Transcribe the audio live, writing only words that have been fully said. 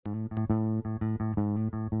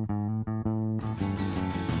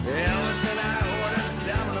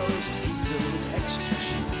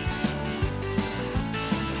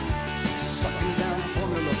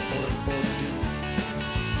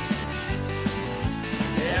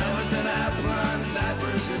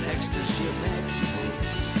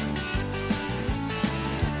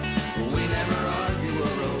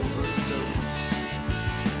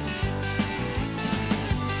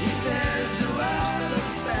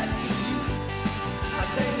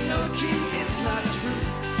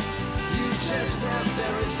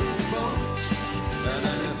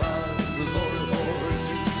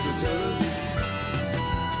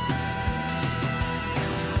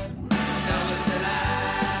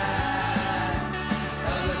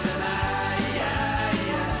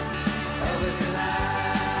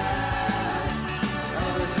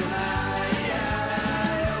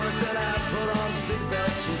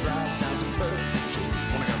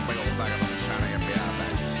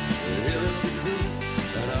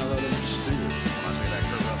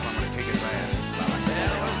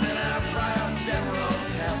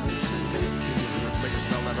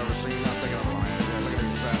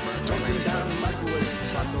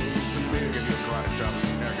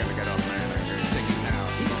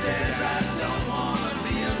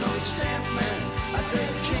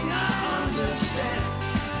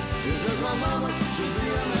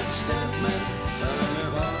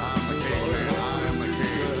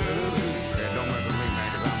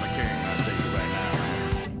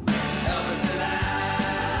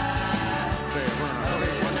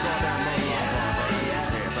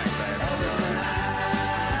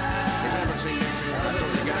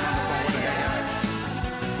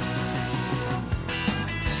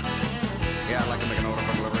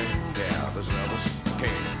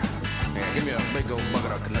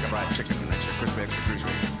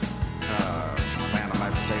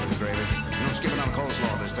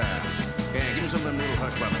time. Yeah, give me some of them little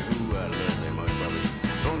hush puppies. Ooh, I love them hush puppies.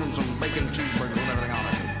 Throw them some bacon cheeseburgers with everything on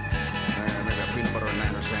it. Maybe a peanut butter and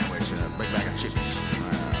niner sandwich, big bag of chips,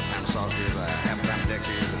 ham sausages, half a pound of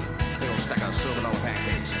Dexys, and a big old stack of $silver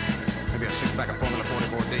pancakes. Maybe a six-pack of Formula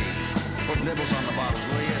 44D. Put nibbles on the bottles,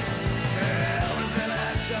 will you? Elvis and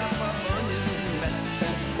I chop up onions and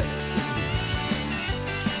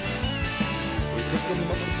we cook them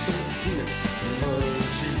up with some peanut butter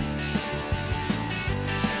cheese.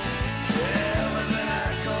 Elvis and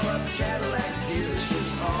I call up Cadillac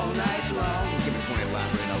dealerships all night long. Give me 20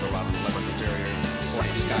 lime green Eldorado, Leopard Terrier,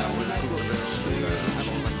 white sky with a cooler bill,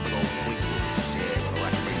 have a big old wink, yeah, with a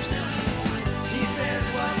rack of beans there. He says,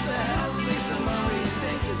 what the hell's Lisa Murray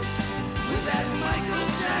thinking with that Michael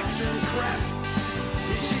Jackson crap?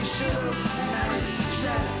 She should have married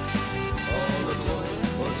Jack all the time.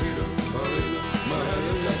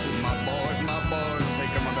 My boys, they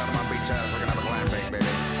come on down to my beach house. We're gonna have a glam bake, baby.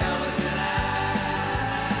 Elvis and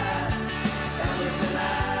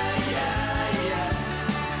I, yeah, yeah.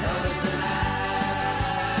 Elvis and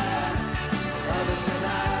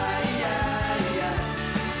I, yeah, yeah.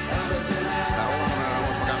 Elvis and I. I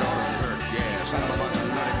almost forgot to order dessert. Yeah, son of a bunch of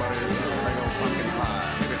nutty buddies, a big old pumpkin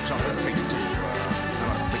pie, maybe a chocolate cake too.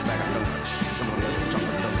 A big bag of donuts, some of the little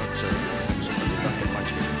chocolate donuts, some of the Dunkin'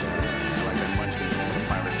 Munchkins. I like them Munchkins with the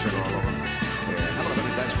pirate sugar all over them. Yeah, how about a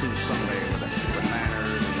bit of Dutch Crew Sunday with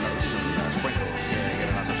bananas and nuts and sprinkles? Yeah, get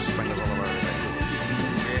a lot of sprinkles all over everything.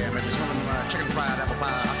 Yeah, maybe some of them chicken fried apple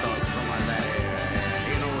pie hot dogs or something like that. Yeah,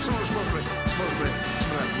 you know, some of them supposed to be some of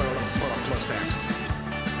that butter close stacks.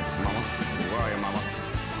 Mama, where are you, Mama?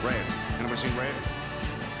 Red. Anybody seen Red?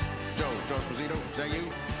 Joe Esposito, is that you?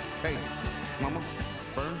 Hey, Mama,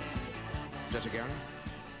 Vern, Jesse Garner,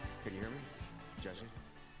 can you hear me? Jesse Garner.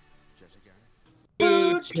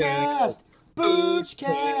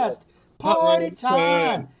 Boochcast, party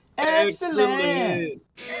time, excellent.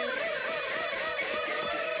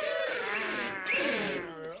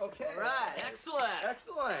 Okay. All right.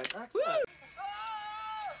 Excellent. Turn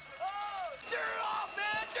it off,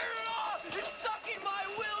 man! Turn it off! It's sucking my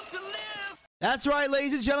will to live! That's right,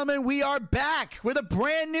 ladies and gentlemen, we are back with a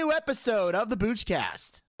brand new episode of the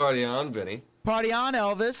Boochcast. Party on, Vinny. Party on,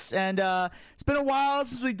 Elvis. And it's been a while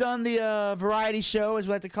since we've done the variety show, as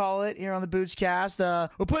we like to call it, here on the Boochcast.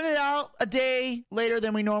 We're putting it out a day later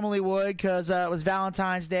than we normally would because it was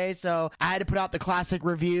Valentine's Day, so I had to put out the classic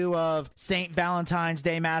review of St. Valentine's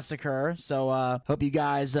Day Massacre. So hope you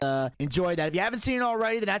guys enjoyed that. If you haven't seen it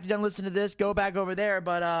already, then after you're done listening to this, go back over there.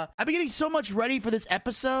 But I've been getting so much ready for this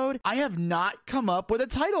episode, I have not come up with a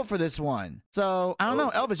title for this one. So, I don't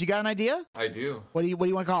know. Elvis, you got an idea? I do. What do you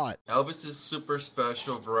want to call it? Elvis's super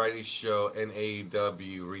special variety show and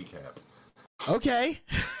AEW recap. Okay.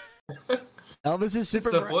 Elvis's super.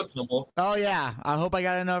 It's simple. Oh yeah, I hope I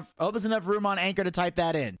got enough. I hope there's enough room on Anchor to type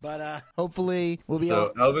that in. But hopefully we'll be.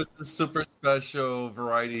 So Elvis's super special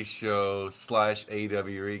variety show /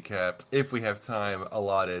 AEW recap, if we have time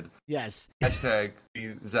allotted. Yes. Hashtag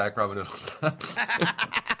Zach Robin Noodles.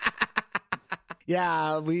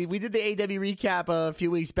 Yeah, we did the AW recap a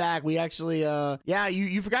few weeks back. We actually,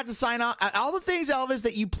 you forgot to sign up. All the things, Elvis,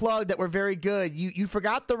 that you plugged that were very good, you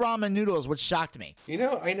forgot the ramen noodles, which shocked me.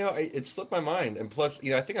 I know, it slipped my mind. And plus,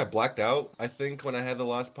 I think I blacked out, when I had the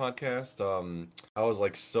last podcast. I was,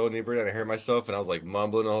 so inebriated, I heard myself, and I was,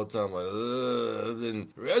 mumbling the whole time, and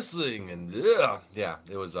wrestling, and yeah,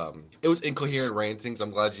 it was incoherent rantings.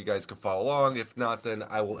 I'm glad you guys could follow along. If not, then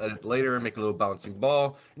I will edit later and make a little bouncing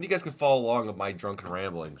ball, and you guys can follow along with my drunken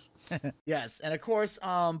ramblings. Yes, and of course,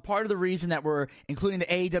 part of the reason that we're including the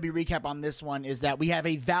AEW recap on this one is that we have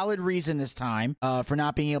a valid reason this time for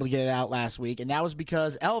not being able to get it out last week, and that was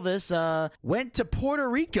because Elvis went to Puerto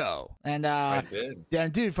Rico, and I did. Yeah,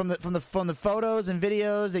 dude, from the photos and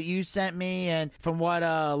videos that you sent me, and from what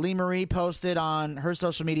Lee Marie posted on her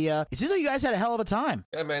social media, it seems like you guys had a hell of a time.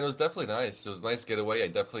 Yeah, man, it was definitely nice. It was a nice getaway. I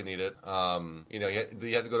definitely need it.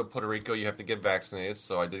 You have to go to Puerto Rico. You have to get vaccinated.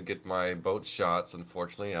 So I did get my boat shots.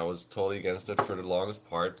 Unfortunately, I was totally against it for the longest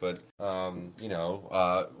part. But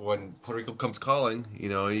when Puerto Rico comes calling, you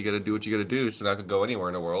got to do what you got to do. So I could go anywhere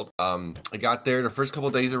in the world. I got there. The first couple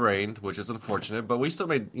of days it rained, which is unfortunate. But we still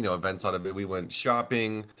made events out of it. We went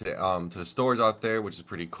shopping to the stores out there, which is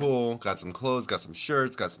pretty cool. Got some clothes, got some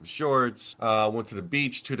shirts, got some shorts. Went to the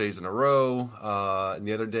beach 2 days in a row. And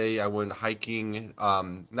the other day I went hiking,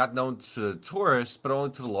 not known to tourists, but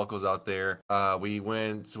only to the locals out there. We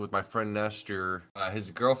went with my friend Nestor after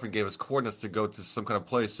his girlfriend gave us coordinates to go to some kind of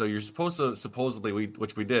place. So you're supposed to, supposedly,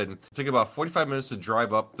 which we did, take about 45 minutes to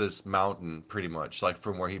drive up this mountain, pretty much, like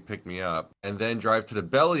from where he picked me up, and then drive to the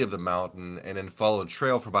belly of the mountain, and then follow a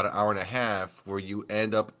trail for about an hour and a half, where you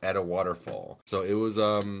end up at a waterfall. So it was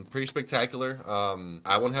pretty spectacular.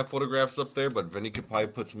 I won't have photographs up there, but Vinny could probably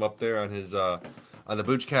put some up there on his on the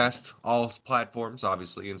Boochcast, all platforms,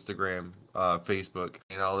 obviously, Instagram, Facebook,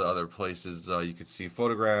 and all the other places you could see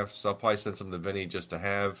photographs. I'll probably send some to Vinny just to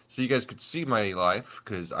have, so you guys could see my life,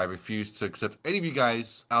 because I refuse to accept any of you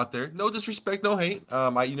guys out there. No disrespect, no hate.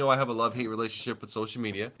 I have a love-hate relationship with social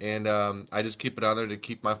media, and I just keep it on there to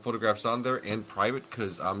keep my photographs on there and private,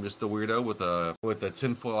 because I'm just a weirdo with a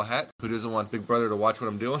tinfoil hat who doesn't want Big Brother to watch what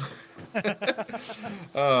I'm doing.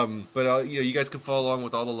 But you guys can follow along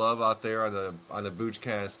with all the love out there on the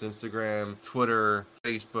Boochcast, Instagram, Twitter,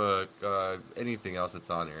 Facebook, anything else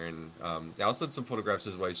that's on here, and I'll send some photographs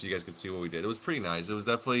this way so you guys can see what we did. It was pretty nice. It was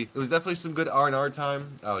definitely some good R&R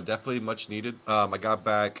time. Definitely much needed. I got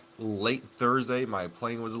back late Thursday. My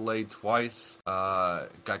plane was delayed twice. Got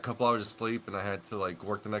a couple hours of sleep, and I had to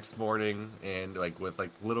work the next morning, and with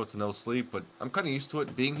little to no sleep. But I'm kind of used to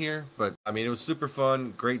it being here. But I mean, it was super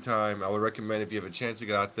fun, great time. I would recommend if you have a chance to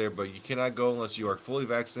get out there, but you cannot go unless you are fully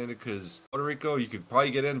vaccinated, because Puerto Rico, you could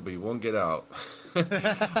probably get in, but you won't get out.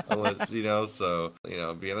 Unless, so,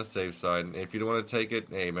 be on the safe side. And if you don't want to take it,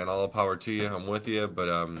 hey, man, all the power to you. I'm with you. But,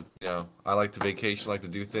 I like to vacation, like to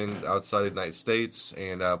do things outside of the United States.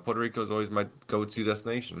 And Puerto Rico is always my go-to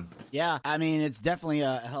destination. Yeah, I mean, it's definitely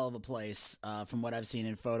a hell of a place from what I've seen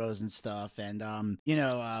in photos and stuff. And,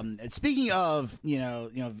 and speaking of,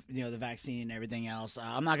 the vaccine and everything else,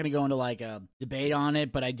 I'm not going to go into a debate on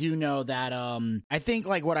it, but I do know that I think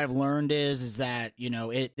what I've learned is that,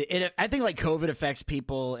 I think COVID affects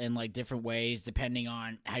people in different ways depending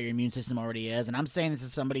on how your immune system already is. And I'm saying this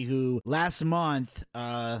as somebody who last month,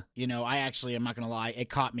 I'm not gonna lie, it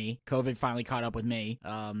caught me. COVID finally caught up with me.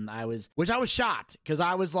 I was shocked,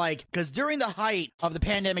 because during the height of the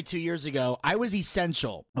pandemic 2 years ago, I was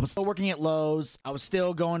essential. I was still working at Lowe's. I was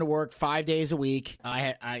still going to work 5 days a week.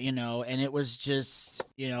 And it was just,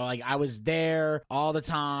 I was there all the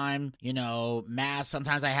time, mask.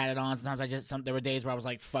 Sometimes I had it on. Sometimes there were days where I was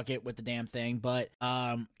like, fuck it with the damn thing. But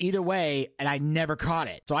either way, and I never caught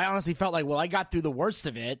it. So I honestly felt like, well, I got through the worst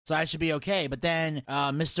of it, so I should be okay. But then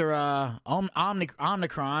Mr.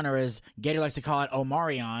 Omicron, or as Gator likes to call it,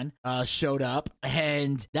 Omarion, showed up,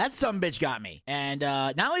 and that sumbitch got me. And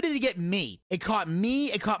not only did it get me, it caught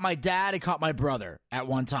my dad, it caught my brother at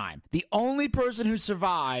one time. The only person who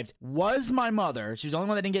survived was my mother. She was the only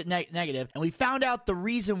one that didn't get negative. And we found out the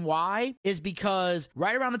reason why is because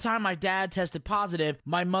right around the time my dad tested positive,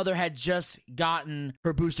 my mother had just gotten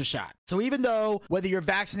her booster shot. So even though whether you're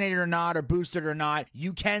vaccinated or not, or boosted or not,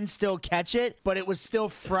 you can still catch it, but it was still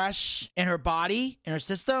fresh in her body, in her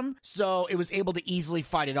system, so it was able to easily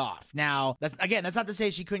fight it off. Now, that's not to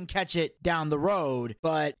say she couldn't catch it down the road,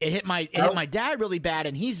 but it hit my dad really bad,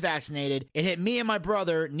 and he's vaccinated. It hit me and my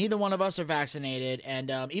brother. Neither one of us are vaccinated,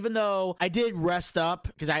 and even though I did rest up,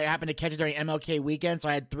 because I happened to catch it during MLK weekend, so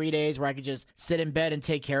I had 3 days where I could just sit in bed and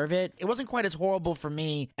take care of it, it wasn't quite as horrible for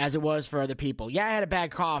me as it was for other people. Yeah, I had a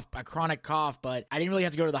bad cough, a chronic cough, but I didn't really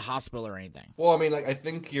have to go to the hospital or anything. Well, I mean, I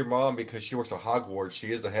think your mom, because she works at Hogwarts,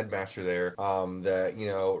 she is the headmaster there, that,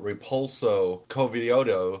 Repulso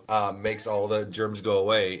Covidiodo makes all the germs go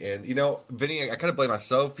away. And, Vinny, I kind of blame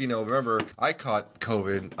myself. Remember, I caught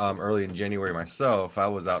COVID early in January myself. I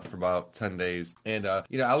was out for about 10 days. And,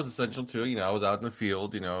 I was essential too. I was out in the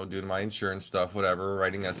field, doing my insurance stuff, whatever,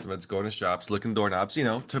 writing estimates, going to shops, licking doorknobs,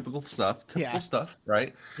 typical stuff,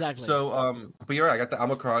 right? Exactly. So, but you're right, I got the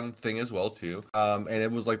Omicron thing as well too. And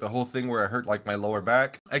it was the whole thing where I hurt my lower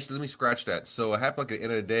back. Actually, let me scratch that. So it happened at the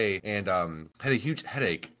end of the day, and had a huge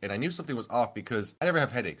headache, and I knew something was off because I never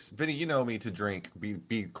have headaches. Vinny, you know me to drink,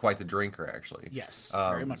 be quite the drinker actually. Yes,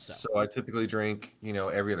 very much so. So I typically drink,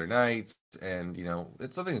 every other night, and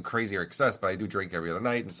it's nothing crazy or excess, but I do drink every other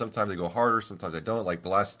night, and sometimes I go harder, sometimes I don't. Like the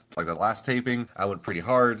last taping, I went pretty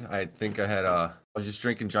hard. I think I was just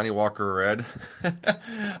drinking Johnny Walker Red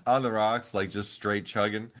on the rocks, just straight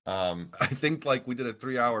chugging. I think we did a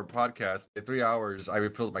 3-hour podcast. In 3 hours, I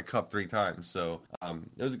refilled my cup 3 times. So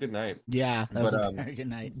it was a good night. Yeah, that was a very good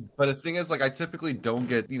night. But the thing is, I typically don't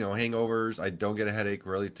get, hangovers. I don't get a headache.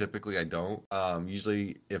 Really, typically, I don't.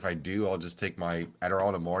 Usually, if I do, I'll just take my Adderall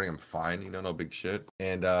in the morning. I'm fine, no big shit.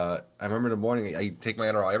 And I remember in the morning, I take my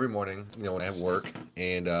Adderall every morning, when I have work.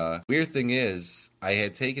 And weird thing is, I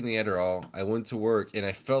had taken the Adderall. I went to work and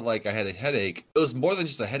I felt like I had a headache. It was more than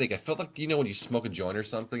just a headache. I felt like, you know, when you smoke a joint or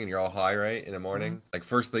something and you're all high, right, in the morning? Like,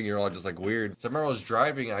 first thing, you're all just like weird. So I remember I was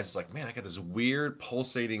driving and I was just like, man, I got this weird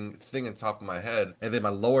pulsating thing on top of my head. And then my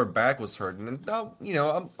lower back was hurting. And now, you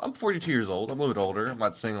know, I'm 42 years old. I'm a little bit older. I'm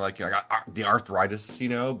not saying like, you know, I got the arthritis, you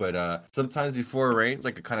know, but sometimes before it rains,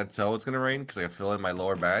 I can kind of tell it's going to rain because I feel it in my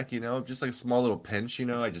lower back, you know, just like a small little pinch, you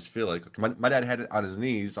know, I just feel like my dad had it on his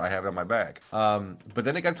knees. I have it on my back. But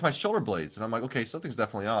then it got to my shoulder blades and I'm like, okay, something's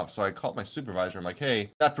definitely off. So I called my supervisor. I'm like, hey,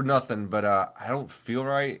 not for nothing, but I don't feel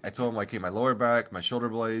right. I told him like, hey, my lower back, my shoulder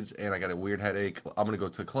blades, and I got a weird headache. I'm going to go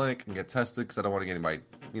to the clinic and get tested because I don't want to get anybody,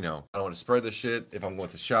 you know, I don't want to spread this shit if I'm going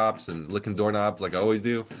to shops and licking doorknobs like I always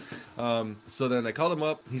do. So then I called him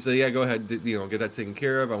up. He said, yeah, go ahead, you know, get that taken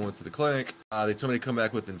care of. I went to the clinic. They told me to come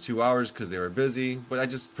back within 2 hours because they were busy, but I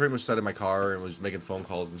just pretty much sat in my car and was making phone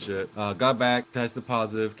calls and shit. Got back, tested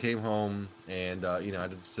positive, came home, and you know, I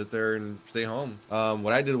had to sit there and stay home.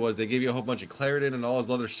 What I did was they gave you a whole bunch of Claritin and all this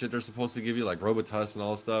other shit they're supposed to give you, like Robitussin and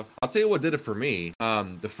all this stuff. I'll tell you what did it for me.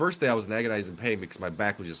 The first day I was in agonizing pain because my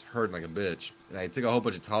back was just hurting like a bitch, and I took a whole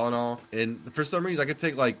bunch of Tylenol, and for some reason I could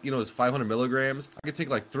take like, you know, those 500 milligrams. I could take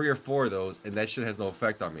like 3 or 4 of those, and that shit has no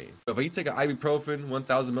effect on me. But if you take an ibuprofen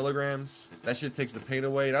 1000 milligrams, that shit takes the pain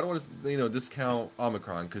away. And I don't want to, you know, discount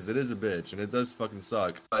Omicron because it is a bitch and it does fucking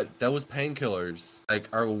suck, but that was painkillers like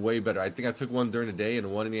are way better. I think I took one during the day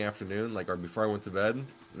and one in the afternoon, like, or before I went to bed.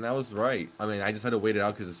 And that was right. I mean, I just had to wait it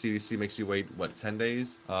out because the CDC makes you wait, what, 10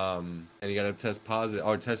 days? And you got to test positive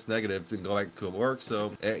or test negative to go back to work.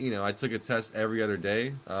 So, you know, I took a test every other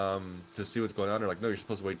day to see what's going on. They're like, no, you're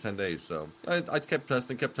supposed to wait 10 days. So I kept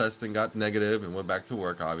testing, got negative and went back to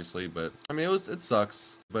work, obviously. But, I mean, it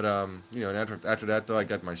sucks. But, you know, and after that, though, I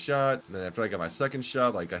got my shot. And then after I got my second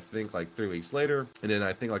shot, like, I think like 3 weeks later. And then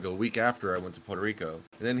I think like a week after I went to Puerto Rico.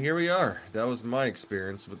 And then here we are. That was my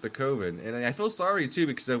experience with the COVID. And I feel sorry, too,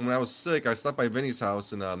 because when I was sick, I stopped by Vinny's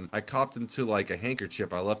house and I coughed into like a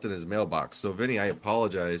handkerchief I left in his mailbox. So Vinny, I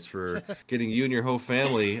apologize for getting you and your whole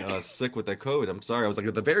family sick with that COVID. I'm sorry. I was like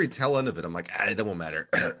at the very tail end of it. I'm like, it won't matter.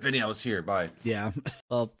 Vinny, I was here. Bye. Yeah.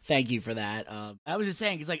 Well, thank you for that. I was just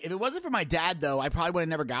saying, because like if it wasn't for my dad, though, I probably would have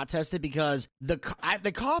never got tested because the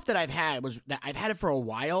cough that I've had I've had it for a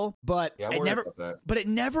while, but Yeah, it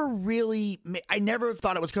never really. I never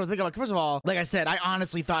thought it was COVID. Like, first of all, like I said, I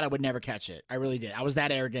honestly thought I would never catch it. I really did. I was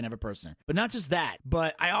that arrogant of a person. But not just that,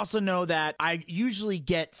 but I also know that I usually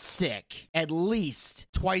get sick at least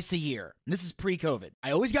twice a year. And this is pre-COVID.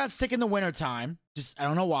 I always got sick in the wintertime. I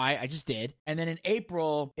don't know why. I just did. And then in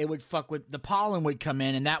April, it would fuck with the pollen would come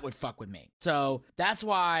in and that would fuck with me. So that's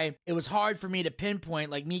why it was hard for me to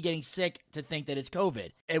pinpoint like me getting sick to think that it's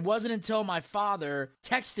COVID. It wasn't until my father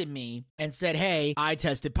texted me and said, hey, I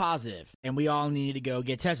tested positive and we all needed to go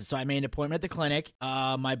get tested. So I made an appointment at the clinic.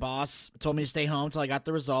 My boss told me to stay home till I got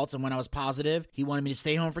the results. And when I was positive, he wanted me to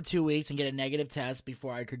stay home for 2 weeks and get a negative test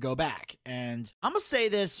before I could go back. And I'm going to say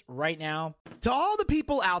this right now to all the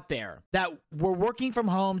people out there that were working from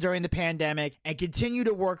home during the pandemic and continue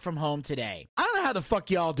to work from home today. I don't know how the fuck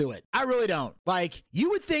y'all do it. I really don't. Like, you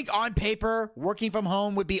would think on paper working from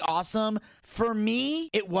home would be awesome. For me,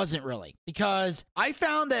 it wasn't really, because I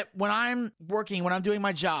found that when I'm doing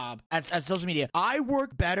my job at social media, I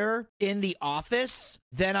work better in the office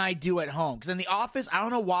than I do at home. Because in the office, I don't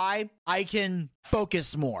know why, I can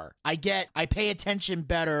focus more. I pay attention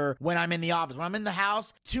better when I'm in the office. When I'm in the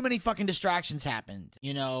house, too many fucking distractions happened,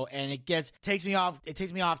 you know, and it takes me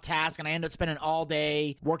off task, and I end up spending all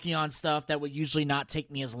day working on stuff that would usually not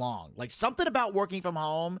take me as long. Like, something about working from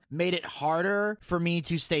home made it harder for me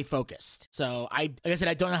to stay focused. So like I said,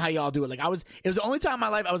 I don't know how y'all do it. Like, it was the only time in my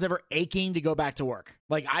life I was ever aching to go back to work.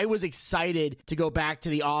 Like, I was excited to go back to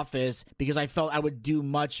the office because I felt I would do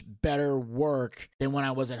much better work than when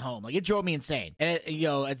I was at home. Like, it drove me insane. And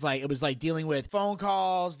it was like dealing with phone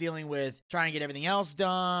calls, dealing with trying to get everything else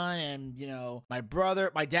done, and you know, my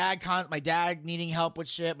dad needing help with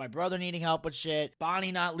shit, my brother needing help with shit,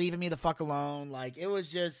 Bonnie not leaving me the fuck alone. Like, it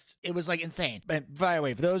was like insane. But by the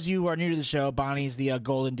way, for those of you who are new to the show, Bonnie's the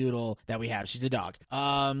golden doodle that we have. She's a dog.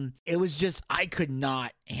 It was just, I could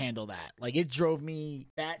not handle that. Like, it drove me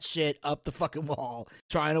that shit up the fucking wall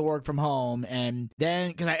trying to work from home. And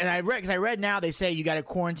then because I read now they say you got to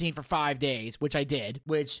quarantine for 5 days, which I did,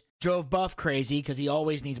 which drove Buff crazy because he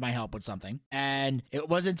always needs my help with something. And it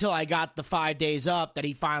wasn't until I got the 5 days up that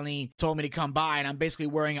he finally told me to come by. And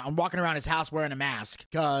I'm walking around his house wearing a mask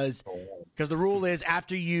because the rule is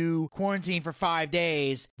after you quarantine for 5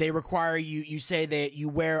 days, they require you say that you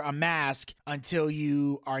wear a mask until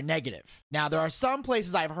you are negative. Now, there are some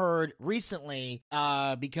places I've heard recently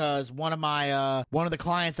because one of the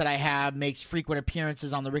clients that I have makes frequent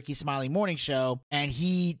appearances on the Ricky Smiley Morning Show, and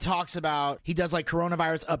he does like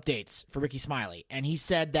coronavirus updates for Ricky Smiley, and he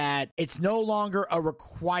said that it's no longer a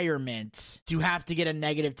requirement to have to get a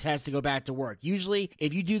negative test to go back to work. Usually,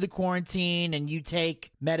 if you do the quarantine and you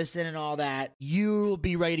take medicine and all that, you'll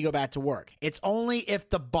be ready to go back to work. It's only if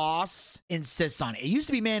the boss insists on it. It used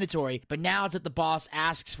to be mandatory, but now it's that the boss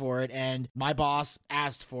asks for it, and my boss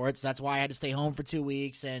asked for it, so that's why I had to stay home for 2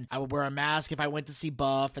 weeks, and I would wear a mask if I went to see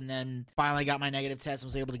Buff, and then finally got my negative test and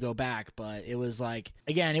was able to go back. But it was like,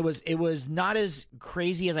 again, it was not as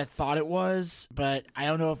crazy as I thought it was, but I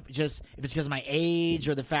don't know if it's because of my age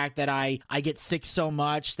or the fact that I get sick so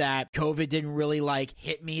much that COVID didn't really like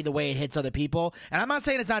hit me the way it hits other people. And I'm not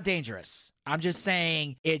saying it's not dangerous. I'm just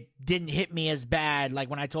saying it didn't hit me as bad. Like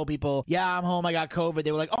when I told people, yeah, I'm home, I got COVID,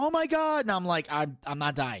 they were like, oh my God. And I'm like, I'm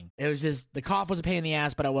not dying. It was just, the cough was a pain in the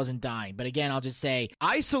ass, but I wasn't dying. But again, I'll just say,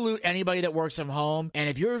 I salute anybody that works from home. And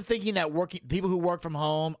if you're thinking that people who work from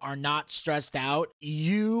home are not stressed out,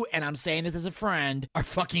 you, and I'm saying this as a friend, are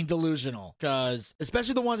fucking delusional. Because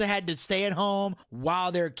especially the ones that had to stay at home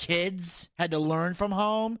while their kids had to learn from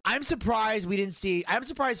home. I'm surprised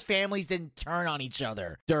families didn't turn on each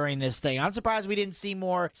other during this thing. I'm surprised we didn't see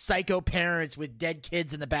more psycho parents with dead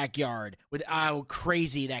kids in the backyard with how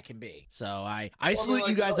crazy that can be. So I salute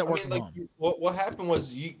you guys that work from home. What happened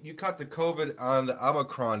was you caught the COVID on the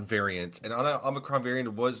Omicron variant, and on the Omicron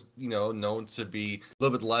variant was, known to be a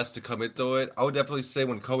little bit less to come into it. I would definitely say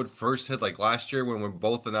when COVID first hit, like last year, when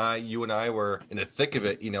you and I were in the thick of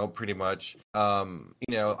it, pretty much,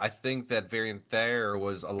 I think that variant there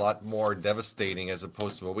was a lot more devastating as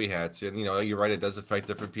opposed to what we had. So, you're right, it does affect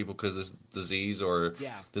different people because this disease or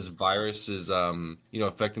this virus is,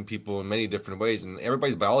 affecting people in many different ways, and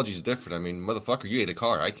everybody's biology is different. I mean, motherfucker, you ate a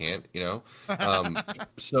car, I can't,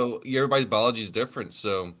 so everybody's biology is different,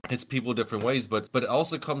 so it's people different ways, but it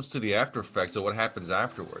also comes to the after effects of what happens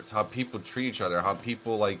afterwards, how people treat each other, how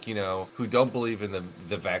people who don't believe in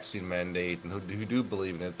the vaccine mandate and who do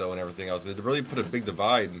believe in it though and everything else. They really put a big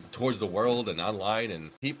divide towards the world and online,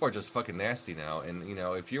 and people are just fucking nasty now. And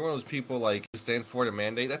if you're one of those people who stand for the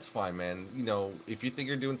mandate, that's fine, man. If you think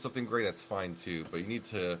you're doing something great, that's fine too, but you need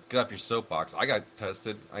to get off your soapbox. I got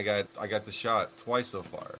tested, I got the shot twice so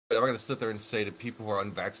far, but I'm not gonna sit there and say to people who are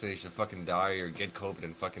unvaccinated should fucking die or get COVID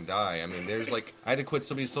and fucking die. I mean, there's I had to quit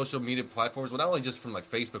some of these social media platforms, well, not only just from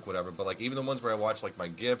Facebook, whatever, but even the ones where I watch my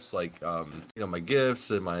gifs, my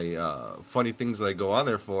gifs and my funny things that I go on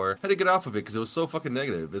there for. I had to get off of it because it was so fucking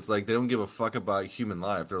negative. It's like they don't give a fuck about human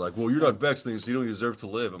life. They're like, well, you're not vaccinated, so you don't deserve to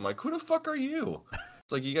live. I'm like, who the fuck are you?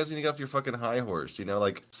 It's like, you guys need to get off your fucking high horse,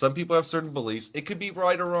 some people have certain beliefs. It could be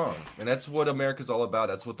right or wrong, and that's what America's all about.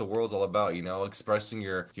 That's what the world's all about, expressing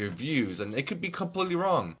your views, and it could be completely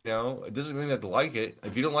wrong, it doesn't mean that to like it.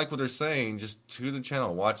 If you don't like what they're saying, just tune the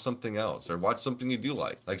channel, watch something else, or watch something you do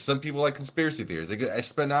like some people like conspiracy theories. I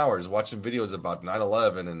spend hours watching videos about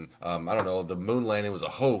 9/11 and I don't know, the moon landing was a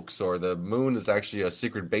hoax, or the moon is actually a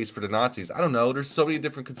secret base for the Nazis. I don't know, there's so many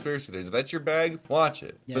different conspiracy theories. If that's your bag, watch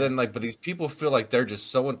it. But then but these people feel like they're just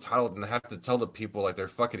so entitled and have to tell the people they're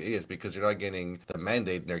fucking idiots because you're not getting the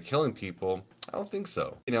mandate and they're killing people. I don't think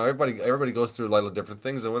so. Everybody goes through a lot of different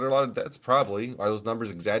things, and were there a lot of deaths? Probably. Are those numbers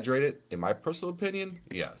exaggerated? In my personal opinion,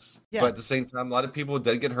 yes. Yeah. But at the same time, a lot of people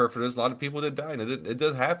did get hurt for this. A lot of people did die, and it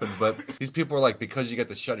did happen. But these people are like, because you get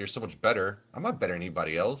the shot, you're so much better. I'm not better than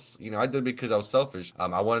anybody else. I did it because I was selfish.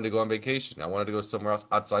 I wanted to go on vacation. I wanted to go somewhere else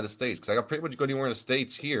outside the States, because I got pretty much go anywhere in the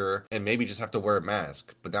States here and maybe just have to wear a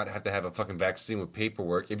mask, but not have to have a fucking vaccine with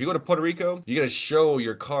paperwork. If you go to Puerto Rico, you got to show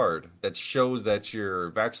your card that shows that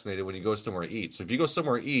you're vaccinated when you go somewhere to eat. So if you go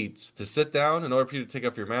somewhere to eat, to sit down, in order for you to take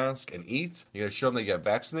off your mask and eat, you got to show them that you got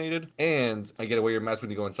vaccinated, and I get to wear your mask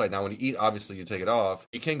when you go inside. Now, when you eat, obviously you take it off.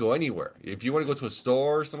 You can't go anywhere. If you want to go to a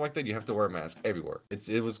store or something like that, you have to wear a mask everywhere.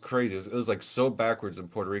 It was crazy. It was so backwards in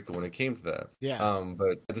Puerto Rico when it came to that. Yeah.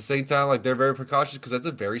 But at the same time, they're very precautious because that's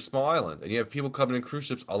a very small island, and you have people coming in cruise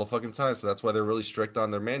ships all the fucking time. So that's why they're really strict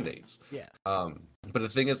on their mandates. Yeah. But the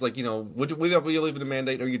thing is, like, whether you believe in a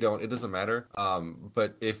mandate or you don't, it doesn't matter.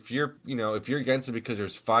 But if you're against it because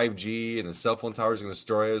there's 5G and the cell phone towers are going to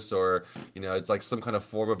destroy us, or, it's like some kind of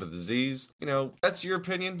form of a disease, that's your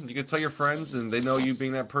opinion. You can tell your friends and they know you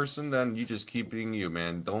being that person, then you just keep being you,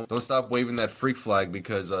 man. Don't stop waving that freak flag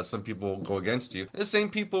because some people go against you. And the same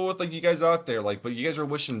people with, like, you guys out there, like, but you guys are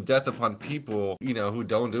wishing death upon people, who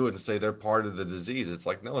don't do it and say they're part of the disease. It's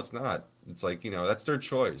like, no, it's not. It's like, that's their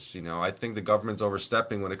choice. I think the government's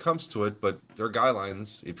overstepping when it comes to it, but there are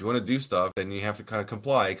guidelines. If you want to do stuff, then you have to kind of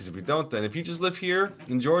comply, because if you don't, then if you just live here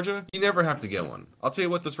in Georgia, you never have to get one. I'll tell you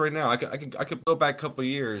what, this right now, I could go back a couple of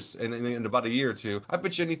years, and in about a year or two, I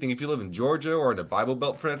bet you anything, if you live in Georgia or in the Bible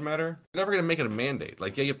Belt for that matter, you're never going to make it a mandate.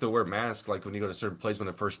 Like, yeah, you have to wear a mask, like when you go to a certain place when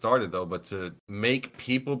it first started, though, but to make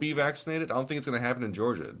people be vaccinated, I don't think it's going to happen in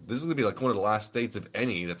Georgia. This is going to be like one of the last states, if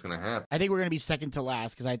any, that's going to happen. I think we're going to be second to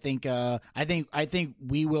last, because I think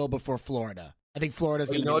we will before Florida. I think Florida's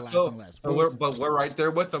going to be the last and last. But we're right there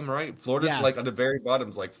with them, right? Florida's like at the very bottom.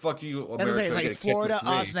 It's like, fuck you, America. It's Florida,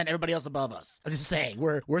 us, and then everybody else above us. I'm just saying,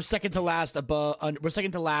 we're second to last we're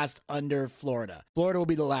second to last under Florida. Florida will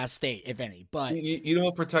be the last state, if any. But you know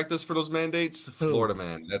what protect us for those mandates? Florida,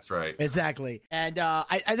 man. That's right. Exactly. And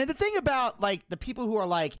and then the thing about, like, the people who are,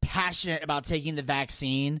 like, passionate about taking the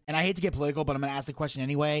vaccine, and I hate to get political, but I'm going to ask the question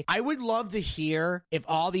anyway. I would love to hear if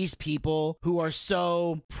all these people who are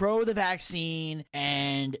so pro the vaccine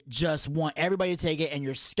and just want everybody to take it, and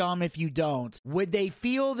you're scum if you don't, would they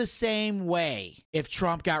feel the same way if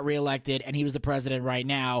Trump got reelected and he was the president right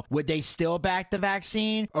now? Would they still back the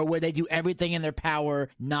vaccine, or would they do everything in their power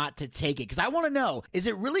not to take it? Because I want to know, is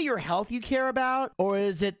it really your health you care about, or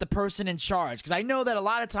is it the person in charge? Because I know that a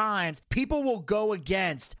lot of times people will go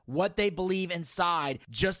against what they believe inside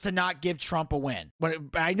just to not give Trump a win.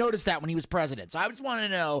 I noticed that when he was president. So I just want to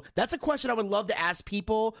know, that's a question I would love to ask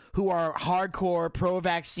people who are hardcore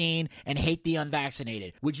pro-vaccine and hate the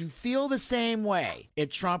unvaccinated. Would you feel the same way if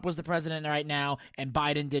Trump was the president right now and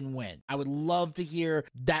Biden didn't win? I would love to hear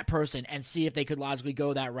that person and see if they could logically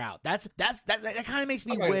go that route. That kind of makes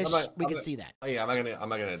me wish we could see that. Yeah, I'm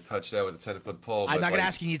not gonna touch that with a 10-foot pole. I'm not gonna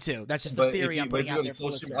asking you to. That's just the theory I'm putting out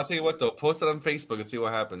there. I'll tell you what though, post it on Facebook and see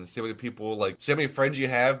what happens. See how many people see how many friends you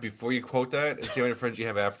have before you quote that, and see how many friends you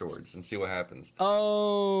have afterwards, and see what happens.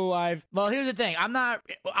 Well, here's the thing. I'm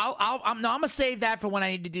gonna save that for when I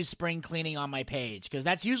need to do spring cleaning on my page, because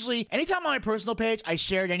that's usually, anytime on my personal page I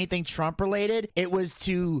shared anything Trump related, it was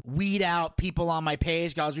to weed out people on my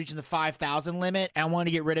page. I was reaching the 5,000 limit, and I wanted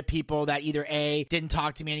to get rid of people that either A, didn't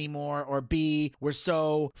talk to me anymore, or B, were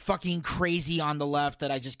so fucking crazy on the left that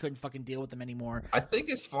I just couldn't fucking deal with them anymore. I think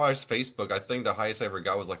as far as Facebook, I think the highest I ever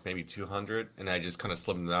got was like maybe 200, and I just kind of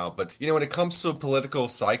slimmed it out. But when it comes to political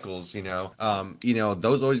cycles,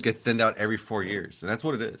 those always get thinned out every 4 years, and that's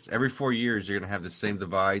what it is. Every 4 years you're gonna have the same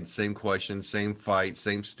divide, same questions, same fight,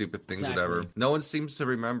 same stupid things, whatever. No one seems to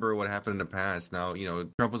remember what happened in the past. Now,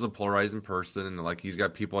 Trump was a polarizing person, and like he's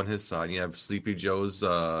got people on his side. You have Sleepy Joe's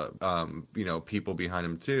people behind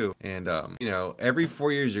him too. And every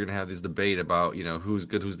 4 years you're gonna have this debate about who's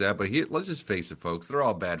good, who's bad. But let's just face it, folks, they're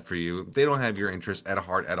all bad for you. They don't have your interest at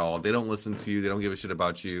heart at all. They don't listen to you. They don't give a shit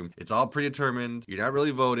about you. It's all predetermined. You're not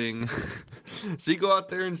really voting. So you go out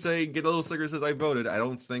there and get a little sticker that says I voted. I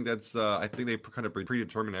don't think that's I think they kind of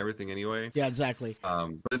predetermine everything anyway. Yeah, exactly.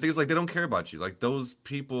 But the thing is, they don't care about you. Like, those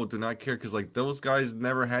people do not care, because those guys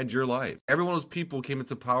never had your life. Every one of those people came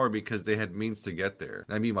into power because they had means to get there.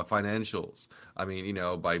 I mean, my financials. I mean,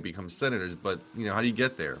 by become senators. But how do you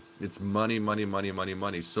get there? It's money, money, money, money,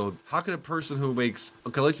 money. So how can a person who makes,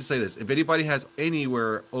 okay, let's just say this: if anybody has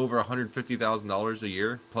anywhere over $150,000 a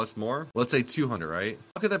year plus more, let's say 200, right?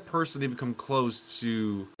 How could that person even come close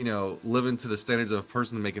to living to the standards of a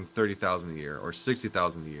person making $30,000 a year, or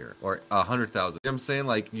 $60,000 a year, or $100,000? You know what I'm saying?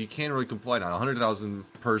 Like, you can't really comply now. 100,000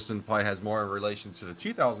 person probably has more in relation to the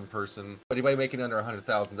 2,000 person, but anybody making under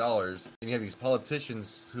 $100,000, and you have these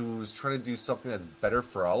politicians who's trying to do something that's better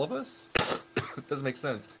for all of us. It doesn't make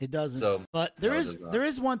sense. It doesn't. So, but there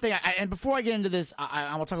is one thing, and before I get into this,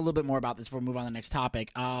 I will talk a little bit more about this before we move on to the next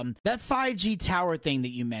topic. That 5G tower thing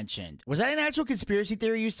that you mentioned, was that an actual conspiracy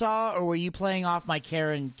theory you saw, or were you playing off my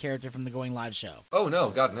Karen character from the Going Live show? Oh, no,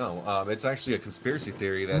 God, no. It's actually a conspiracy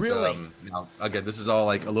theory that, really? Again, this is all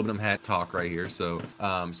like aluminum hat talk right here. So,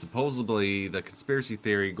 supposedly the conspiracy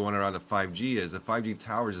theory going around the 5G is that 5G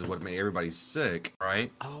towers is what made everybody sick,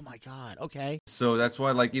 right? Oh my God. Okay. So that's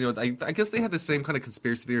why, I guess they had the same kind of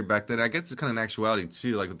conspiracy theory back then. I guess it's kind of an actuality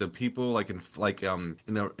too. Like the people like in the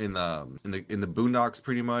boondocks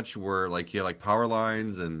pretty much where like you have like power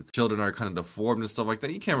lines and children are kind of deformed and stuff like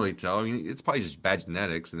that. You can't really tell. I mean, it's probably just bad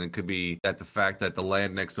genetics, and it could be that the fact that the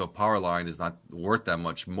land next to a power line is not worth that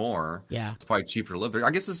much more. Yeah, it's probably cheaper to live there.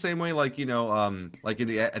 I guess the same way, like like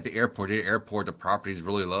at the airport. The property is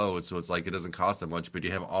really low, so it's like it doesn't cost that much, but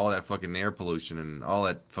you have all that fucking air pollution and all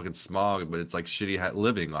that fucking smog, but it's like shitty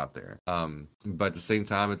living out there. But at the same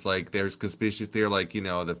time, it's like there's conspiracies there, like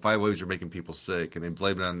the 5 waves are making people sick, and they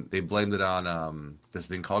blamed it on this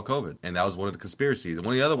thing called COVID, and that was one of the conspiracies. And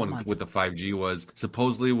one of the other one with the 5G was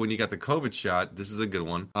supposedly when you got the COVID shot. This is a good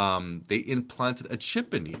one. They implanted a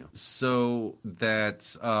chip in you so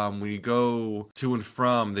that when you go to and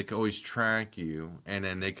from, they can always track you, and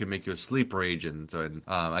then they can make you a sleeper agent. And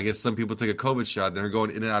I guess some people take a COVID shot, and they're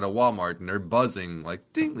going in and out of Walmart, and they're buzzing like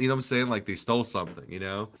ding, you know what I'm saying? Like they stole something.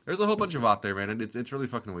 There's a whole bunch of out there, man. And it's really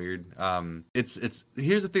fucking weird. It's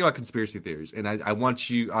here's the thing about conspiracy theories, and I want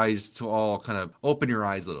you guys to all kind of open your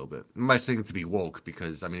eyes a little bit. I'm not saying to be woke,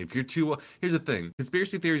 because I mean, if you're too, here's the thing: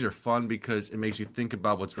 conspiracy theories are fun because it makes you think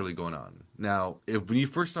about what's really going on. Now, when you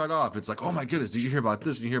first start off, it's like, oh my goodness, did you hear about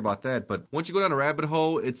this? Did you hear about that? But once you go down a rabbit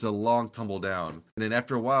hole, it's a long tumble down, and then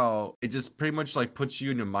after a while, it just pretty much like puts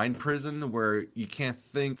you in a mind prison where you can't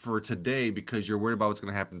think for today because you're worried about what's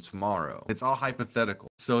going to happen tomorrow. It's all hypothetical.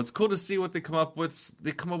 So it's cool to see what they come up with.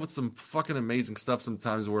 They come up with some fucking amazing stuff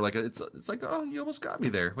sometimes where like it's like, oh, you almost got me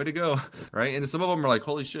there. Way to go. Right? And some of them are like,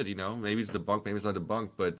 holy shit, maybe it's debunked, maybe it's not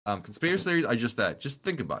debunked. But conspiracy theories are just that. Just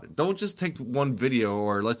think about it. Don't just take one video,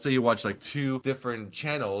 or let's say you watch like 2 different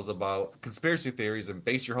channels about conspiracy theories and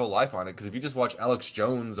base your whole life on it. Because if you just watch Alex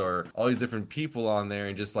Jones or all these different people on there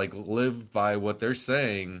and just like live by what they're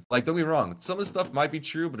saying, like, don't get me wrong, some of the stuff might be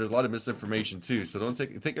true, but there's a lot of misinformation too. So don't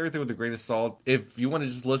take everything with a grain of salt. If you want to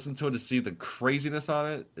just listen to it to see the craziness on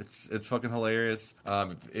it, it's fucking hilarious.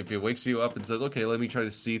 If it wakes you up and says, okay, let me try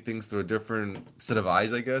to see things through a different set of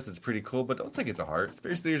eyes, I guess it's pretty cool. But don't take it to heart.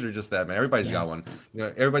 Conspiracy theories are just that, man. Everybody's got one.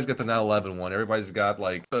 Everybody's got the 9/11 one. Everybody's got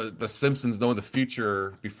like the Simpsons knowing the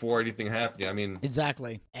future before anything happened. I mean,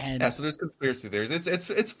 exactly. And yeah, so there's conspiracy theories.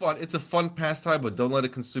 It's fun. It's a fun pastime, but don't let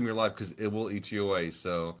it consume your life because it will eat you away.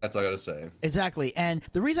 So that's all I gotta say. Exactly. And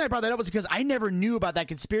the reason I brought that up was because I never knew about that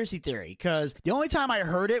conspiracy theory, because the only time I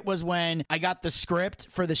heard it was when I got the script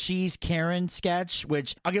for the She's Karen sketch,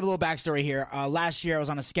 which I'll give a little backstory here. Last year I was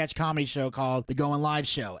on a sketch comedy show called The Going Live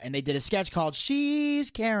Show, and they did a sketch called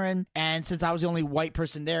She's Karen, and since I was the only white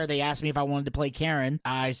person there, they asked me if I wanted to play Karen.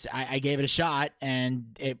 I gave it a shot, and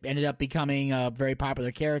it ended up becoming a very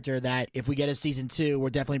popular character that if we get a season 2, we're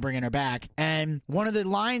definitely bringing her back. And one of the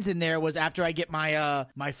lines in there was after I get my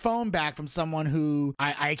my phone back from someone who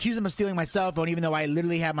I accused them of stealing my cell phone, even though I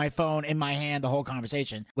literally had my phone in my hand the whole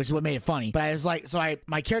conversation, which is what made it funny. But I was like,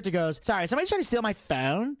 my character goes, sorry, somebody tried to steal my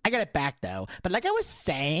phone? I got it back though. But like I was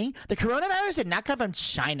saying, the coronavirus did not come from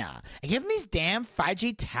China. I gave them these damn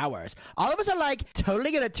 5G towers. All of us are like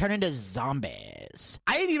totally gonna turn into zombies.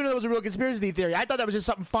 I didn't even know it was a real conspiracy theory. I thought that was just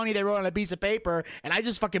something funny they wrote on a piece of paper, and I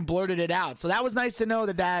just fucking blurted it out. So that was nice to know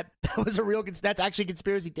that was a real, that's actually a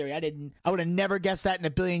conspiracy theory. I would have never guessed that in a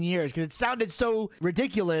billion years, because it sounded so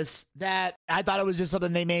ridiculous that I thought it was just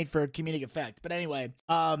something they made for comedic effect. But anyway,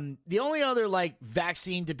 the only other like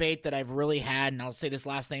vaccine debate that I've really had, and I'll say this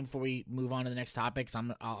last thing before we move on to the next topic,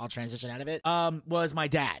 because I'll transition out of it, was my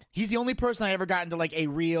dad. He's the only person I ever got into like a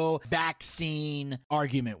real vaccine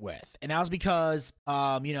argument with, and that was because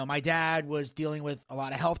my dad was dealing with a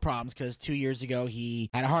lot of health problems because 2 years ago he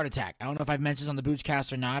had a heart attack. I don't know if I've mentioned this on the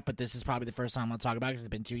Boochcast or not, but this is probably the first time I'll talk about it because it's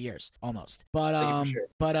been 2 years almost.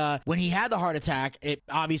 But when he had the heart attack, it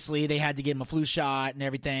obviously they had to give him a flu shot and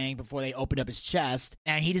everything before they opened up his chest,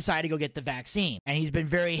 and he decided to go get the vaccine, and he's been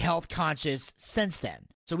very health conscious since then.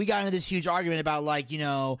 So we got into this huge argument about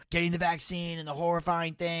getting the vaccine and the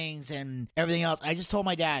horrifying things and everything else. I just told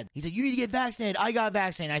my dad, he said, you need to get vaccinated. I got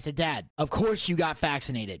vaccinated. I said, Dad, of course you got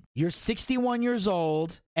vaccinated. You're 61 years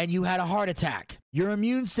old and you had a heart attack. Your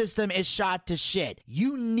immune system is shot to shit.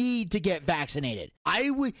 You need to get vaccinated.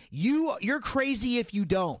 You're crazy if you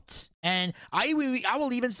don't. And I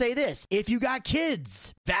will even say this. If you got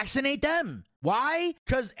kids, vaccinate them. Why?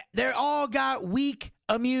 Because they're all got weak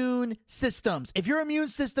immune systems. If your immune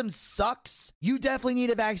system sucks, you definitely need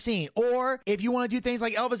a vaccine. Or if you want to do things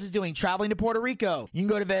like Elvis is doing, traveling to Puerto Rico, you can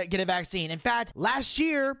go to get a vaccine. In fact, last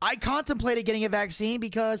year, I contemplated getting a vaccine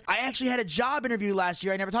because I actually had a job interview last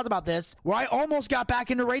year. I never talked about this, where I almost got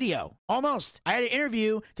back into radio. Almost. I had an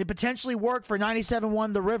interview to potentially work for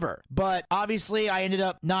 97.1 The River. But obviously, I ended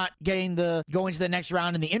up not going to the next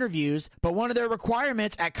round in the interviews. But one of their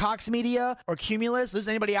requirements at Cox Media or Cumulus, is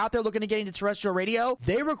anybody out there looking to get into terrestrial radio,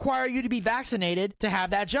 they require you to be vaccinated to have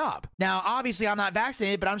that job. Now, obviously, I'm not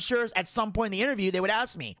vaccinated, but I'm sure at some point in the interview, they would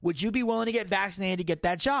ask me, would you be willing to get vaccinated to get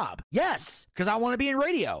that job? Yes, because I want to be in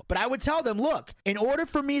radio. But I would tell them, look, in order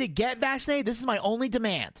for me to get vaccinated, this is my only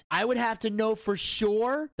demand. I would have to know for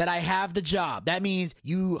sure that I have the job. That means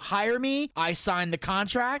you hire me, I sign the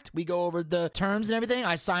contract, we go over the terms and everything,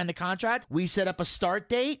 I sign the contract, we set up a start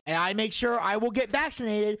date, and I make sure I will get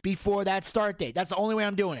vaccinated before that start date. That's the only way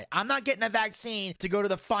I'm doing it. I'm not getting a vaccine to go to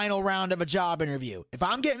the final round of a job interview. If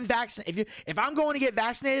I'm getting vaccinated, if I'm going to get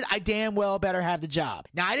vaccinated, I damn well better have the job.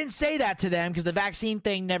 Now, I didn't say that to them because the vaccine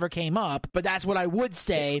thing never came up, but that's what I would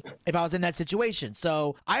say if I was in that situation.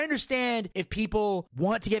 So I understand if people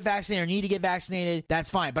want to get vaccinated or need to get vaccinated, that's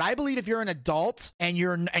fine. But I believe if you're an adult and you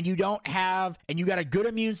got a good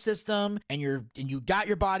immune system and you got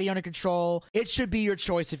your body under control, it should be your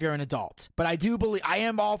choice if you're an adult. But I do believe I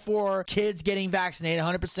am all for kids getting vaccinated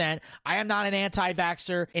 100%. I am not an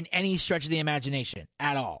anti-vaxxer in any stretch of the imagination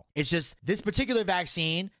at all. It's just this particular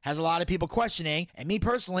vaccine has a lot of people questioning, and me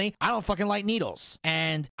personally, I don't fucking like needles.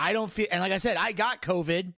 And I don't feel, and like I said, I got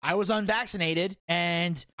COVID, I was unvaccinated,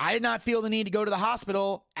 and I did not feel the need to go to the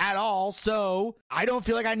hospital at all, so I don't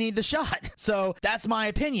feel like I need the shot. So that's my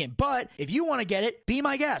opinion. But if you want to get it, be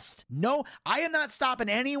my guest. No, I am not stopping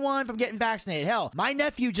anyone from getting vaccinated. Hell, my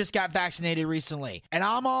nephew just got vaccinated recently, and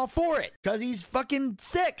I'm all for it because he's fucking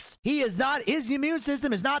 6. His immune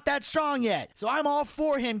system is not that strong yet. So I'm all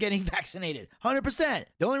for him getting vaccinated 100%.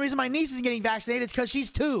 The only reason my niece is getting vaccinated is because she's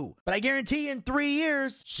 2. But I guarantee in 3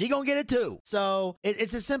 years, she gonna get it too. So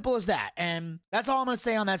it's as simple as that. And that's all I'm gonna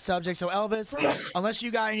say on that subject. So Elvis, unless you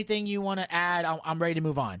got anything you want to add, I'm ready to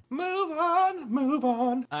move on. Move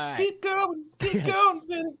on. All right. Keep going,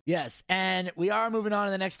 Vinny. Yes, and we are moving on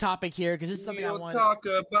to the next topic here because this is something I want. Talk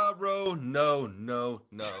about no,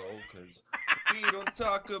 because we don't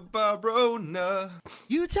talk about Rona.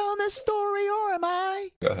 You telling this story or am I?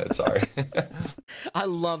 Go ahead, sorry. I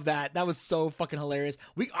love that. That was so fucking hilarious.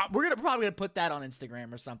 We're probably gonna put that on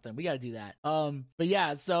Instagram or something. We got to do that. But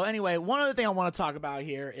yeah. So anyway, one other thing I want to talk about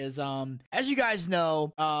here is as you guys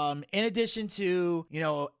know, in addition to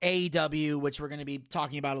AEW, which we're gonna be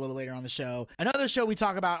talking about a little later on the show, another show we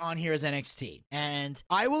talk about on here is NXT. And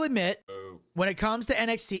I will admit, when it comes to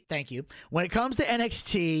NXT, thank you. When it comes to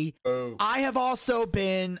NXT, I have also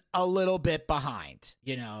been a little bit behind.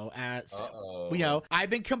 I've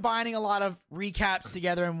been combining a lot of recaps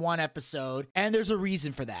together in one episode, and there's a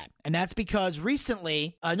reason for that. And that's because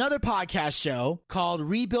recently, another podcast show called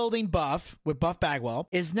Rebuilding Buff with Buff Bagwell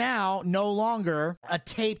is now no longer a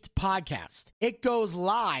taped podcast. It goes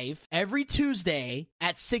live every Tuesday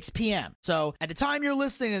at 6 p.m. So at the time you're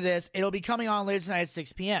listening to this, it'll be coming on later tonight at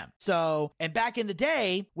 6 p.m. So, and back in the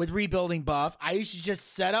day with Rebuilding Buff, I used to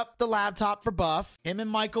just set up the laptop for Buff. Him and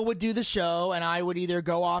Michael would do the show, and I would either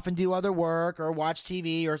go off and do other work or watch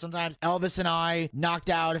TV, or sometimes Elvis and I knocked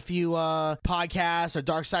out a few podcasts or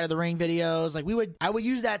Dark Side of the Ring videos. I would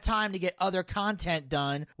use that time to get other content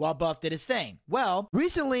done while Buff did his thing. Well,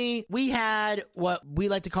 recently we had what we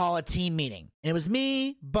like to call a team meeting. And it was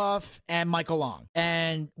me, Buff, and Michael Long.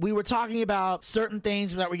 And we were talking about certain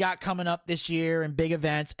things that we got coming up this year and big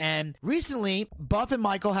events. And recently, Buff and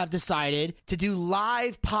Michael have decided to do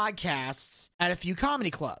live podcasts at a few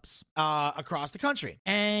comedy clubs across the country.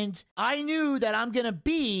 And I knew that I'm going to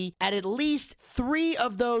be at least 3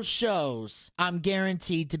 of those shows I'm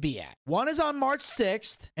guaranteed to be at. One is on March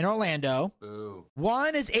 6th in Orlando. Ooh.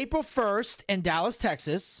 One is April 1st in Dallas,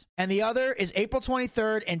 Texas. And the other is April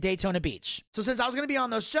 23rd in Daytona Beach. So since I was going to be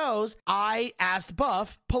on those shows, I asked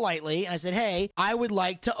Buff politely, and I said, hey, I would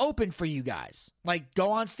like to open for you guys. Like,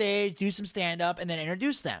 go on stage, do some stand-up, and then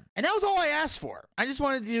introduce them. And that was all I asked for. I just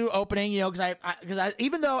wanted to do opening, because I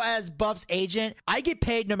even though as Buff's agent, I get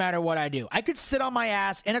paid no matter what I do. I could sit on my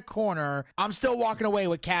ass in a corner. I'm still walking away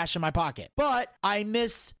with cash in my pocket. But I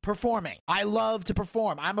miss performing. I love to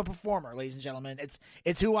perform. I'm a performer, ladies and gentlemen.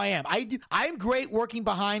 It's who I am. I'm great working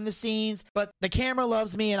behind the the scenes, but the camera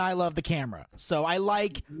loves me and I love the camera. So I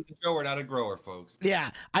like... He's a grower, not a grower, folks.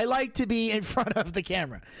 Yeah, I like to be in front of the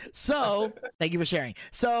camera. So, thank you for sharing.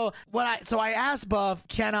 So I asked Buff,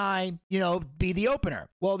 can I, be the opener?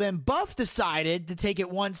 Well, then Buff decided to take it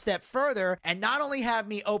one step further and not only have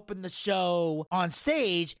me open the show on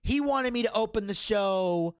stage, he wanted me to open the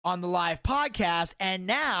show on the live podcast. And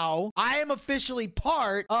now I am officially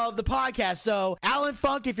part of the podcast. So, Alan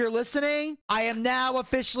Funk, if you're listening, I am now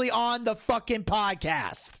officially on the fucking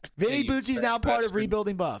podcast. Vinny Bucci's now part of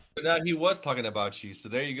Rebuilding Buff. But now he was talking about you, so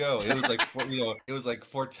there you go. It was like, it was like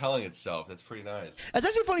foretelling itself. That's pretty nice. That's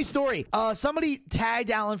actually a funny story. Somebody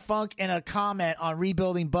tagged Alan Funk in a comment on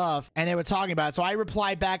Rebuilding Buff, and they were talking about it. So I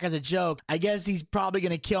replied back as a joke. I guess he's probably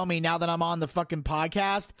going to kill me now that I'm on the fucking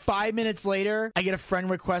podcast. 5 minutes later, I get a friend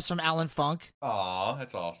request from Alan Funk. Aw,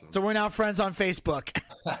 that's awesome. So we're now friends on Facebook.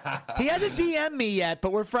 He hasn't DM'd me yet,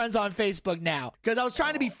 but we're friends on Facebook now. Because I was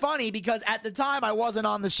trying to be funny because at the time I wasn't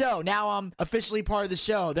on the show. Now I'm officially part of the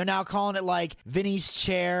show. They're now calling it like Vinny's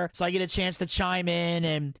chair, so I get a chance to chime in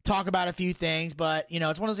and talk about a few things. But,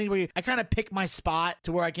 it's one of those things where I kind of pick my spot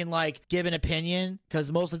to where I can like give an opinion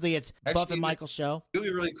because mostly it's Buff and Michael's show. It'll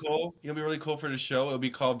be really cool. It'll be really cool for the show. It'll be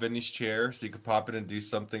called Vinny's Chair, so you can pop in and do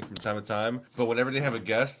something from time to time. But whenever they have a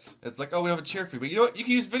guest, it's like, oh, we have a chair for you. But you know what? You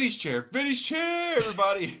can use Vinny's chair. Vinny's chair,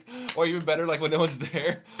 everybody. Or even better, like when no one's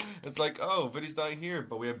there, it's like, oh, Vinny's not here,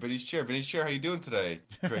 but we have Vinny's chair. Vinny's chair, how you doing today?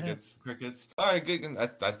 Crickets, crickets. All right, good.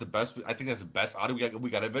 That's the best. I think that's the best audio we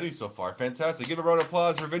got at Vinny so far. Fantastic. Give a round of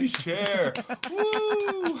applause for Vinny's chair.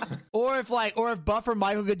 Woo! Or if Buff or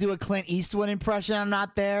Michael could do a Clint Eastwood impression, I'm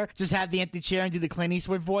not there. Just have the empty chair and do the Clint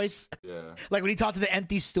Eastwood voice. Yeah. Like when he talked to the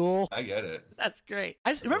empty stool. I get it. That's great.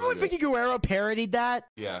 Remember when Vicky Guerrero parodied that?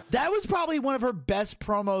 Yeah. That was probably one of her best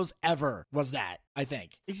promos ever, was that. I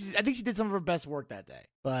think she did some of her best work that day.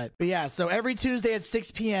 But yeah, so every Tuesday at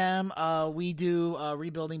 6 p.m., we do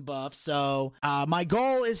Rebuilding Buff. So my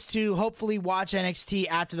goal is to hopefully watch NXT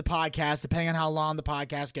after the podcast, depending on how long the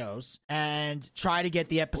podcast goes, and try to get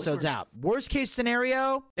the episodes out. Worst case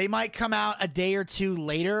scenario, they might come out a day or two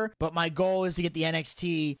later, but my goal is to get the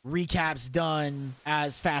NXT recaps done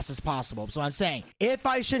as fast as possible. So I'm saying, if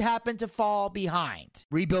I should happen to fall behind,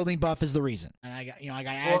 Rebuilding Buff is the reason. And I got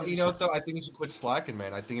Well, though, I think you should quit slacking,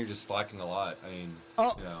 man. I think you're just slacking a lot. I mean,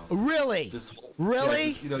 really? Really?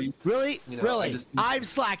 Yeah, really? Really? I'm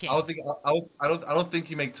slacking. I don't think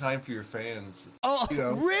you make time for your fans. Oh,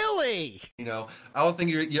 really? I don't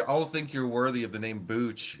think you're worthy of the name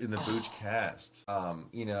Booch in the Booch cast.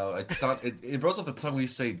 It rolls off the tongue when you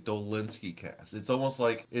say Dolinsky cast. It's almost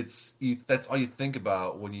like that's all you think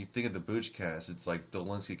about when you think of the Booch cast. It's like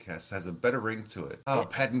Dolinsky cast has a better ring to it.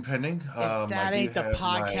 Patent pending. If that ain't the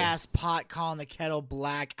podcast pot calling the kettle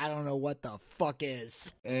black, I don't know what the fuck is.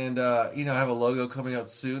 And I have a logo coming out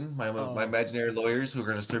soon. My imaginary lawyers who are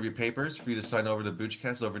going to serve you papers for you to sign over to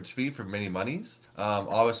Boochcast over Tweet for many monies.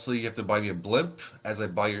 Obviously, you have to buy me a blimp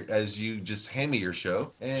as you just hand me your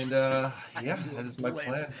show. And that is my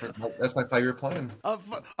plan. That's my 5-year plan.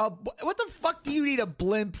 What the fuck do you need a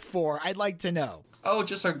blimp for? I'd like to know. Oh,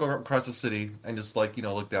 just like go across the city and just look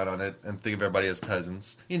down on it and think of everybody as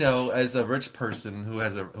peasants. As a rich person who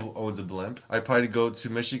owns a blimp, I'd probably go to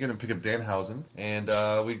Michigan and pick up Danhausen, and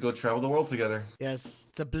we'd go travel the world together. Yes,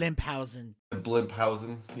 it's a Blimphausen. A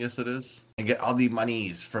Blimphausen, yes it is. And get all the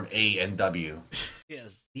monies from A and W.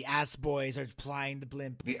 Yes, the ass boys are plying the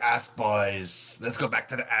blimp. The ass boys. Let's go back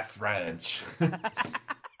to the ass ranch.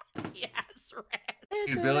 Yes, ranch.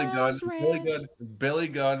 Dude, Billy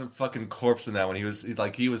Gunn fucking corpse in that when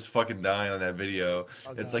he was fucking dying on that video.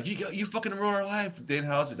 Oh, it's like, you fucking ruin our life,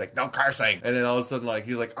 Danhausen. He's like, no cursing. And then all of a sudden,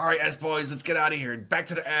 he was like, all right, ass boys, let's get out of here. Back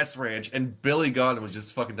to the ass ranch. And Billy Gunn was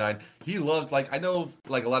just fucking dying. He loves, I know,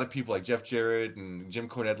 a lot of people like Jeff Jarrett and Jim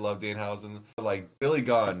Cornette love Danhausen. But, Billy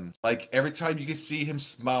Gunn, every time you can see him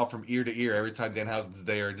smile from ear to ear every time Danhausen's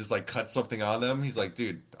there and just, cut something on them, he's like,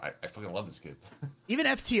 dude, I fucking love this kid. Even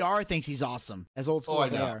FTR thinks he's awesome, as old school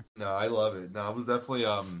as they are. No, I love it. No, it was definitely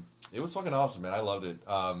it was fucking awesome, man. I loved it.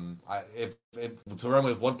 If to run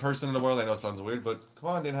with one person in the world, I know it sounds weird, but come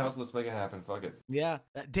on, Danhausen, let's make it happen. Fuck it. Yeah,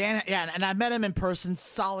 and I met him in person.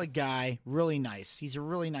 Solid guy, really nice. He's a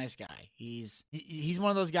really nice guy. He's one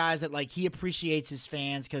of those guys that he appreciates his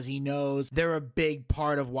fans because he knows they're a big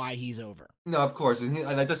part of why he's over. No, of course, and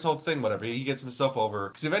this whole thing, whatever, he gets himself over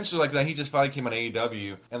because eventually, then he just finally came on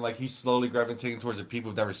AEW, and he's slowly gravitating towards the people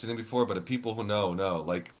who've never seen him before, but the people who know.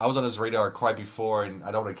 I was on his radar quite before, and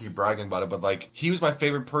I don't want to keep bragging about it, but like he was my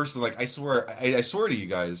favorite person. Like I swear to you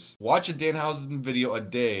guys, watch a Danhausen video a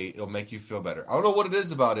day, it'll make you feel better. I don't know what it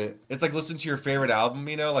is about it. It's like listening to your favorite album,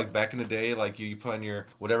 you know, like back in the day, like you put on your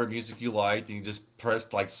whatever music you liked and you just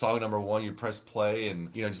pressed like song number 1, you press play and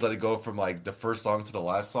you know just let it go from like the first song to the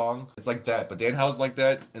last song. It's like that, but Danhausen like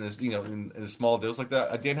that, and it's, you know, in a small deals like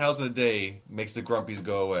that. A Danhausen a day makes the grumpies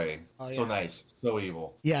go away. So nice, so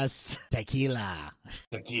evil. Yes, tequila.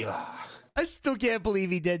 Tequila. I still can't believe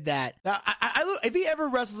he did that. Now, if he ever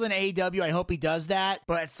wrestles in AEW, I hope he does that.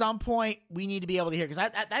 But at some point, we need to be able to hear, because I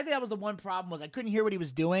think that was the one problem, was I couldn't hear what he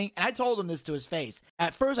was doing, and I told him this to his face.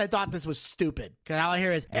 At first, I thought this was stupid, because all I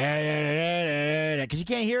hear is because you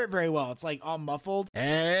can't hear it very well. It's like all muffled.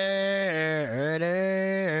 And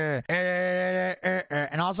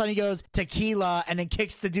all of a sudden he goes tequila and then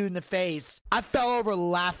kicks the dude in the face. I fell over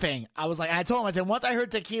laughing. I was like, and I told him, I said, once I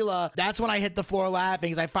heard tequila, that's when I hit the floor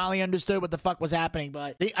laughing, because I finally understood what the fuck was happening.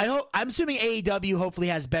 But I'm assuming AEW hopefully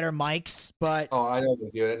has better mics, but I know they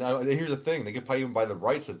do. And here's the thing: they could probably even buy the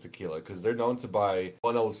rights to tequila, because they're known to buy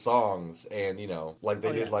one-old songs, and you know, like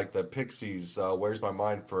they did like the Pixies, "Where's My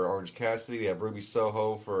Mind" for Orange Cassidy. They have Ruby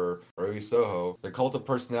Soho for Ruby Soho. The Cult of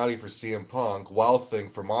Personality for CM Punk. Wild Thing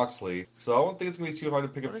for Moxley. So I don't think it's gonna be too hard to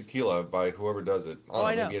pick up tequila by whoever does it. I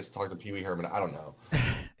don't know. Maybe it's talk to Pee Wee Herman. I don't know.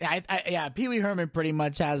 Yeah, Pee Wee Herman pretty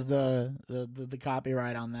much has the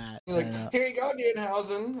copyright on that. You're like, here you go,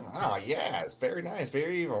 Danhausen. Oh, yes, very nice,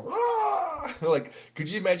 very evil. Ah! Like,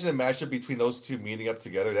 could you imagine a matchup between those two meeting up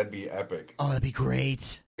together? That'd be epic. Oh, that'd be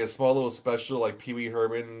great. A small little special like Pee Wee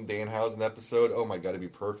Herman, Danhausen episode. Oh my god, it'd be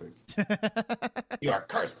perfect. You are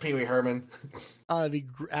cursed, Pee Wee Herman. Oh,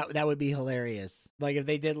 that would be hilarious. Like if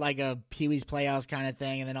they did like a Pee Wee's Playhouse kind of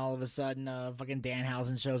thing, and then all of a sudden, fucking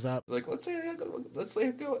Danhausen shows up. Like let's say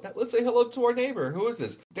hello to our neighbor. Who is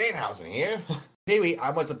this? Danhausen here. Pee Wee,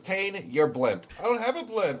 I must obtain your blimp. I don't have a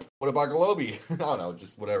blimp. What about Galobi? I don't know,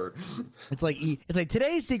 just whatever. It's like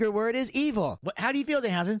today's secret word is evil. How do you feel,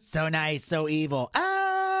 Danhausen? So nice, so evil.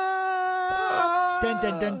 Dun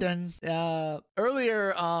dun dun dun.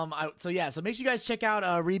 Earlier, so make sure you guys check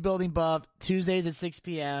out Rebuilding Buff Tuesdays at 6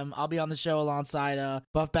 p.m. I'll be on the show alongside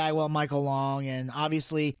Buff Bagwell and Michael Long, and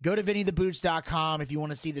obviously go to VinnyTheBooch.com if you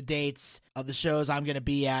want to see the dates of the shows I'm going to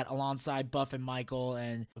be at alongside Buff and Michael,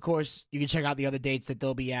 and of course you can check out the other dates that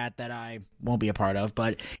they'll be at that I won't be a part of.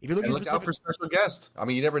 But if you're looking, look out for special guests. I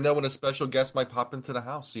mean, you never know when a special guest might pop into the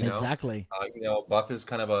house. You know, exactly. You know, Buff is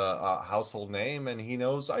kind of a household name, and he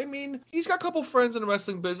knows. I mean, he's got a couple friends in the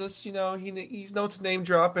wrestling business. You know, he's known to name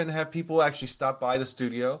drop and have people actually stop by the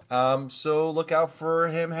studio. So look out for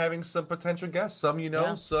him having some potential guests. Some you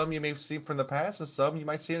know, some you may have seen from the past, and some you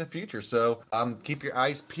might see in the future. So keep your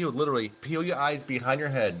eyes peeled. Literally, peel your eyes behind your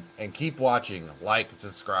head and keep watching. Like,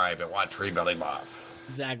 subscribe, and watch Rebuilding Buff.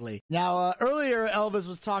 Exactly. Now, earlier Elvis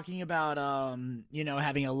was talking about,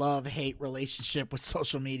 having a love-hate relationship with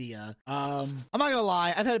social media. I'm not gonna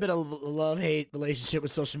lie, I've had a bit of a love-hate relationship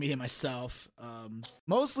with social media myself.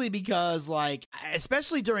 Mostly because, like,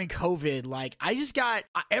 especially during COVID, like, I just got,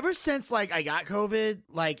 ever since, like, I got COVID,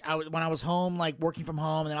 like, when I was home, like, working from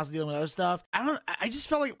home, and then I was dealing with other stuff, I just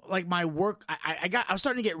felt like my work, I was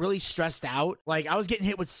starting to get really stressed out. Like, I was getting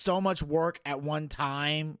hit with so much work at one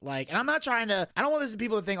time, like, and I'm not trying to, I don't want this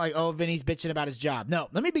people to think like, oh, Vinny's bitching about his job. No,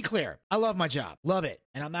 let me be clear. I love my job. Love it.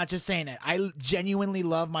 And I'm not just saying that. I genuinely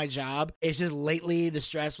love my job. It's just lately the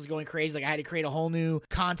stress was going crazy. Like I had to create a whole new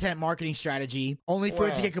content marketing strategy only for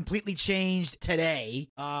it to get completely changed today.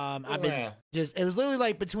 I've been just, it was literally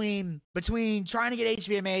like between trying to get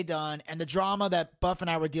HVMA done and the drama that Buff and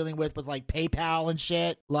I were dealing with like PayPal and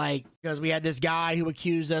shit. Like, because we had this guy who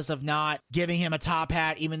accused us of not giving him a top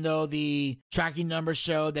hat, even though the tracking number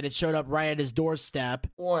showed that it showed up right at his doorstep.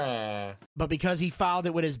 But because he filed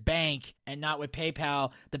it with his bank and not with PayPal,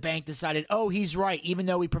 the bank decided, oh, he's right, even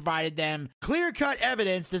though we provided them clear-cut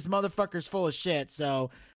evidence this motherfucker's full of shit. So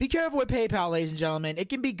be careful with PayPal, ladies and gentlemen. It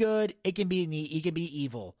can be good. It can be neat. It can be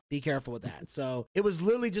evil. Be careful with that. So it was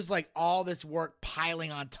literally just like all this work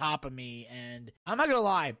piling on top of me. And I'm not going to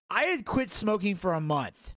lie. I had quit smoking for a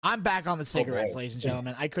month. I'm back on the cigarettes, ladies and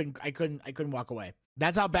gentlemen. I couldn't walk away.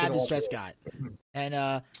 That's how bad the stress got. And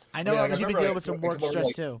I know you've been dealing with some work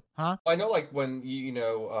stress too, huh? I know, like when when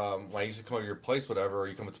I used to come to your place, whatever, or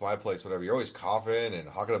you come to my place, whatever, you're always coughing and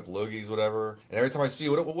hawking up loogies, whatever. And every time I see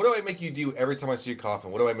you, what do I make you do? Every time I see you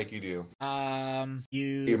coughing, what do I make you do? Do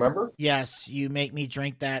you remember? Yes, you make me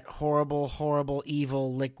drink that horrible, horrible,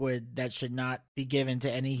 evil liquid that should not be given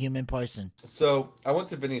to any human person. So I went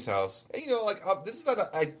to Vinny's house. And, this is not.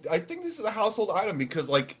 I think this is a household item because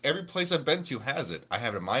like every place I've been to has it. I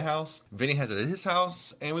have it at my house. Vinny has it at his Elvis'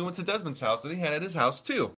 house, and we went to Desmond's house, and he had it at his house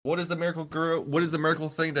too. What is the miracle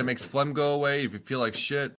thing that makes phlegm go away if you feel like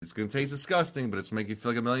shit? It's gonna taste disgusting, but it's make you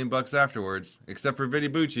feel like $1 million afterwards. Except for Vinny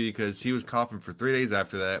Bucci, because he was coughing for 3 days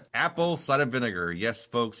after that. Apple cider vinegar. Yes,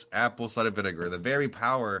 folks, apple cider vinegar. The very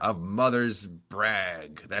power of mother's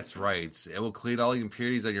brag. That's right. It will clean all the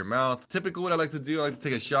impurities out of your mouth. Typically, what I like to do, I like to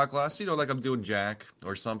take a shot glass, like I'm doing Jack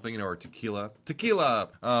or something, or tequila.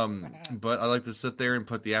 But I like to sit there and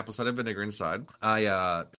put the apple cider vinegar inside.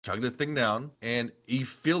 I chug the thing down, and you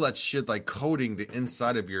feel that shit like coating the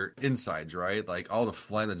inside of your insides, right? Like all the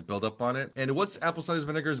phlegm that's built up on it. And what's apple cider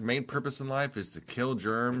vinegar's main purpose in life is to kill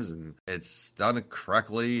germs, and it's done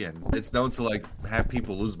correctly, and it's known to like have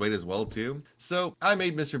people lose weight as well too. So I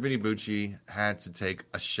made Mr. Vinny Bucci had to take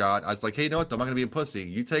a shot. I was like, hey, you know what? I'm not gonna be a pussy.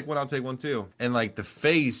 You take one, I'll take one too. And like the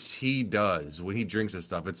face he does when he drinks this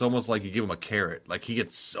stuff, it's almost like you give him a carrot. Like he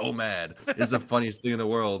gets so mad. It's the funniest thing in the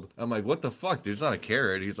world. I'm like, what the fuck, dude? It's not a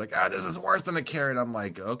carrot. He's like, this is worse than a carrot. I'm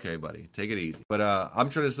like, okay, buddy, take it easy. But I'm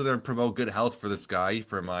trying to sit there and promote good health for this guy,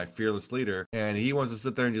 for my fearless leader, and he wants to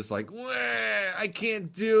sit there and just like, I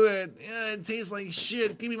can't do it. It tastes like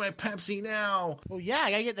shit. Give me my Pepsi now. Well, yeah,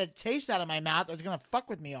 I gotta get that taste out of my mouth, or it's gonna fuck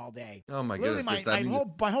with me all day. Oh my Literally,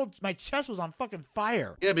 goodness! my chest was on fucking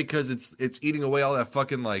fire. Yeah, because it's eating away all that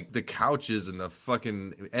fucking like the couches and the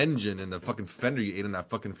fucking engine and the fucking fender you ate in that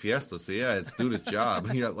fucking Fiesta. So yeah, it's doing its job.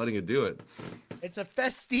 You're not letting it do it. It's a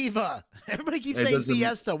Festiva. Everybody keeps saying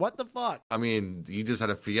Fiesta. What the fuck? I mean, you just had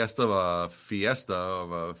a Fiesta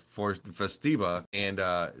of a Festiva, and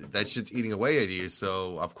that shit's eating away at you.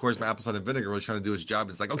 So of course my apple cider vinegar was trying to do its job.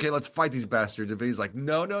 It's like, okay, let's fight these bastards. And Vinny's like,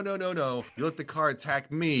 no. You let the car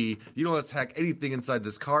attack me. You don't attack anything inside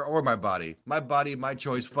this car or my body. My body, my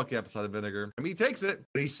choice. Fuck apple cider vinegar. I mean, he takes it,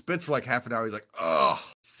 but he spits for like half an hour. He's like, oh,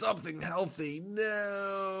 something healthy.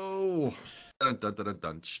 No. Dun, dun, dun, dun,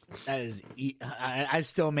 dun. That is, I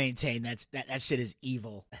still maintain that shit is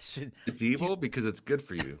evil. It's evil because it's good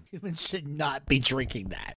for you. Humans should not be drinking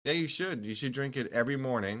that. Yeah, you should. You should drink it every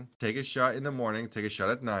morning. Take a shot in the morning. Take a shot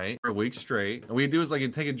at night for a week straight. And what you do is like you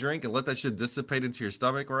take a drink and let that shit dissipate into your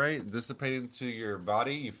stomach, right? Dissipate into your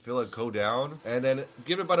body. You feel it go down, and then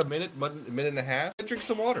give it about a minute and a half, and drink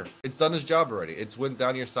some water. It's done its job already. It's went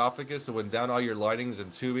down your esophagus. It went down all your linings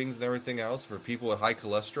and tubings and everything else. For people with high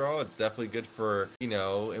cholesterol, it's definitely good for,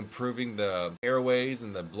 improving the airways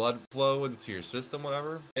and the blood flow into your system,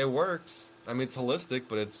 whatever. It works. I mean, it's holistic,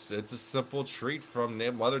 but it's a simple treat from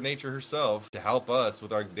Mother Nature herself to help us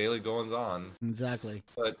with our daily goings on. Exactly.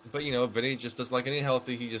 But Vinny just doesn't like any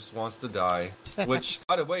healthy. He just wants to die. Which,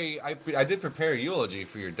 by the way, I did prepare a eulogy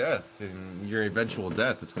for your death and your eventual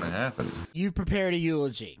death that's going to happen. You prepared a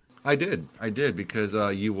eulogy. I did, because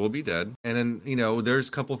you will be dead. And then, there's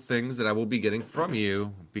a couple things that I will be getting from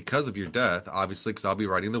you because of your death, obviously, because I'll be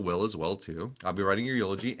writing the will as well, too. I'll be writing your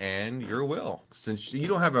eulogy and your will, since you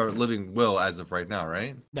don't have a living will as of right now,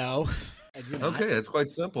 right? No. Okay, that's quite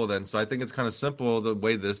simple then. So I think it's kind of simple the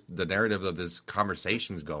way the narrative of this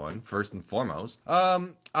conversation's going, first and foremost.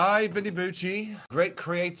 I, Vinny Bucci, great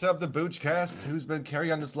creator of the Boochcast, who's been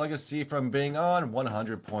carrying on this legacy from being on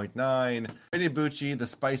 100.9. Vinny Bucci, the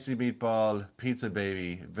spicy meatball pizza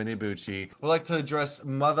baby, Vinny Bucci, would like to address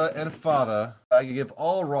mother and father. I give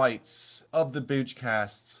all rights of the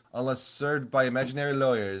Boochcasts, unless served by imaginary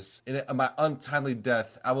lawyers. In my untimely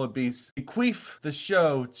death, I will bequeath the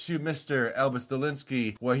show to Mr. Elvis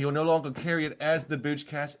Dolinsky, where he will no longer carry it as the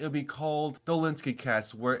Boochcast. It will be called Dolinsky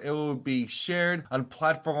Cast, where it will be shared on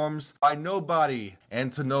platforms by nobody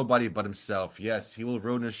and to nobody but himself. Yes, he will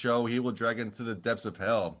ruin the show. He will drag it into the depths of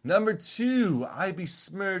hell. Number 2, I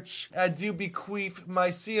besmirch, I do bequeath my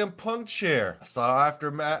CM Punk chair. I saw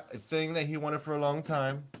after thing that he wanted for a long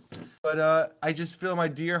time. But I just feel in my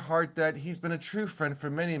dear heart that he's been a true friend for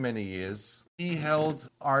many, many years. He held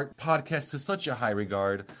our podcast to such a high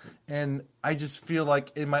regard. And I just feel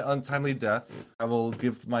like in my untimely death, I will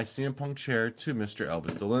give my CM Punk chair to Mr.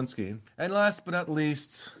 Elvis Dolinsky. And last but not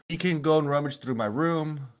least, he can go and rummage through my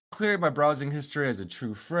room, clear my browsing history as a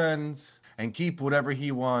true friend, and keep whatever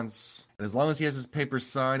he wants. And as long as he has his papers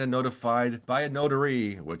signed and notified by a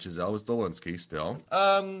notary, which is Elvis Dolinsky still,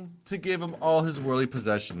 to give him all his worldly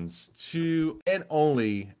possessions to and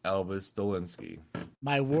only Elvis Dolinsky.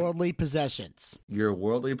 My worldly possessions. Your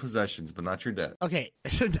worldly possessions, but not your debt. Okay,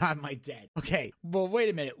 not my debt. Okay, well, wait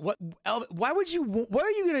a minute. What are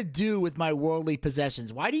you gonna do with my worldly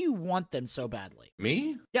possessions? Why do you want them so badly?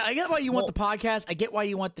 Me? Yeah, I get why you want the podcast. I get why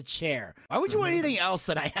you want the chair. Why would you want anything else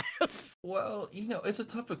that I have? Well, it's a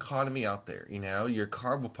tough economy out there. Your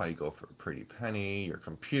car will probably go for a pretty penny. Your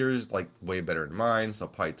computer's like way better than mine, so I'll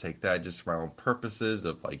probably take that just for my own purposes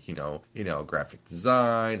of like, graphic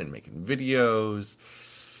design and making videos.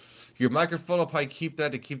 Your microphone, I'll probably keep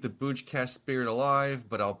that to keep the Boojcast spirit alive,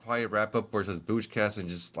 but I'll probably wrap up where it says Boojcast and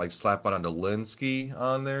just like slap on a Dolinsky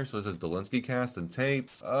on there, so it says Dolinsky Cast and tape.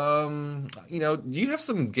 You have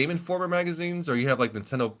some Game Informer magazines, or you have like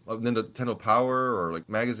Nintendo Power or like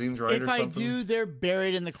magazines, right? If or I something? do, they're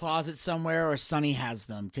buried in the closet somewhere, or Sonny has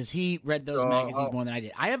them because he read those magazines more than I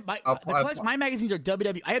did. I have my magazines are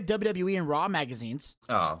WWE. I have WWE and Raw magazines.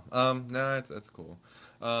 Oh, nah, that's cool.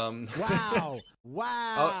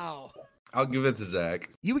 Wow. I'll give it to Zach.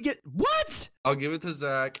 You would get what? I'll give it to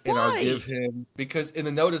Zach, and Why? I'll give him, because in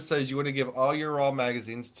the note it says you want to give all your Raw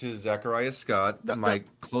magazines to Zachariah Scott, my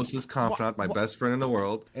closest confidant, my best friend in the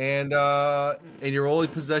world, and your only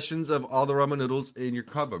possessions of all the ramen noodles in your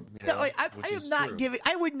cupboard. I am not giving.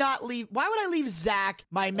 I would not leave. Why would I leave Zach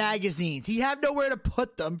my magazines? He have nowhere to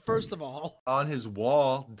put them. First of all, on his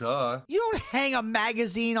wall, duh. You don't hang a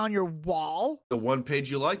magazine on your wall. The one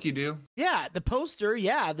page you like, you do. Yeah, the poster.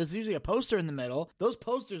 Yeah, there's usually a poster in the middle. Those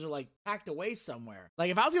posters are like packed away somewhere.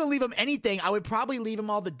 Like if I was gonna leave him anything, I would probably leave him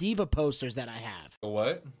all the diva posters that I have.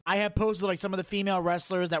 What? I have posters like some of the female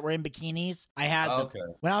wrestlers that were in bikinis. I had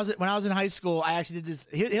when I was in high school. I actually did this.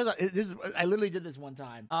 I literally did this one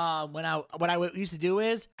time. What I used to do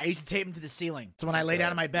is I used to tape them to the ceiling. So when I lay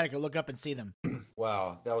down in my bed, I could look up and see them.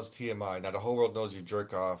 Wow, that was TMI. Now the whole world knows you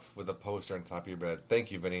jerk off with a poster on top of your bed.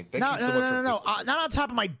 Thank you, Vinny. Thank you so much. No, not on top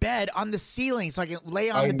of my bed, on the ceiling, so I can lay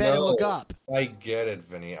on the bed and look up. I get it,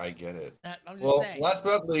 Vinny. I get it. I'm just saying. Last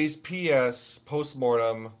but not least, P.S.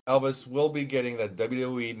 Postmortem. Elvis will be getting that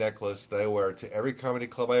WWE necklace that I wear to every comedy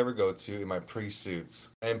club I ever go to in my pre-suits.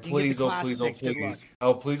 And please, please,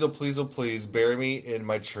 bury me in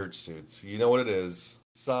my church suits. You know what it is.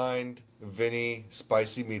 Signed, Vinny,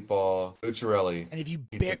 Spicy Meatball, Lucarelli. And if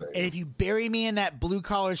you bury me in that blue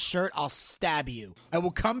collar shirt, I'll stab you. I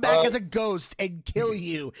will come back as a ghost and kill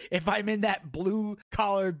you if I'm in that blue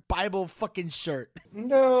collar Bible fucking shirt.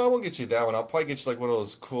 No, I won't get you that one. I'll probably get you like one of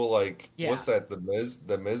those cool what's that?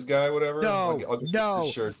 The Miz guy, whatever. No, I'll get you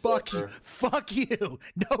the shirt. Fuck you.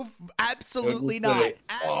 No, absolutely not.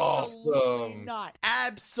 Absolutely not.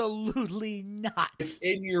 Absolutely not. It's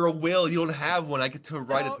in your will. You don't have one. I get to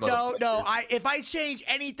write it. No. If I change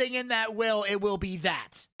anything in that will, it will be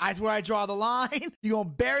that. That's where I draw the line. You gonna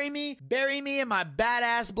bury me in my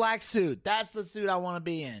badass black suit. That's the suit I want to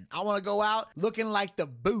be in. I want to go out looking like the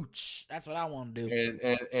Booch. That's what I want to do.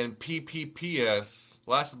 And PPPS.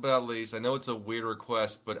 Last but not least, I know it's a weird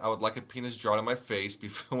request, but I would like a penis drawn on my face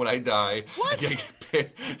before when I die. What?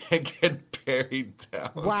 And get buried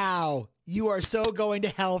down. Wow. You are so going to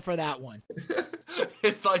hell for that one.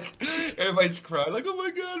 It's like everybody's crying, like, "Oh my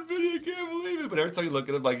God, Vinny, I can't believe it!" But every time you look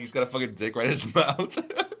at him, like he's got a fucking dick right in his mouth.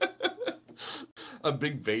 A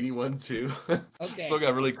big veiny one too. Okay. So I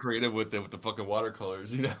got really creative with it with the fucking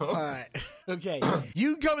watercolors, you know. All right. Okay.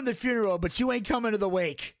 You can come to the funeral, but you ain't coming to the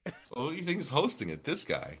wake. Well, who do you think is hosting it? This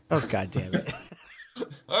guy. Oh God damn it.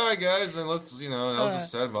 All right, guys, and let's, that was a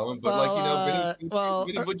sad moment, but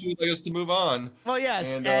Vinny, would you like us to move on? Well,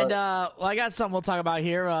 yes, and I got something we'll talk about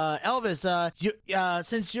here. Elvis,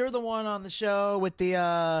 since you're the one on the show with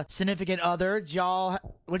the significant other, what'd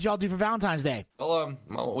y'all do for Valentine's Day? Well,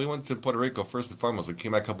 we went to Puerto Rico first and foremost. We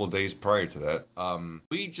came back a couple of days prior to that.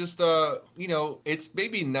 We just, it's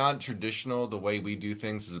maybe not traditional the way we do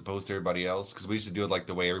things as opposed to everybody else, because we used to do it like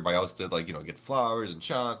the way everybody else did, like, get flowers and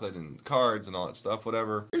chocolate and cards and all that stuff,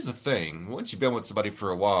 whatever. Here's the thing. Once you've been with somebody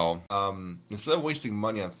for a while, instead of wasting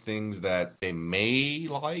money on things that they may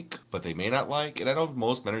like, but they may not like, and I know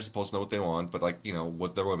most men are supposed to know what they want, but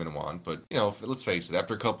what their women want, but, let's face it,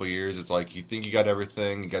 after a couple of years, it's like you think you got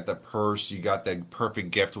everything, you got that purse, you got that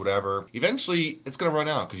perfect gift, whatever. Eventually, it's going to run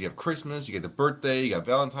out because you have Christmas, you get the birthday, you got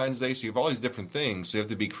Valentine's Day, so you have all these different things, so you have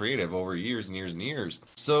to be creative over years and years and years.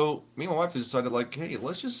 So, me and my wife decided, hey,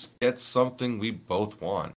 let's just get something we both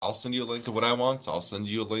want. I'll send you a link of what I want, so I'll send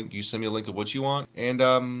you a link, you send me a link of what you want, and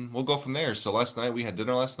we'll go from there. So last night, we had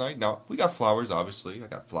dinner last night. Now, we got flowers, obviously. I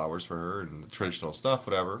got flowers for her and the traditional stuff,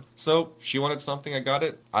 whatever. So, she wanted something, I got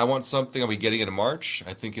it. I want something, I'll be getting it in March.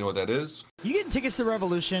 I think you know what that is. You getting tickets to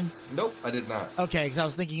Revolution? Nope, I did not. Okay, because I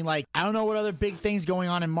was thinking, I don't know what other big things going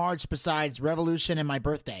on in March besides Revolution and my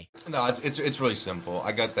birthday. No, it's really simple.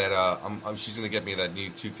 I got that, she's going to get me that new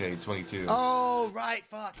 2K22. Oh, right,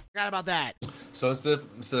 fuck. Forgot about that. So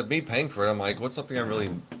instead of me paying for it, I'm like, what's something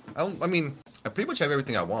I pretty much have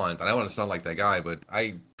everything I want. And I don't want to sound like that guy, but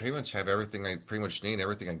I pretty much have everything I pretty much need.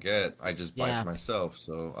 Everything I get, I just buy Yeah. for myself.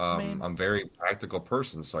 So mean- I'm a very practical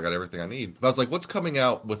person, so I got everything I need. But I was like, what's coming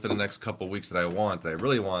out within the next couple weeks that I want, that I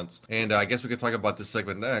really want? And I guess we could talk about this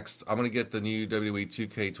segment next. I'm gonna get the new WWE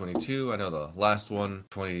 2K22. I know the last one,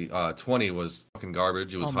 2020, was fucking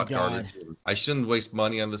garbage. It was Oh my hot God. garbage. I shouldn't waste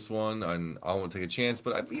money on this one, and I won't take a chance.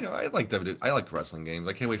 But I like WWE. I like wrestling games.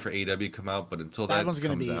 I can't wait for AEW to come out. But until That that one's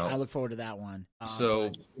gonna comes be. out, I look forward to that one.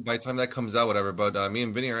 so by the time that comes out, whatever. But me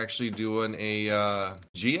and Vinny are actually doing a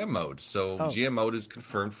GM mode. So Oh. GM mode is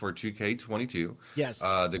confirmed for 2K22. yes.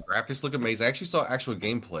 The graphics look amazing. I actually saw actual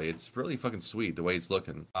gameplay. It's really fucking sweet the way it's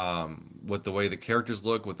looking. With the way the characters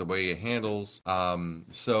look, with the way it handles.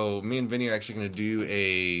 So me and Vinny are actually going to do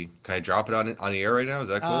a. Can I drop it on the air right now? Is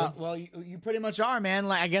that cool? Well, you pretty much are, man.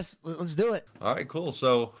 Like, I guess let's do it. All right, cool.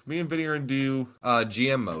 So me and Vinny are going to do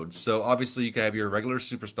GM mode. So obviously you can have your regular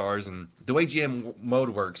superstars, and the way GM mode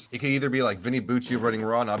works, it can either be like Vinny Bucci running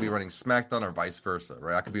Raw and I'll be running SmackDown, or vice versa,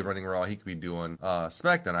 right? I could be running Raw, he could be doing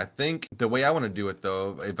SmackDown. I think the way I want to do it,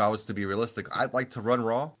 though, if I was to be realistic, I'd like to run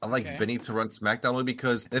Raw. I like Vinny to run SmackDown, only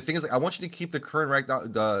because the thing is, like, I want you to keep the current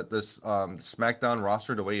SmackDown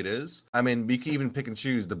roster the way it is. I mean, we can even pick and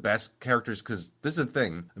choose the best characters, because this is the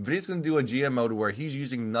thing. Vinny's going to do a GM mode where he's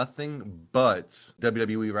using nothing but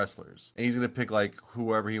WWE wrestlers, and he's going to pick like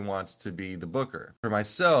whoever he wants to be the booker. For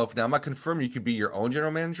myself, now I'm not confirming you could be your own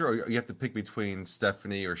general manager, or you have to pick between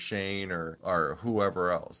Stephanie or Shane or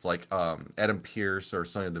whoever else, like Adam Pearce or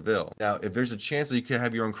Sonya Deville. Now, if there's a chance that you could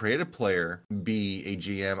have your own creative player be a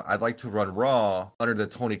GM, I'd like to run Raw under the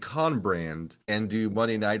Tony Khan brand and do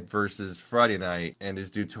Monday night versus Friday night, and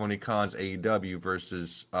just do Tony Khan's AEW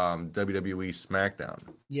versus WWE SmackDown.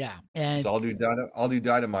 Yeah, and So I'll do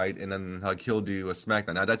Dynamite, and then like he'll do a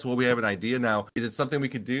SmackDown. Now that's what we have an idea. Now, is it something we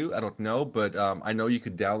could do? I don't know, but I know you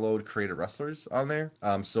could download creative wrestlers on there.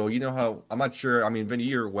 So you know how, I'm not sure. I mean, Vinny,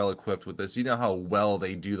 you're well equipped with this. You know how well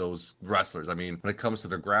they do those wrestlers. I mean, when it comes to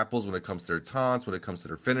their grapples, when it comes to their taunts, when it comes to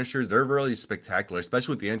their finishers, they're really spectacular,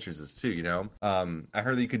 especially with the entrances too. You know, I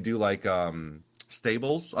heard that you could do like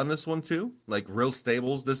stables on this one too, like real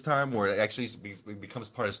stables this time, where it actually becomes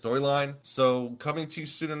part of storyline. So coming to you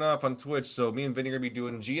soon enough on Twitch. So me and Vinny are gonna be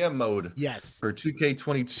doing GM mode. yes. For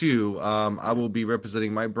 2K22, I will be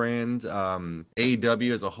representing my brand,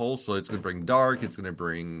 AEW as a whole. So it's going to bring Dark, it's going to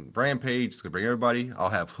bring Rampage, it's going to bring everybody. I'll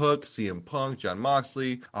have Hook, CM Punk, John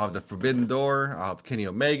Moxley. I'll have the Forbidden Door. I'll have Kenny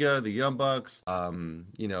Omega, the Young Bucks,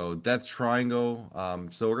 Death Triangle.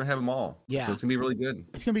 So we're going to have them all. Yeah. So it's going to be really good.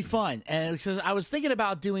 It's gonna be fun, and because I was thinking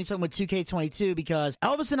about doing something with 2K22, because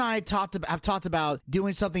Elvis and I have talked about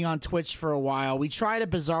doing something on Twitch for a while. We tried a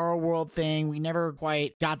Bizarro World thing, we never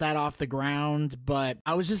quite got that off the ground. But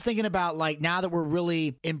I was just thinking about, like, now that we're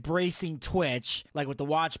really embracing Twitch, like with the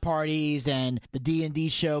watch parties and the D&D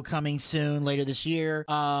show coming soon later this year.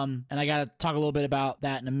 And I gotta talk a little bit about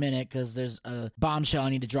that in a minute, because there's a bombshell I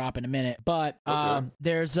need to drop in a minute. But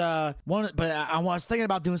there's one. But I was thinking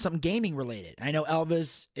about doing something gaming related. I know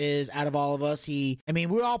Elvis is, out of all of us,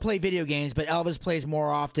 we all play video games, but Elvis plays more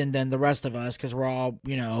often than the rest of us, because we're all,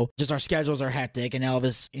 just our schedules are hectic, and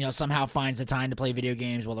Elvis, somehow finds the time to play video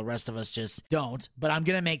games while the rest of us just don't. But I'm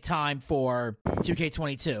gonna make time for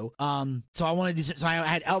 2K22. So I wanted to do. So I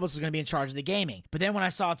had Elvis was gonna be in charge of the gaming. But then when I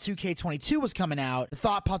saw 2K22 was coming out, the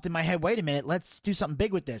thought popped in my head: wait a minute, let's do something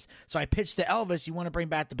big with this. So I pitched to Elvis, "You want to bring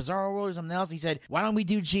back the Bizarro World or something else?" And he said, "Why don't we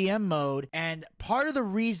do GM mode?" And part of the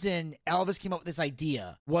reason Elvis came up with this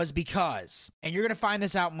idea was because, and you're gonna find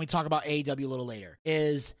this out when we talk about AEW a little later,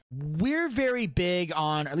 is we're very big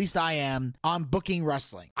on, or at least I am, on booking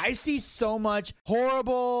wrestling. I see so much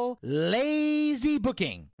horrible, lazy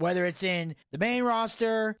booking, whether it's in the main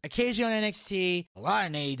roster, occasionally on NXT, a lot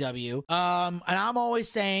in AEW. And I'm always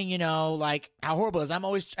saying, like, how horrible it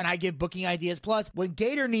is. And I give booking ideas. Plus, when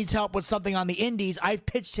Gator needs help with something on the indies, I've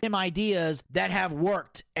pitched him ideas that have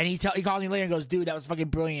worked. And he calls me later and goes, "Dude, that was fucking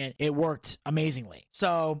brilliant. It worked amazingly."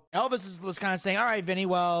 So Elvis was kind of saying, "All right, Vinny,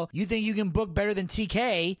 well, you think you can book better than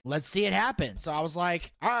TK? Let's see it happen." So I was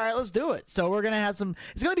like, "All right, let's do it." So we're gonna have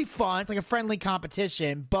it's gonna be fun. It's like a friendly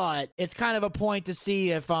competition, but it's kind of a point to see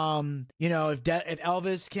if if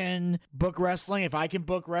Elvis can book wrestling, if I can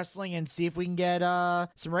book wrestling, and see if we can get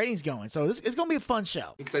some ratings going. So this is gonna be a fun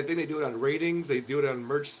show. Because I think they do it on ratings, they do it on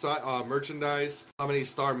merchandise, how many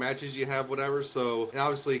star matches you have, whatever. So, and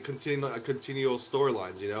obviously continual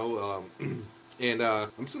storylines, And I'm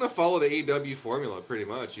just going to follow the AEW formula pretty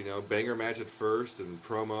much, banger match at first and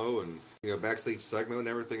promo and backstage segment and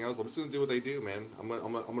everything else. I'm just gonna do what they do, man. I'm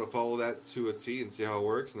gonna follow that to a T and see how it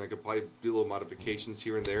works, and I could probably do little modifications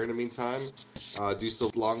here and there in the meantime. Do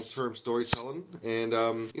some long-term storytelling, and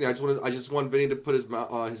I just want Vinny to put his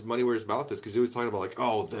money where his mouth is, because he was talking about like,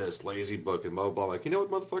 oh, this lazy book and blah blah blah. Like, you know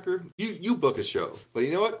what, motherfucker, you book a show, but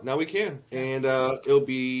you know what? Now we can, and it'll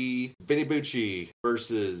be Vinny Bucci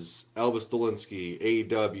versus Elvis Dolinsky,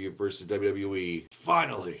 AEW versus WWE.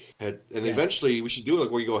 Finally, and eventually we should do it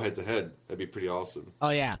like where you go head to head. That'd be pretty awesome. Oh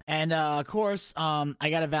yeah, and of course, I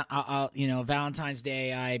got Valentine's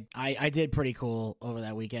Day. I did pretty cool over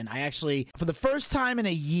that weekend. I actually, for the first time in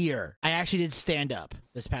a year, I actually did stand up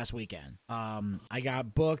this past weekend. I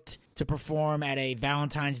got booked to perform at a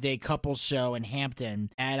Valentine's Day couples show in Hampton,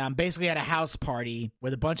 and I'm basically at a house party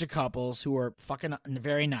with a bunch of couples who were fucking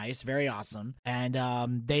very nice, very awesome, and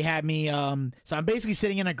they had me. So I'm basically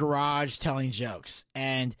sitting in a garage telling jokes,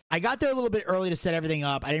 and I got there a little bit early to set everything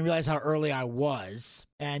up. I didn't realize how early I was.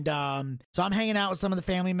 And so I'm hanging out with some of the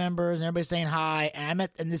family members and everybody's saying hi. And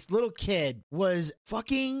and this little kid was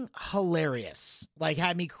fucking hilarious. Like,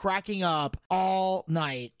 had me cracking up all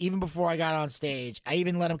night, even before I got on stage. I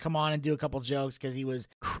even let him come on and do a couple jokes because he was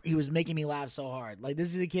making me laugh so hard. Like,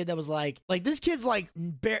 this is a kid that was like this kid's like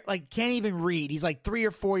can't even read. He's like 3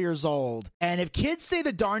 or 4 years old. And if Kids Say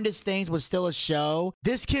the Darndest Things was still a show,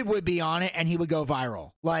 this kid would be on it and he would go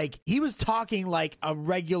viral. Like, he was talking like a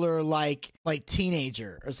regular like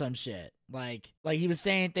teenager or some shit. Like he was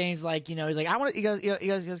saying things like, he's like, he goes,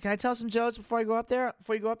 can I tell some jokes before I go up there?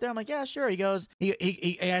 Before you go up there? I'm like, yeah, sure. He goes,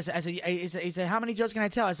 I said, how many jokes can I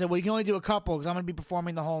tell? I said, well, you can only do a couple because I'm going to be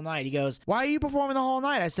performing the whole night. He goes, why are you performing the whole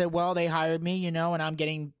night? I said, well, they hired me, and I'm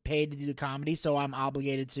getting paid to do the comedy, so I'm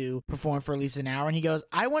obligated to perform for at least an hour. And he goes,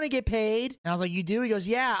 I want to get paid. And I was like, you do? He goes,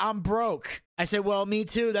 yeah, I'm broke. I said, well, me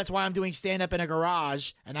too. That's why I'm doing stand-up in a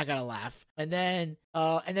garage. And I got to laugh. And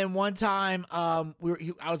then one time, I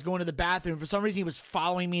was going to the bathroom. For some reason, he was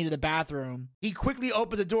following me to the bathroom. He quickly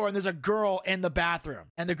opens the door, and there's a girl in the bathroom.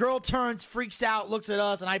 And the girl turns, freaks out, looks at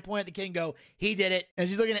us, and I point at the kid and go, he did it. And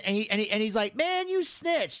she's looking at, and he's like, man, you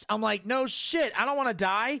snitched. I'm like, no shit. I don't want to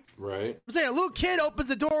die. Right. I'm saying a little kid opens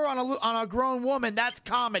the door on a grown woman. That's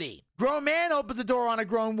comedy. Grown man opens the door on a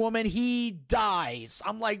grown woman, he dies.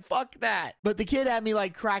 I'm like, fuck that. But the kid had me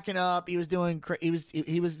like cracking up. He was doing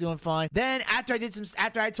fine. Then after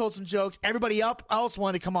I told some jokes, everybody else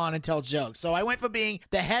wanted to come on and tell jokes. So I went from being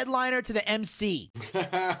the headliner to the MC.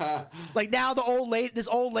 Like, now this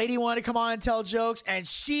old lady wanted to come on and tell jokes, and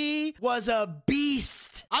she was a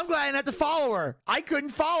beast. I'm glad I didn't have to follow her. I couldn't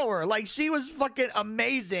follow her. Like, she was fucking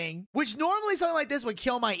amazing. Which normally something like this would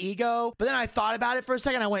kill my ego. But then I thought about it for a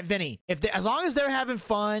second. I went, Vinny, as long as they're having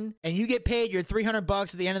fun and you get paid your $300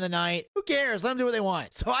 at the end of the night, who cares? Let them do what they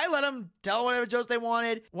want. So I let them tell whatever jokes they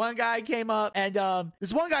wanted. One guy came up, and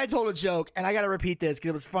this one guy told a joke, and I got to repeat this because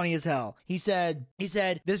it was funny as hell. He said,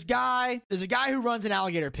 there's a guy who runs an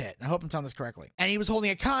alligator pit. I hope I'm telling this correctly. And he was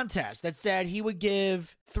holding a contest that said he would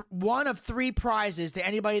give one of 3 prizes to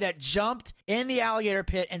anybody that jumped in the alligator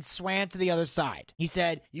pit and swam to the other side. He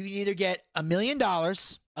said, you can either get $1 million,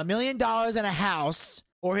 $1 million and a house,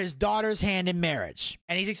 or his daughter's hand in marriage.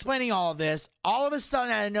 And he's explaining all of this. All of a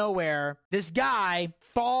sudden, out of nowhere, this guy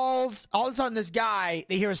falls. All of a sudden,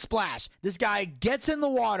 they hear a splash. This guy gets in the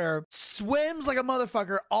water, swims like a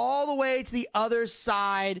motherfucker all the way to the other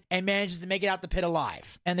side, and manages to make it out the pit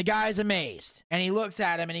alive. And the guy's amazed. And he looks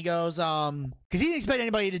at him and he goes, because he didn't expect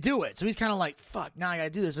anybody to do it. So he's kind of like, fuck, now I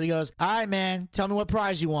gotta do this. So he goes, all right, man, tell me what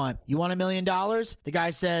prize you want. You want $1 million? The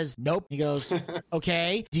guy says, nope. He goes,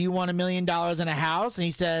 okay. Do you want $1 million and a house? And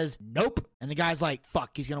he says, nope. And the guy's like,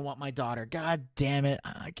 fuck, he's gonna want my daughter. God damn it.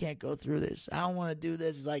 I can't go through this. I don't want to do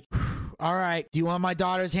this. He's like, all right, do you want my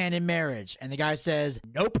daughter's hand in marriage? And the guy says,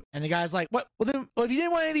 nope. And the guy's like, what? Well, if you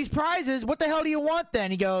didn't want any of these prizes, what the hell do you want then?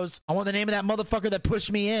 He goes, I want the name of that motherfucker that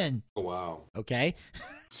pushed me in. Oh, wow. Okay.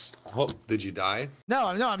 Oh, did you die? No,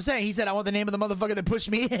 I'm saying, he said, I want the name of the motherfucker that pushed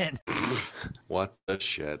me in. What the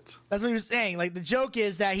shit? That's what he was saying. Like, the joke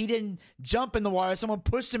is that he didn't jump in the water. Someone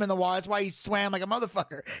pushed him in the water. That's why he swam like a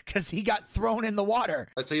motherfucker, because he got thrown in the water.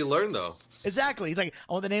 That's how you learn, though. Exactly. He's like,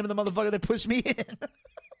 I want the name of the motherfucker that pushed me in.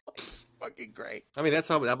 Fucking great. I mean, that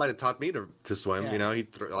might have taught me to swim. Yeah. He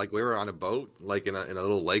we were on a boat, like in a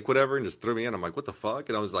little lake, whatever, and just threw me in. I'm like, what the fuck?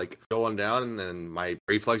 And I was like going down, and then my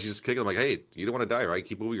reflex just kicked. I'm like, hey, you don't want to die, right?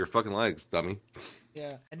 Keep moving your fucking legs, dummy.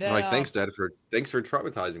 Yeah. And I'm then like, thanks, Dad, thanks for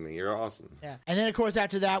traumatizing me. You're awesome. Yeah. And then, of course,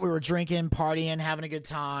 after that, we were drinking, partying, having a good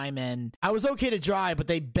time. And I was okay to drive, but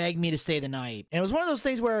they begged me to stay the night. And it was one of those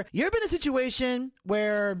things where you ever been in a situation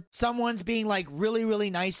where someone's being like really, really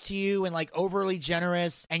nice to you and like overly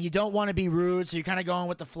generous and you don't want to be rude. So you're kind of going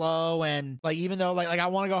with the flow. And like, even though like I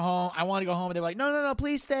want to go home, and they're like, no,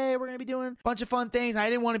 please stay. We're going to be doing a bunch of fun things. I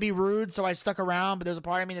didn't want to be rude. So I stuck around. But there's a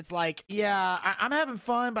part of me that's like, yeah, I'm having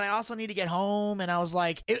fun, but I also need to get home. And I was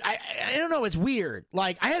like, I don't know. It's weird.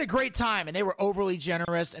 Like, I had a great time and they were overly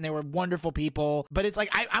generous and they were wonderful people. But it's like,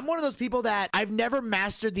 I'm one of those people that I've never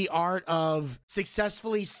mastered the art of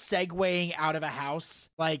successfully segueing out of a house.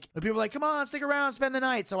 Like, when people are like, come on, stick around, spend the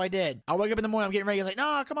night. So I did. I wake up in the morning, I'm getting ready. Like,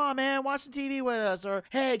 no, come on, man, watch some TV with us. Or,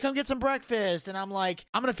 hey, come get some breakfast. And I'm like,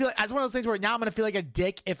 I'm going to feel like, it's one of those things where now I'm going to feel like a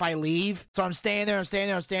dick if I leave. So I'm staying there.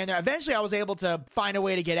 Eventually, I was able to find a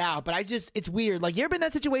way to get out. But it's weird. Like, you ever been in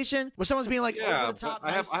that situation where someone's being like, Yeah, over the top?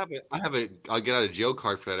 I have a I'll get out of jail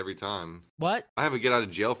card for that every time. What? I have a get out of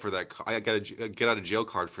jail for that. I got a get out of jail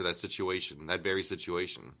card for that situation, that very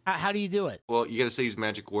situation. How do you do it? Well, you got to say these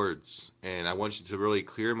magic words, and I want you to really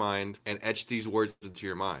clear your mind and etch these words into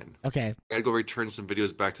your mind. Okay. I got to go return some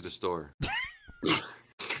videos back to the store.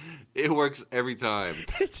 It works every time.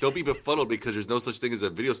 Don't be befuddled because there's no such thing as a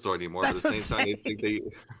video store anymore. But at the same time, they think they.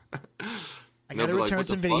 I gotta return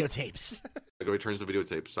some videotapes. I gotta return some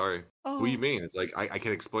videotapes. Sorry. Oh. What do you mean? It's like I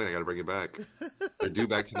can't explain. I gotta bring it back. They're due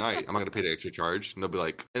back tonight. I'm not gonna pay the extra charge. And they'll be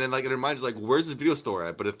like, and then like in their minds like, where's the video store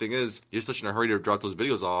at? But the thing is, you're such in a hurry to drop those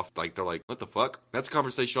videos off. Like they're like, what the fuck? That's a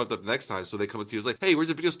conversation I'll have to have next time. So they come up to you, it's like, hey, where's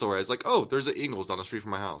the video store at? It's like, oh, there's an Ingles down the street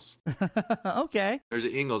from my house. Okay. There's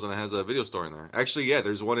an Ingles and it has a video store in there. Actually, yeah,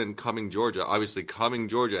 there's one in Cumming, Georgia. Obviously, Cumming,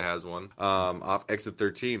 Georgia has one. Off exit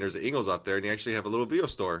 13. There's an Ingles out there, and you actually have a little video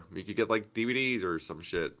store. You could get like DVDs or some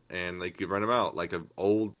shit, and like you rent them out like an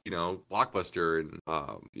old, Blockbuster and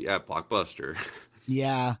Blockbuster.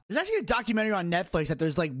 Yeah. There's actually a documentary on Netflix that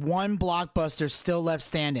there's like one Blockbuster still left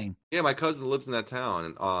standing. Yeah, my cousin lives in that town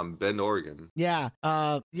in Bend, Oregon. Yeah.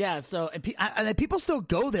 So and people still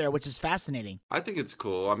go there, which is fascinating. I think it's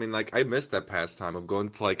cool. I mean, like, I miss that pastime of going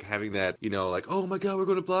to like having that, like, oh my god, we're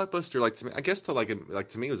going to Blockbuster. Like to me, I guess to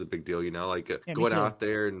to me it was a big deal, going out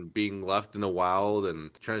there and being left in the wild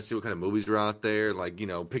and trying to see what kind of movies are out there. Like,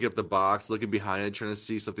 picking up the box, looking behind it, trying to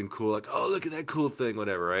see something cool. Like, oh, look at that cool thing,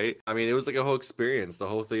 whatever, right? I mean, it was like a whole experience. The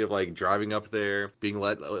whole thing of like driving up there, being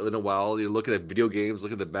let in a wild, looking at video games,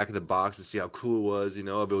 looking at the back of the box to see how cool it was, if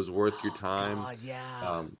it was worth your time. God,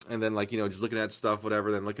 yeah. And then just looking at stuff,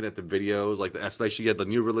 whatever, then looking at the videos, like especially at the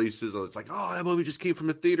new releases, it's like, oh, that movie just came from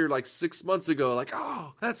the theater like 6 months ago. Like,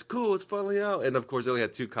 oh, that's cool, it's finally out. And of course, they only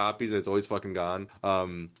had 2 copies, and it's always fucking gone.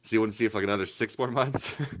 So you wouldn't see it for like another 6 more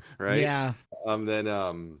months, right? Yeah. I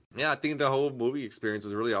think the whole movie experience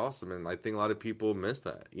was really awesome, and I think a lot of people miss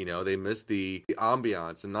that. They miss the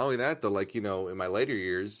ambiance, and not only that, though, like in my later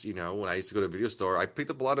years, when I used to go to a video store, I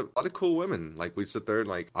picked up a lot of cool women. Like we'd sit there and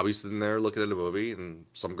like I'll be sitting there looking at a movie, and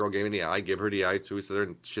some girl gave me the eye, give her the eye too. We sit there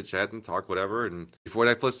and chit chat and talk, whatever. And before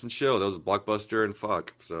Netflix and chill, that was Blockbuster and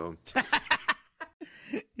fuck. So.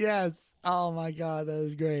 Yes. Oh my god, that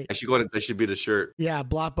is great. That should be the shirt. Yeah,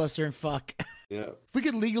 Blockbuster and fuck. Yeah. If we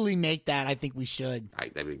could legally make that, I think we should.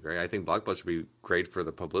 That'd be great. I think Blockbuster would be great for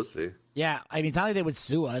the publicity. Yeah, I mean, it's not like they would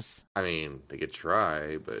sue us. I mean, they could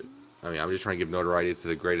try, but I'm just trying to give notoriety to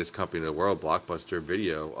the greatest company in the world, Blockbuster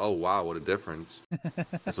Video. Oh, wow, what a difference.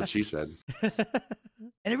 That's what she said.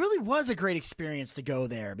 And it really was a great experience to go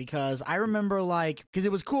there because I remember because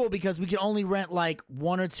it was cool because we could only rent like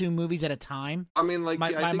 1 or 2 movies at a time. I mean, like,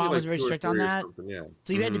 my mom was very strict on that. Yeah.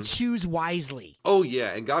 So you had to choose wisely. Oh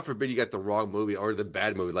yeah, and God forbid you got the wrong movie or the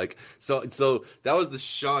bad movie. Like so that was the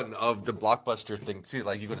shun of the Blockbuster thing too.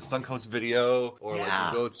 Like you go to Suncoast Video or like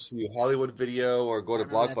you go to Hollywood Video or go to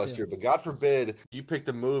Blockbuster. But God forbid you picked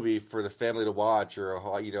a movie for the family to watch or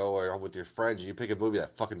or with your friends and you pick a movie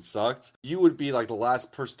that fucking sucked. You would be like the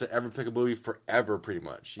last person to ever pick a movie forever, pretty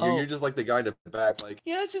much. You're just like the guy in the back, like,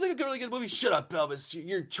 yeah, that seems like a really good movie. Shut up, Elvis.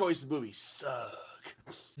 Your choice of movies suck.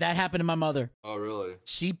 That happened to my mother. Oh, really?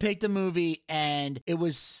 She picked a movie and it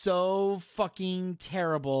was so fucking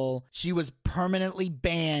terrible. She was permanently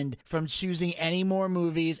banned from choosing any more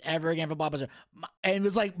movies ever again for Blockbuster. And it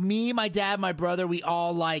was like me, my dad, my brother, we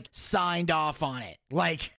all like signed off on it.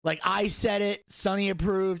 Like I said it, Sonny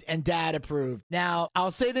approved, and Dad approved. Now,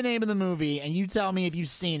 I'll say the name of the movie and you tell me if you've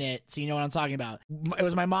seen it so you know what I'm talking about. It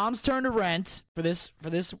was my mom's turn to rent for this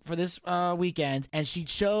weekend, and she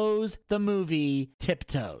chose the movie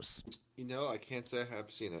Tiptoes. I can't say I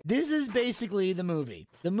have seen it. This is basically the movie.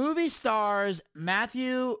 The movie stars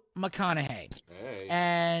Matthew McConaughey. Hey.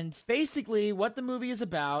 And basically what the movie is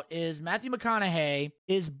about is Matthew McConaughey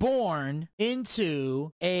is born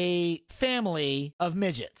into a family of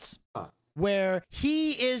midgets. Where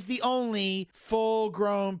he is the only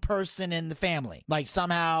full-grown person in the family. Like,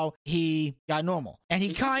 somehow he got normal. And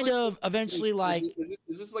he eventually,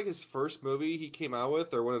 Is this like his first movie he came out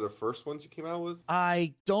with, or one of the first ones he came out with?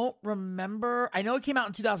 I don't remember. I know it came out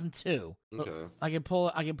in 2002. Okay. I can pull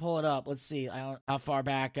it up. Let's see how far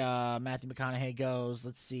back Matthew McConaughey goes.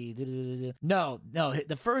 Let's see. No.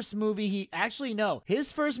 The first movie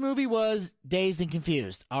his first movie was Dazed and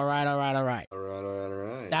Confused. All right.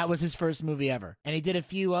 That was his first movie ever. And he did a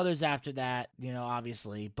few others after that,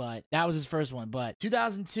 obviously, but that was his first one. But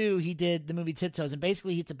 2002, he did the movie Tiptoes, and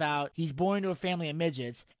basically it's about he's born into a family of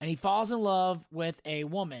midgets, and he falls in love with a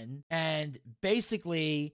woman, and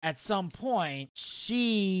basically at some point,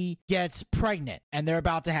 she gets pregnant, and they're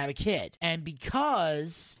about to have a kid. And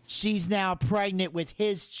because she's now pregnant with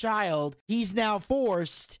his child, he's now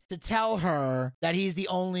forced to tell her that he's the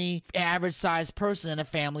only average-sized person in a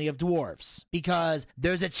family of dwarves, because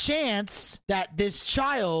there's a chance that this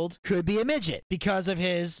child could be a midget because of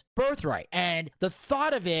his birthright. And the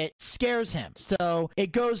thought of it scares him. So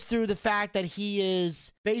it goes through the fact that he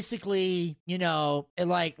is basically, he has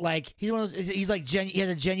a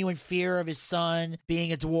genuine fear of his son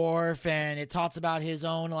being a dwarf, and it talks about his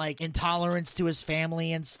own intolerance to his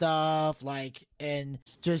family and stuff, and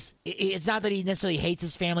just it's not that he necessarily hates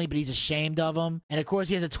his family, but he's ashamed of them. And of course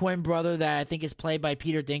he has a twin brother that I think is played by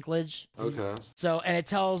Peter Dinklage. Okay. So, and it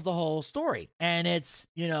tells the whole story, and it's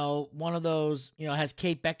one of those, has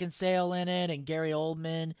Kate Beckinsale in it and Gary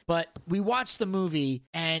Oldman. But we watched the movie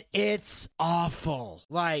and it's awful.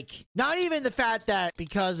 Not even the fact that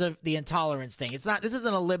because of the intolerance thing, this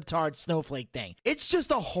isn't a libtard snowflake thing. It's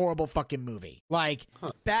just a horrible fucking movie.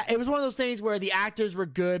 It was one of those things where the actors were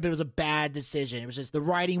good, but it was a bad decision. It was just the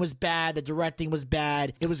writing was bad, the directing was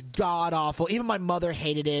bad. It was god awful. Even my mother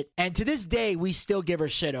hated it, and to this day we still give her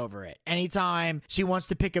shit over it. Anytime she wants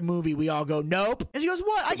to pick a movie, we all go nope, and she goes,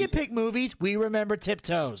 what? I can pick movies. We remember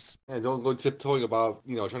Tiptoes. Yeah, don't go tiptoeing about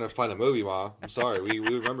trying to find a movie, Ma. I'm sorry, we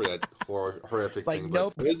remember that horrific thing.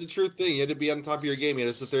 Nope. But it is the truth thing. You had to be on top of your game. You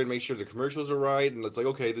had to sit there and make sure the commercials are right, and it's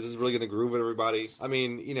okay, this is really gonna groove with everybody. I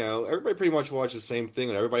mean, everybody pretty much watched the same thing,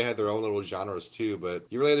 and everybody had their own little genres too. But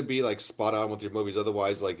you really had to be spot on with your movies.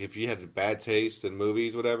 Otherwise, if you had bad taste in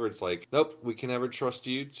movies, whatever, it's nope, we can never trust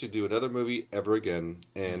you to do another movie ever again.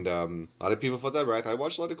 And a lot of people felt that right. I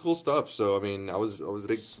watched a lot of cool stuff. So I mean, I was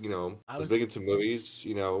big, I was big into movies.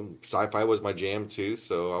 Sci-fi was my jam too.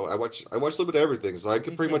 So I watched a little bit of everything. So I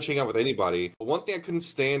could pretty much hang out with anybody. But one thing I couldn't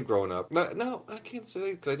stand growing up. No, I can't say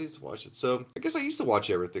that because I used to watch it. So I guess I used to watch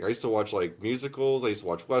everything. I used to watch musicals. I used to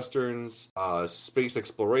watch westerns, space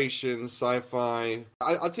exploration, sci-fi.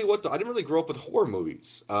 I'll tell you what, though, I didn't really grow up with horror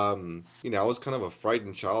movies. I was kind of a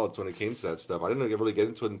frightened child when it came to that stuff. I didn't really get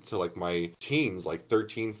into it until my teens,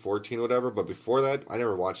 13, 14, whatever. But before that, I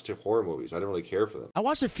never watched horror movies. I didn't really care for them. I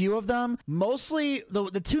watched a few of them. Mostly,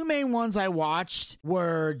 the two main ones I watched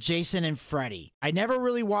were Jason and Freddy. I never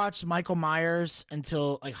really watched Michael Myers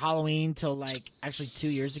until Halloween, till actually 2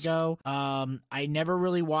 years ago. I never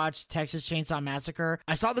really watched Texas Chainsaw Massacre.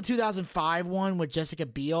 I saw the 2005 one with Jessica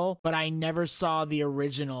Biel, but I never saw the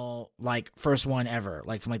original first one ever,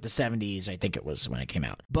 from the 70s, I think it was when it came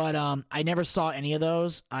out. But I never saw any of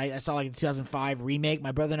those. I saw the 2005 remake.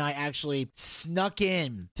 My brother and I actually snuck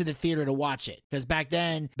in to the theater to watch it, because back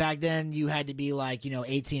then you had to be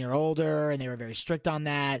 18 or older, and they were very strict on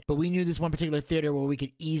that. But we knew this one particular theater where we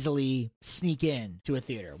could easily sneak in to a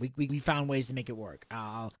theater. We found ways to make it work.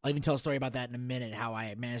 I'll even tell a story about that in a minute, how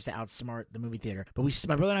I managed to outsmart the movie theater. But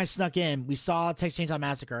my brother and I snuck in. We saw Texas Chainsaw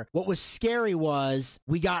Massacre. What was scary was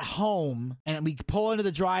we got home and we pull into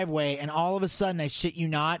the driveway, and all of a sudden, I shit you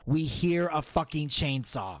not, we hear a fucking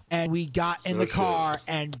chainsaw. And we got in the car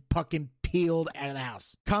and fucking peeled out of the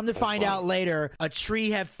house. Come to find out later, a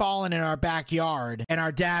tree had fallen in our backyard, and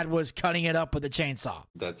our dad was cutting it up with a chainsaw.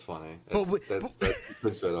 That's funny. That's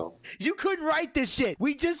coincidental. You couldn't write this shit.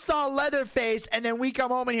 We just saw Leatherface, and then we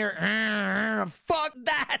come home and hear, fuck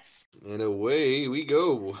that. And away we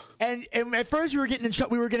go. And at first we were getting in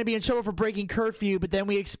trouble. We were going to be in trouble for breaking curfew, but then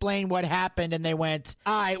we explained what happened, and they went,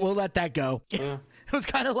 all right, we'll let that go. Yeah. It was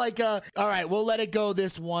kind of like, all right, we'll let it go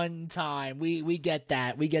this one time. We get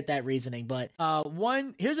that. We get that reasoning. But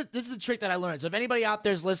this is a trick that I learned. So if anybody out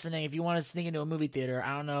there is listening, if you want to sneak into a movie theater,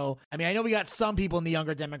 I don't know. I mean, I know we got some people in the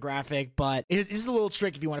younger demographic, but it's a little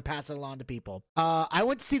trick if you want to pass it along to people. I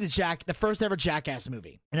went to see the first ever Jackass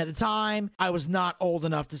movie. And at the time, I was not old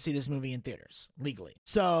enough to see this movie in theaters legally.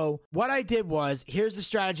 So what I did was, here's the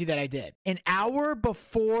strategy that I did. An hour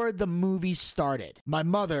before the movie started, my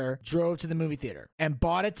mother drove to the movie theater and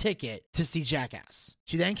bought a ticket to see Jackass.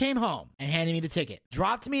 She then came home and handed me the ticket,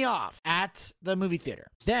 dropped me off at the movie theater.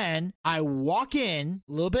 Then I walk in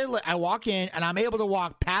and I'm able to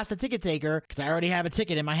walk past the ticket taker because I already have a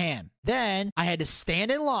ticket in my hand. Then I had to stand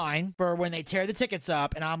in line for when they tear the tickets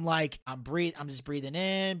up, and I'm like, I'm just breathing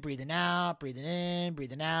in, breathing out, breathing in,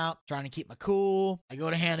 breathing out, trying to keep my cool. I go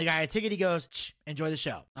to hand the guy a ticket. He goes, "Shh, enjoy the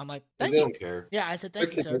show." I'm like, "Thank you." They don't care. Yeah, I said,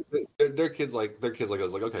 "Thank you, sir." Their kids like us.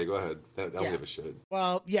 Like, okay, go ahead. I don't give a shit.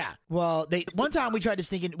 Well, yeah. Well, one time we tried to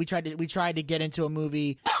sneak in. We tried to get into a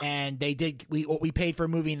movie, and they did. We paid for a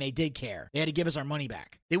movie, and they did care. They had to give us our money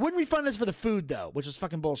back. They wouldn't refund us for the food though, which was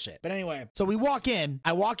fucking bullshit. But anyway, so we walk in.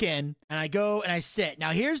 I walk in, and I go and I sit.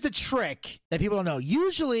 Now here's the trick that people don't know.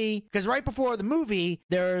 Usually, because right before the movie,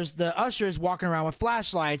 there's the ushers walking around with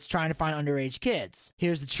flashlights trying to find underage kids.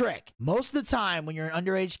 Here's the trick. Most of the time when you're an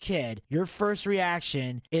underage kid, your first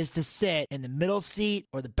reaction is to sit in the middle seat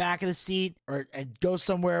or the back of the seat and go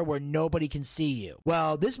somewhere where nobody can see you.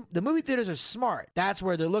 Well, the movie theaters are smart. That's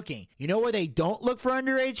where they're looking. You know where they don't look for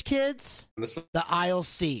underage kids? The aisle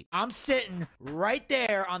seat. I'm sitting right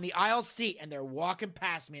there on the aisle seat, and they're walking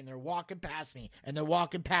past me, and they're walking past me, and they're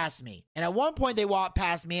walking past me. And at one point, they walked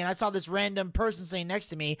past me, and I saw this random person sitting next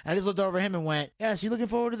to me, and I just looked over him and went, "Yeah, so you looking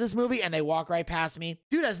forward to this movie?" And they walk right past me.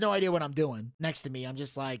 Dude has no idea what I'm doing next to me. I'm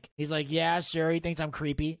just like, he's like, "Yeah, sure." He thinks I'm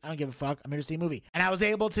creepy. I don't give a fuck. I'm here to see a movie. And I was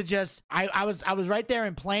able to just, I was right there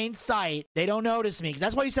in plain sight. They don't notice me, because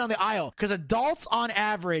that's why you sit on the aisle, because adults on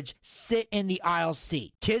average sit in the aisle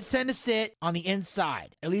seat. Kids tend to sit on the inside.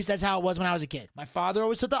 At least that's how it was when I was a kid. My father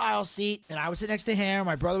always took the aisle seat, and I would sit next to him.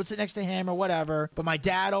 My brother would sit next to him or whatever. But my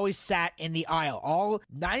dad always sat in the aisle.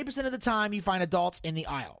 90% of the time, you find adults in the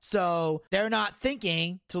aisle. So they're not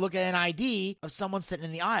thinking to look at an ID of someone sitting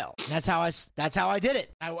in the aisle. And that's how I did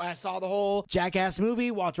it. I saw the whole Jackass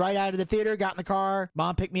movie, walked right out of the theater, got in the car.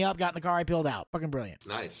 Mom picked me up, got in the car, I peeled out. Fucking brilliant.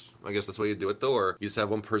 Nice. I guess that's the way you do it, though. Or you just have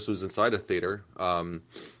one person who's inside a theater.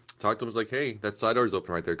 Talk to them, like, "Hey, that side door is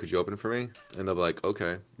open right there. Could you open it for me?" And they'll be like,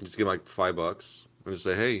 "Okay." You just give them like $5 and just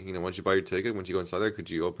say, "Hey, once you buy your ticket, once you go inside there, could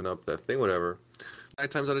you open up that thing, whatever." 9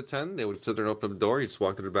 times out of 10, they would sit there and open up the door. You just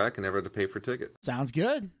walk to the back and never had to pay for a ticket. Sounds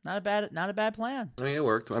good. Not a bad plan. I mean, it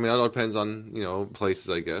worked. I mean, it all depends on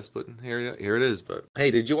places, I guess. But here it is. But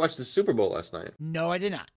hey, did you watch the Super Bowl last night? No, I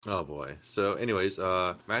did not. Oh boy. So, anyways,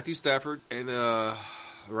 Matthew Stafford and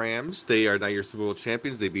Rams, they are now your Super Bowl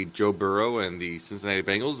champions. They beat Joe Burrow and the Cincinnati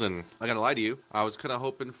Bengals. And I'm gonna lie to you, I was kind of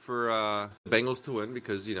hoping for the Bengals to win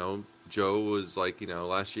because Joe was like,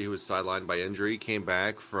 last year he was sidelined by injury, came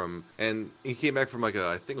back from like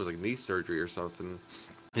I think it was like knee surgery or something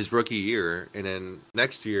his rookie year, and then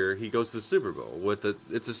next year he goes to the Super Bowl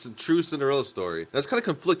it's a true Cinderella story. That's kind of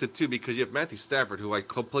conflicted too, because you have Matthew Stafford, who I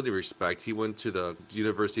completely respect. He went to the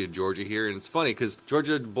University of Georgia here, and it's funny because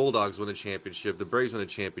Georgia Bulldogs won a championship, the Braves won a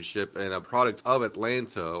championship, and a product of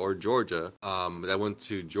Atlanta or Georgia that went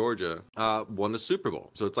to Georgia won the Super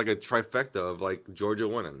Bowl. So it's like a trifecta of like Georgia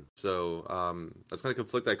winning. So that's kind of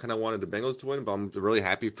conflict. I kind of wanted the Bengals to win, but I'm really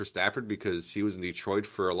happy for Stafford because he was in Detroit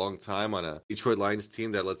for a long time on a Detroit Lions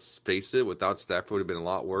team that, let's face it, without Stafford would have been a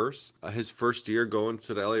lot worse. His first year going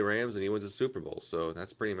to the LA Rams, and he wins the Super Bowl, so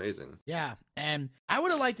that's pretty amazing. Yeah, and I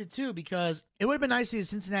would have liked it too, because it would have been nice to see the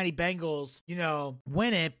Cincinnati Bengals,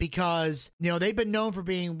 win it, because they've been known for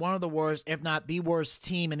being one of the worst, if not the worst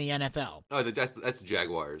team in the NFL. Oh, that's the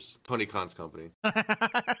Jaguars, Tony Khan's company.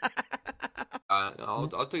 I'll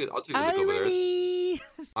take a look over there.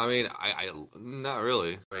 I mean, I not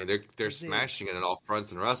really. I mean, they're smashing it on all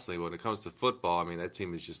fronts in wrestling. But when it comes to football, I mean, that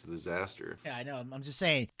team is just a disaster. Yeah, I know. I'm just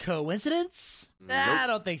saying, coincidence? Nope. Nah, I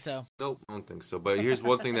don't think so. Nope, I don't think so. But here's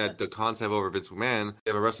one thing that the Khans have over Vince McMahon: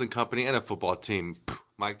 they have a wrestling company and a football team.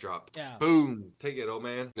 Mic drop. Yeah. Boom. Take it, old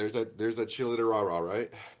man. There's that cheerleader rah-rah, right?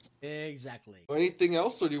 Exactly. Anything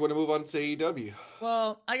else, or do you want to move on to AEW?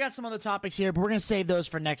 Well, I got some other topics here, but we're gonna save those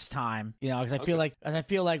for next time. You know, because I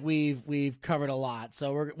feel like we've covered a lot.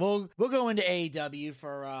 So we'll go into AEW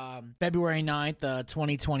for February 9th,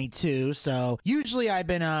 2022. So usually I've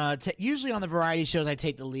been usually on the variety shows I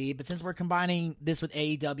take the lead, but since we're combining this with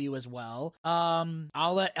AEW as well,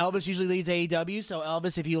 I'll let Elvis usually leads AEW. So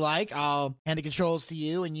Elvis, if you like, I'll hand the controls to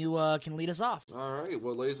you, and you can lead us off. All right.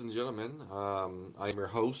 Well, ladies and gentlemen, I'm your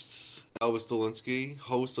host, Elvis Dolinsky,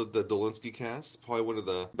 host of the Dolinsky Cast. Probably one of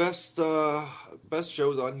the best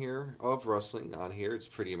shows on here of wrestling on here. It's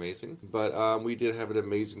pretty amazing. But we did have an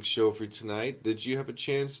amazing show for tonight. Did you have a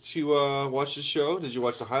chance to watch the show? Did you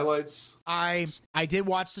watch the highlights? I did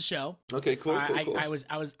watch the show. Okay, cool. I was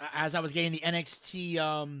as I was getting the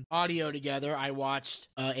NXT audio together, I watched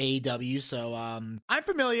AEW, so I'm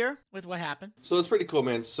familiar with what happened. So it's pretty cool,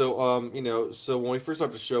 man. So so when we first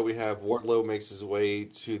start the show, we have Wardlow makes his way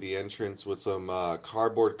to the entrance with some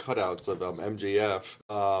cardboard cutouts of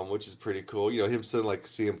MJF, which is pretty cool. You know, him sitting like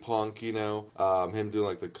CM Punk, him doing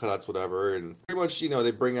like the cutouts, whatever, and pretty much,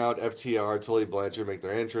 they bring out FTR, Tully Blanchard, make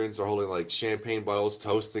their entrance. They're holding like champagne bottles,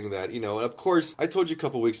 toasting that, and of course, I told you a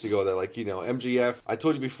couple weeks ago that MJF, I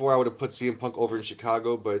told you before I would have put CM Punk over in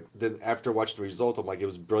Chicago, but then after watching the result, I'm like, it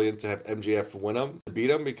was brilliant to have MJF win him, to beat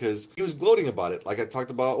him, because he was gloating about it, like I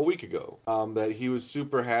talked about a week ago, that he was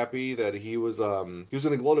super happy, that he was going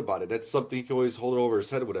to gloat about it. That's something he can always hold over his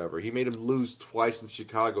head, whatever. He made him lose twice in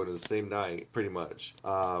Chicago in the same night, pretty much.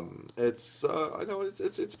 It's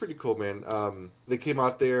pretty cool, man. They came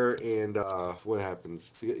out there, and what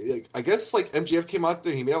happens? I guess like MJF came out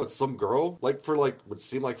there and he made out with some girl, like for like what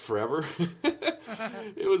seemed like forever.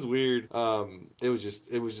 It was weird. It was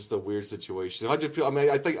just a weird situation. How'd you feel? I mean,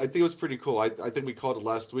 I think it was pretty cool. I think we called it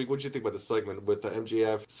last week. What did you think about the segment with the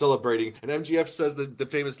MJF celebrating? And MJF says the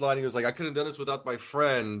famous line. He was like, "I couldn't have done this without my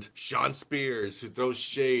friend Sean Spears, who throws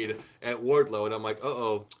shade at Wardlow." And I'm like,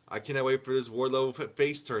 I cannot wait for this Wardlow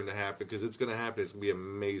face turn to happen, because it's going to happen. It's going to be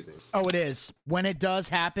amazing. Oh, it is. When it does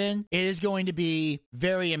happen, it is going to be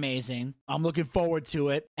very amazing. I'm looking forward to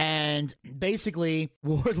it. And basically,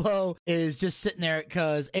 Wardlow is just sitting there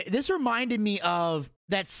because this reminded me of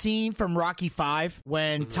that scene from Rocky V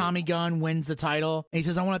when Tommy Gunn wins the title. And he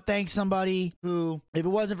says, "I want to thank somebody who, if it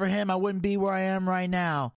wasn't for him, I wouldn't be where I am right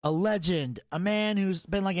now. A legend, a man who's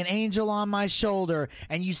been like an angel on my shoulder."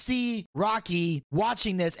 And you see Rocky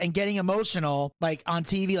watching this and getting emotional, like on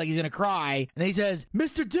TV, like he's going to cry. And then he says,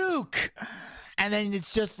 "Mr. Duke." And then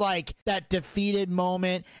it's just like that defeated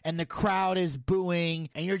moment, and the crowd is booing,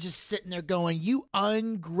 and you're just sitting there going, "You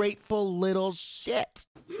ungrateful little shit."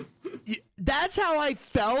 That's how I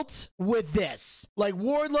felt with this. Like,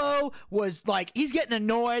 Wardlow was like, he's getting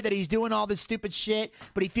annoyed that he's doing all this stupid shit,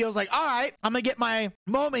 but he feels like, all right, I'm gonna get my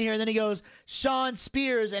moment here. And then he goes, "Sean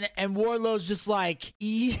Spears," and Wardlow's just like,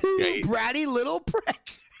 "You bratty little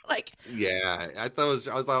prick." Like, yeah, I thought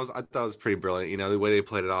it was pretty brilliant, the way they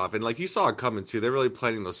played it off. And like, you saw it coming too. They're really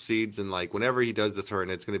planting those seeds, and like, whenever he does the turn,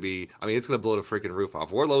 it's gonna blow the freaking roof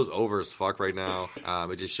off. Wardlow's over as fuck right now.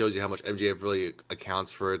 It just shows you how much MJF really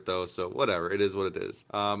accounts for it, though. So whatever, it is what it is.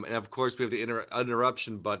 And of course, we have the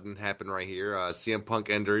interruption button happen right here. CM Punk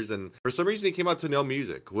enters, and for some reason he came out to no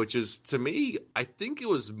music, which is, to me, I think it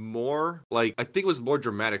was more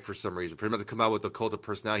dramatic for some reason. For him not to come out with the cult of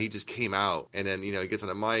personality, he just came out, and then he gets on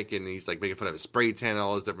a mic and he's like making fun of his spray tan and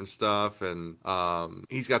all this different stuff, and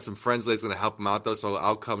he's got some friends that's going to help him out, though. So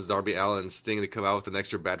out comes Darby Allin and Sting to come out with an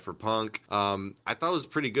extra bat for Punk. I thought it was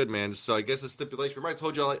pretty good, man. So I guess the stipulation, remember I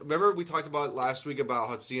told you, remember we talked about last week about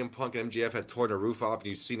how CM Punk and MJF had torn the roof off, and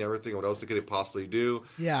you've seen everything, what else they could possibly do.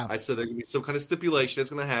 Yeah, I said there's going to be some kind of stipulation that's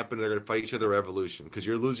going to happen. They're going to fight each other at Revolution, because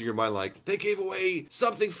you're losing your mind, like, they gave away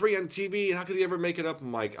something free on TV, and how could they ever make it up?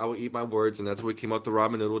 I'm like, I will eat my words. And that's what came out the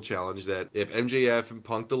ramen noodle challenge, that if MJF and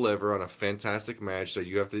Punk deliver on a fantastic match, that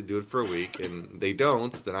you have to do it for a week, and they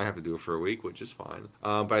don't, then I have to do it for a week, which is fine.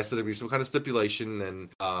 But I said there'd be some kind of stipulation, and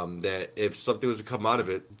that if something was to come out of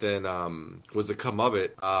it, then there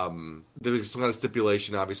was some kind of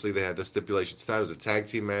stipulation. Obviously, they had the stipulation tonight. It was a tag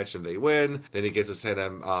team match, and they win, then he gets his head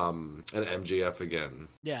an MJF again.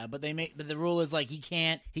 Yeah, but the rule is like he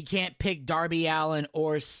can't pick Darby Allin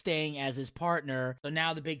or Sting as his partner. So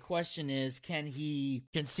now the big question is, can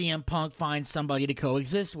CM Punk find somebody to coexist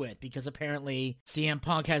coexist with, because apparently CM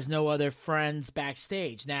Punk has no other friends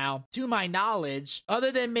backstage. Now, to my knowledge,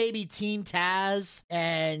 other than maybe Team Taz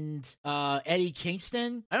and Eddie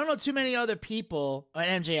Kingston, I don't know too many other people,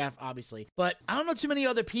 and MJF obviously, but I don't know too many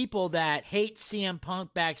other people that hate CM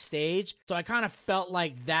Punk backstage. So I kind of felt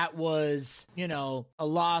like that was, a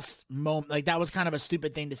lost moment. Like that was kind of a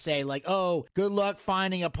stupid thing to say. Like, oh, good luck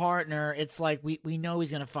finding a partner. It's like we know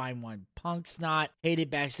he's gonna find one. Punk's not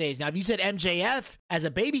hated backstage. Now, if you said MJF as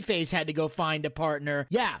a babyface had to go find a partner,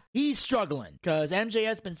 yeah, he's struggling because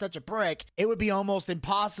MJF's been such a prick. It would be almost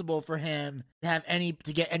impossible for him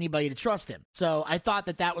to get anybody to trust him. So I thought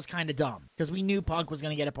that was kind of dumb because we knew Punk was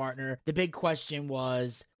going to get a partner. The big question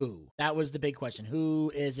was who? That was the big question.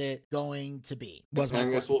 Who is it going to be? I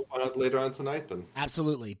guess we'll find out later on tonight then.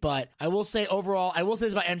 Absolutely. But I will say overall, I will say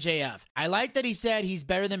this about MJF. I like that he said he's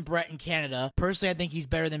better than Brett in Canada. Personally, I think he's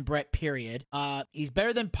better than Brett, period. He's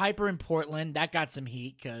better than Piper in Portland. That got some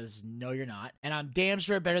heat because no, you're not. And I'm damn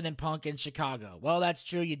sure better than Punk in Chicago. Well, that's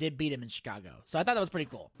true. You did beat him in Chicago. So I thought that was pretty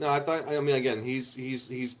cool. No, again, he's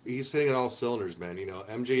hitting on all cylinders, man.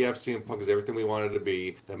 MJF CM Punk is everything we wanted to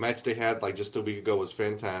be. The match they had just a week ago was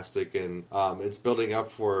fantastic, and it's building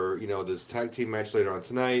up for this tag team match later on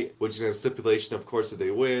tonight, which is a stipulation, of course, if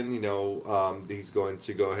they win, he's going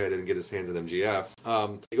to go ahead and get his hands on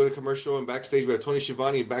MJF. They go to commercial, and backstage we have Tony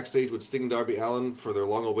Schiavone backstage with Sting and Darby Allin for their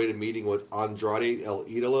long-awaited meeting with Andrade El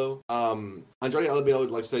Idolo. Andrade El Idolo,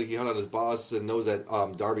 like I said, he hung on his boss and knows that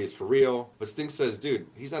Darby is for real, but Sting says, dude,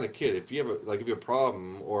 he's not a kid. If you have a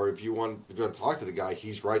problem or if you want to talk to the guy,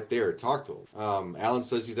 he's right there. Talk to him. Allin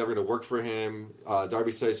says he's never going to work for him.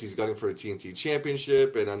 Darby says he's gunning for a TNT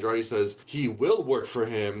championship, and Andrade says he will work for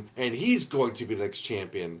him and he's going to be the next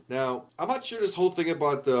champion. Now, I'm not sure this whole thing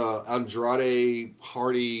about the Andrade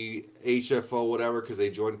Hardy HFO whatever because they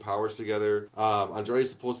joined powers together. Andrade's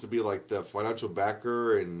supposed to be like the financial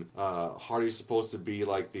backer, and Hardy's supposed to be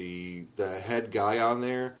like the head guy on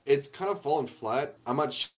there. It's kind of fallen flat. I'm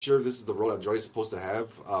not sure this is the role Andrade's supposed to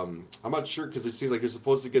have. I'm not sure because it seems like you're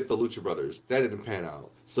supposed to get the Lucha Brothers. That didn't pan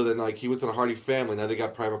out. So then he went to the Hardy family. Now they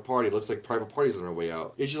got Private Party. It looks like Private Party's on their way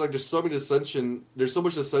out. It's just there's so many dissension. There's so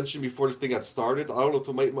much dissension before this thing got started. I don't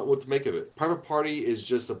know what to make of it. Private Party is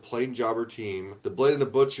just a plain jobber team. The Blade and the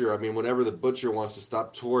Butcher. Whenever the Butcher wants to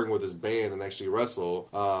stop touring with his band and actually wrestle,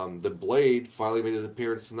 the Blade finally made his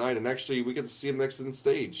appearance tonight, and actually we get to see him next on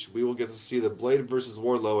stage. We will get to see the Blade versus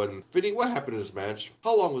Wardlow. And Vinny, what happened in this match?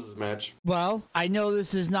 How long was this match? Well, I know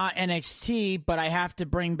this is not NXT, but I have to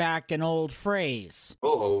bring back an old phrase.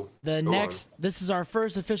 Uh-oh. This is our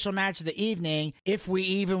first official match of the evening, if we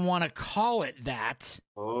even want to call it that.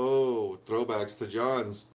 Oh, throwbacks to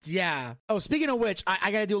John's. Yeah. Oh, speaking of which,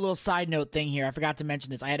 I got to do a little side note thing here. I forgot to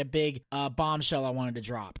mention this. I had a big bombshell I wanted to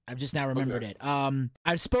drop. I've just now remembered it.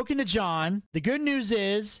 I've spoken to John. The good news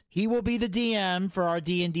is he will be the DM for our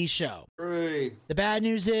D&D show. Hooray. The bad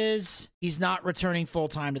news is he's not returning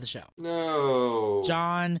full-time to the show. No.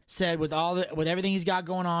 John said with everything he's got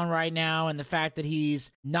going on right now and the fact that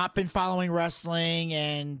he's not been following wrestling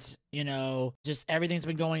and just everything's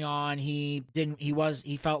been going on, he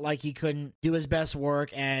felt like he couldn't do his best work,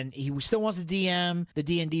 and he still wants to DM the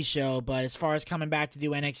D&D show, but as far as coming back to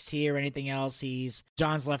do NXT or anything else,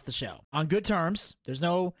 John's left the show on good terms. There's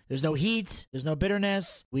no heat, there's no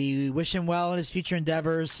bitterness. We wish him well in his future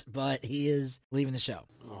endeavors, but he is leaving the show.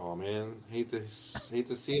 Oh man, hate to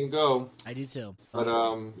see him go. I do too. But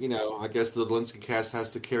I guess the Linsky cast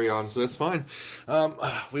has to carry on, so that's fine.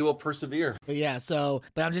 We will persevere. But yeah,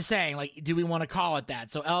 but I'm just saying, do we want to call it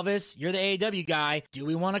that? So Elvis, you're the AEW guy. Do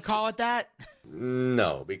we want to call it that?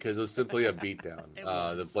 No, because it was simply a beatdown.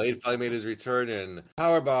 The Blade finally made his return, and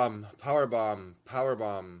powerbomb, powerbomb,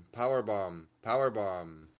 powerbomb, powerbomb,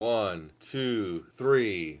 powerbomb. 1, 2,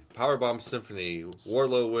 3. Powerbomb Symphony.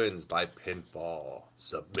 Wardlow wins by pinfall,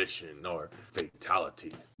 submission, or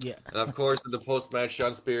fatality. Yeah. And of course, in the post-match,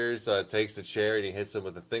 Sean Spears takes the chair and he hits him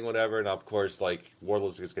with a thing, whatever. And of course,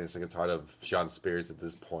 Wardlow's just getting sick and tired of Sean Spears at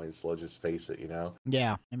this point, so let's just face it,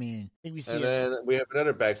 Yeah. I think we see and then we have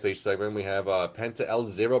another backstage segment. We have Penta El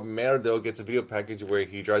Zero Merdo gets a video package where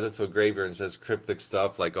he drives up to a graveyard and says cryptic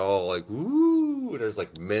stuff ooh, there's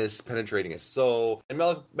mist penetrating his soul. And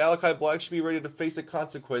Malachi Black should be ready to face the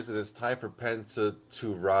consequences. It's time for Penta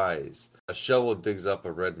to rise. A shovel digs up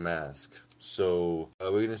a red mask. So,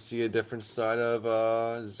 are we going to see a different side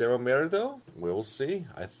of Zero Merdo? We'll see.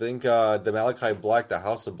 I think the Malachi Black, the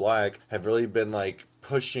House of Black, have really been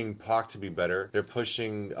pushing Pac to be better. They're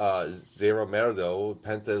pushing Zero Merdo,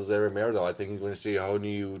 Penta Zero Merdo. I think you're going to see a whole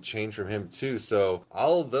new change from him too. So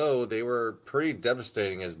although they were pretty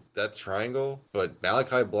devastating as that triangle, but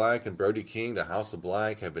Malachi Black and Brody King, the House of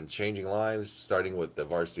Black, have been changing lives, starting with the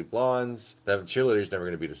Varsity Blondes. The cheerleader's never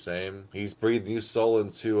going to be the same. He's breathed new soul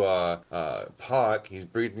into Pac. He's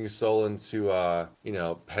breathed new soul into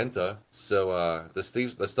Penta. So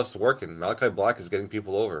the stuff's working. Malachi Black is getting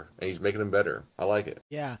people over, and he's making them better. I like it.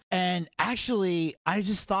 Yeah. And actually, I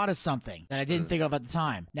just thought of something that I didn't think of at the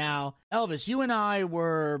time. Now, Elvis, you and I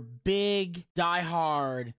were big,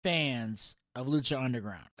 diehard fans of Lucha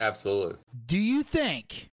Underground. Absolutely. Do you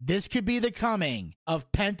think this could be the coming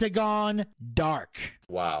of Pentagon Dark?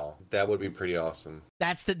 Wow, that would be pretty awesome.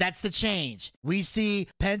 That's the change. We see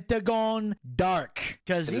Pentagon Dark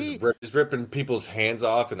because he's ripping people's hands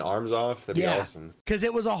off and arms off. That'd be awesome. Because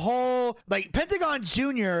it was a whole Pentagon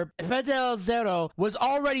Junior, Penta Zero was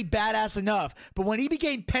already badass enough, but when he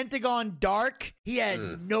became Pentagon Dark, he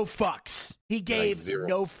had no fucks. He gave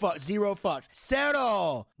zero fucks.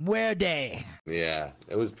 Cero muerde. Yeah,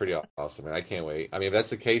 it was pretty awesome, man. I can't wait. I mean, if that's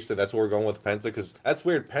the case, then that's what we're going with Penta, because that's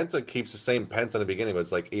weird. Penta keeps the same Penta in the beginning, but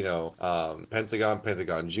it's like,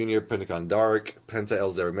 Pentagon Junior, Pentagon Dark, Penta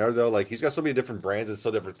El Zero Merdo. Like, he's got so many different brands and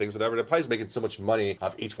so different things, whatever. They're probably making so much money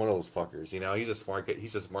off each one of those fuckers. He's a smart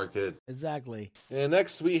kid. Exactly. And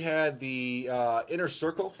next we had the Inner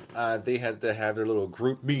Circle. They had to have their little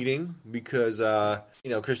group meeting because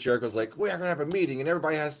Chris Jericho's like, we're gonna have a meeting and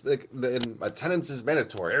everybody has and attendance is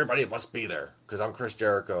mandatory. Everybody must be there because I'm Chris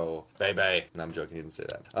Jericho, baby. No, I'm joking. He didn't say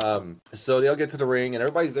that. So they all get to the ring and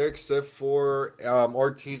everybody's there except for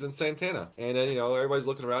Ortiz and Santana. And then everybody's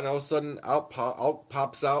looking around. And all of a sudden, out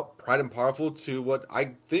pops out Pride and Powerful to what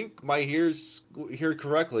I think my ears hear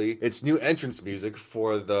correctly. It's new entrance music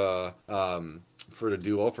for the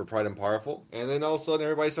duo for Pride and Powerful. And then all of a sudden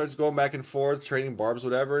everybody starts going back and forth, trading barbs,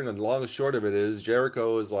 whatever. And the long and short of it is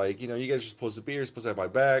Jericho is like, you guys are supposed to be here, you're supposed to have my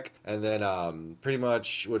back. And then pretty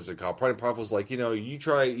much, what is it called? Pride and Powerful is like,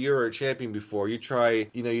 you're a champion before. You try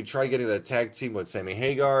getting a tag team with Sammy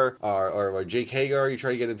Hagar or Jake Hagar. You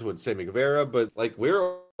try to get into it with Sammy Guevara. But like,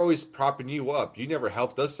 we're always propping you up. You never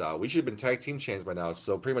helped us out. We should have been tag team champs by now.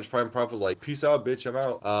 So pretty much Prime Prof was like, peace out, bitch, I'm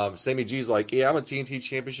out. Sammy G's like, yeah, I'm a TNT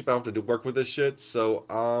championship. I don't have to work with this shit. So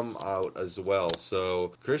I'm out as well.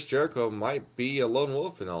 So Chris Jericho might be a lone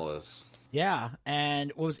wolf in all this. Yeah,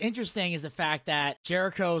 and what was interesting is the fact that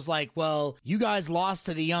Jericho's like, well, you guys lost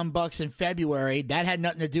to the Young Bucks in February. That had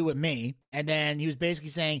nothing to do with me. And then he was basically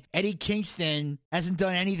saying, Eddie Kingston hasn't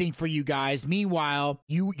done anything for you guys. Meanwhile,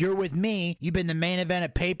 you're with me. You've been the main event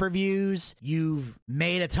at pay-per-views. You've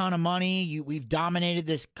made a ton of money. We've dominated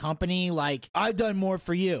this company. Like, I've done more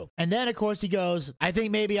for you. And then, of course, he goes, I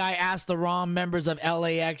think maybe I asked the wrong members of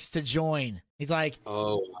LAX to join. He's like,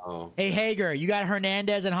 oh, wow. Hey, Hager, you got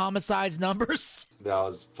Hernandez and Homicide's numbers? That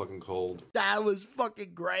was fucking cold. That was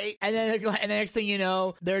fucking great. And then the next thing you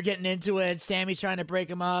know, they're getting into it. Sammy's trying to break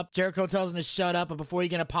him up. Jericho tells him to shut up, but before he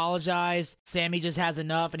can apologize, Sammy just has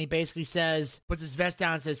enough, and he basically puts his vest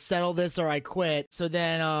down and says, settle this or I quit. So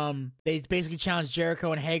then they basically challenge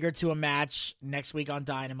Jericho and Hager to a match next week on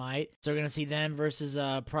Dynamite. So we're going to see them versus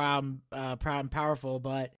Proud and Powerful.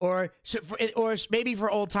 But or maybe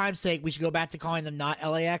for old time's sake, we should go back to calling them not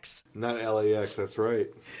LAX. Not LAX, that's right.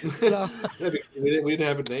 So, yeah, we didn't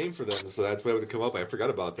have a name for them, so that's why it would come up. I forgot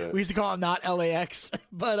about that. We used to call them not LAX,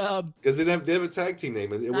 but because they didn't have a tag team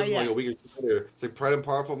name. It wasn't like a week or two later. It's like Pride and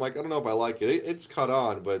Powerful. I'm like, I don't know if I like it. It's caught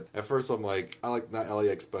on, but at first I'm like, I like not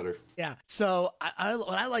LAX better. Yeah. So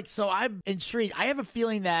I'm intrigued. I have a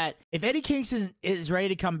feeling that if Eddie Kingston is ready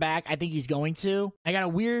to come back, I think he's going to. I got a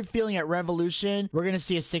weird feeling at Revolution we're going to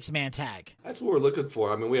see a 6-man tag. That's what we're looking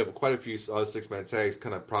for. I mean, we have quite a few 6-man tags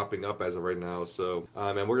kind of propping up as of right now. So,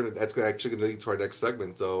 and that's actually going to lead to our next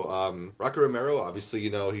segment. So, Rocky Romero, obviously,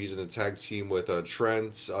 he's in a tag team with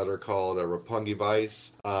Trent. They're called Roppongi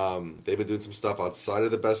Vice. They've been doing some stuff outside of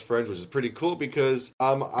the Best Friends, which is pretty cool because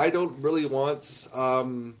I don't really want.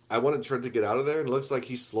 I wanted Trent to get out of there, and it looks like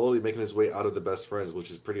he's slowly making his way out of the Best Friends,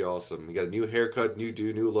 which is pretty awesome. He got a new haircut, new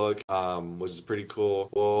look, which is pretty cool.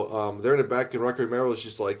 Well, they're in the back, and Rocky Romero is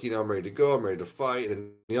just like, I'm ready to go, I'm ready to fight,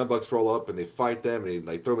 and the Young Bucks roll up, and they fight them, and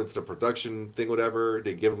they throw them into the production thing, whatever.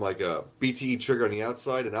 They give them like a BTE trigger on the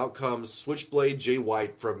outside, and out comes Switchblade Jay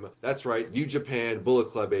White from, that's right, New Japan Bullet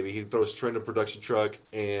Club, baby. He throws Trent a production truck,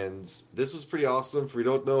 and this was pretty awesome. If you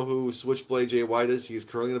don't know who Switchblade Jay White is, he's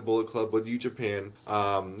currently in the Bullet Club with New Japan.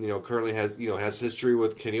 Currently has history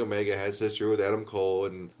with Kenny Omega, has history with Adam Cole,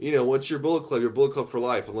 and once you're Bullet Club for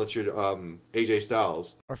life, unless you're AJ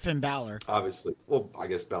Styles or Finn Balor, obviously. Well, I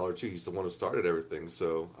guess Balor too. He's the one who started everything.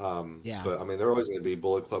 So yeah. But I mean, they're always going to be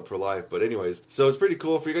Bullet Club for life. But anyways, so it's pretty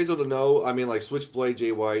cool. For you guys don't know, I mean, like Switchblade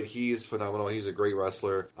Jay White, he is phenomenal. He's a great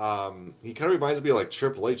wrestler. He kind of reminds me of like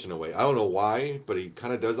Triple H in a way. I don't know why, but he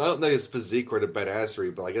kind of does. I don't know his physique or the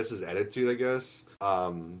badassery, but I guess his attitude, I guess.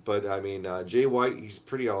 But I mean, Jay White, he's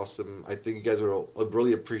pretty awesome. I think you guys will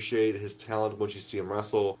really appreciate his talent once you see him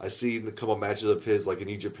wrestle. I see a couple matches of his, like in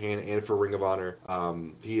New Japan and for Ring of Honor.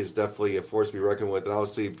 He is definitely a force to be reckoned with. And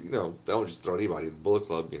obviously, they don't just throw anybody in Bullet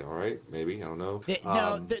Club, right? Maybe, I don't know.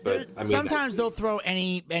 Sometimes they'll throw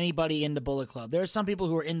anybody in the Bullet Club. There are some people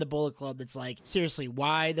who are in the Bullet Club that's like, seriously,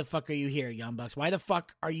 why the fuck are you here, Young Bucks? Why the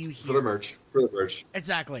fuck are you here? For the merch.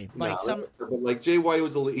 Exactly. Like Jay White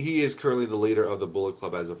he is currently the leader of the Bullet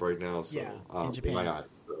Club as of right now. So in Japan. In my eyes.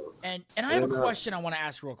 So. And I have a question I want to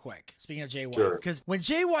ask real quick. Speaking of Jay White, sure. Because when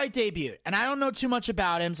Jay White debuted, and I don't know too much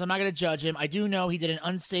about him, so I'm not going to judge him. I do know he did an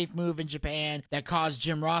unsafe move in Japan that caused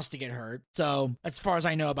Jim Ross to get hurt. So as far as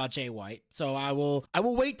I know about Jay White, so I will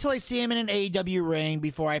wait till I see him in an AEW ring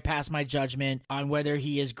before I pass my judgment on whether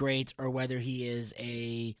he is great or whether he is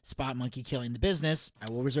a spot monkey killing the business.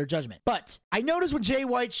 I will reserve judgment. But I noticed when Jay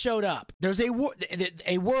White showed up, there's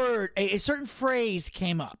a certain phrase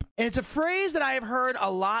came up, and it's a phrase that I have heard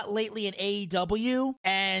a lot lately in AEW,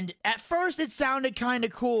 and at first it sounded kind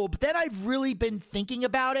of cool, but then I've really been thinking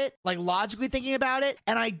about it, like logically thinking about it,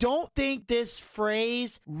 and I don't think this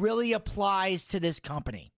phrase really applies to this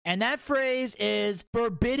company. And that phrase is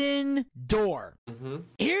forbidden door. Mm-hmm.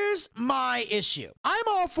 Here's my issue. I'm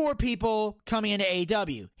all for people coming into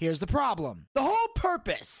AEW. Here's the problem. The whole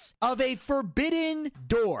purpose of a forbidden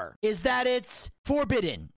door is that it's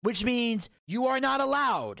forbidden, which means you are not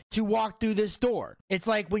allowed to walk through this door. It's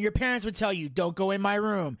like when your parents would tell you, don't go in my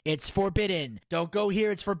room, it's forbidden. Don't go here,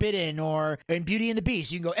 it's forbidden. Or in Beauty and the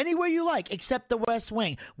Beast, you can go anywhere you like except the West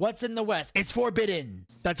Wing. What's in the West? It's forbidden.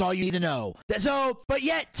 That's all you need to know. But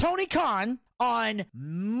yet Tony Khan, on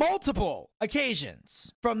multiple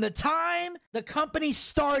occasions, from the time the company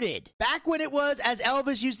started, back when it was, as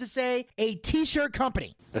Elvis used to say, a t-shirt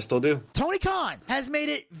company. I still do. Tony Khan has made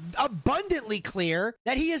it abundantly clear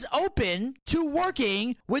that he is open to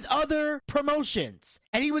working with other promotions.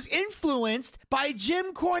 And he was influenced by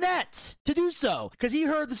Jim Cornette to do so, because he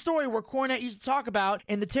heard the story where Cornette used to talk about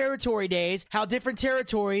in the territory days how different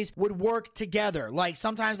territories would work together. Like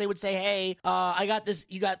sometimes they would say, hey,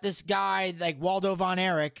 you got this guy like Waldo Von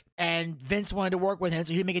Erich, and Vince wanted to work with him,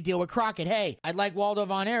 so he'd make a deal with Crockett. Hey, I'd like Waldo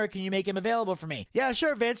Von Erich. Can you make him available for me? Yeah,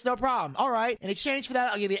 sure, Vince, no problem. All right. In exchange for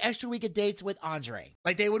that, I'll give you an extra week of dates with Andre.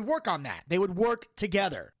 Like, they would work on that. They would work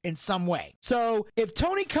together in some way. So if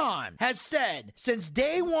Tony Khan has said since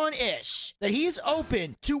day one-ish that he is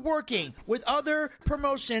open to working with other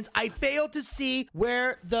promotions, I fail to see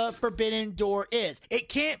where the forbidden door is. It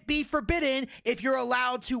can't be forbidden if you're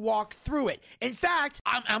allowed to walk through it. In fact,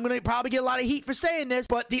 I'm going to probably get a lot of heat for saying this,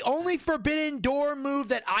 but the only forbidden door move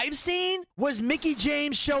that I've seen was Mickie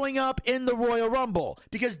James showing up in the Royal Rumble,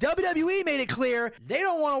 because WWE made it clear they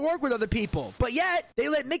don't want to work with other people, but yet they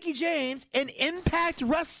let Mickie James, an Impact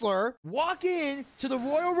wrestler, walk in to the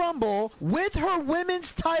Royal Rumble with her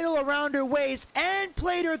women's title around her waist and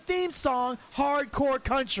played her theme song, Hardcore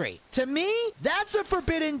Country. To me, that's a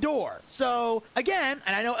forbidden door. So again,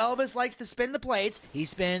 and I know Elvis likes to spin the plates, he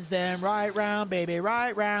spins them right round, baby,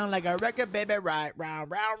 right round, like a record, baby, right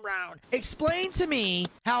round, round, round. Explain to me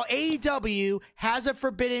how AEW has a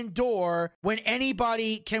forbidden door when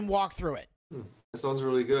anybody can walk through it. That sounds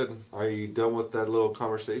really good. Are you done with that little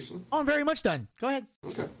conversation? Oh, I'm very much done. Go ahead.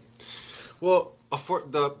 Okay. Well,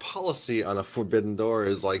 the policy on a forbidden door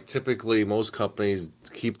is like typically most companies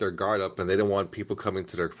keep their guard up and they don't want people coming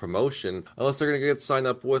to their promotion unless they're going to get signed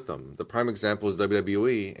up with them. The prime example is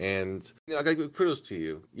WWE, and I got to give kudos to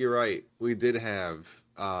you. You're right. We did have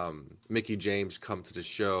Mickie James come to the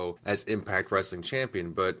show as Impact Wrestling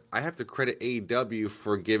champion, but I have to credit AEW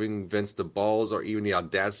for giving Vince the balls or even the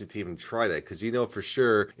audacity to even try that, because for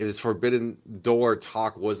sure if this forbidden door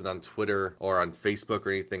talk wasn't on Twitter or on Facebook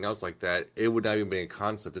or anything else like that, it would not even be a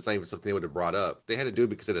concept. It's not even something they would have brought up. They had to do it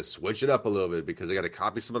because they had to switch it up a little bit, because they got to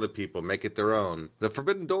copy some other people, make it their own. The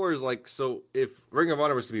forbidden door is like, so if Ring of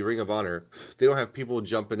Honor was to be Ring of Honor, they don't have people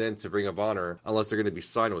jumping into Ring of Honor unless they're going to be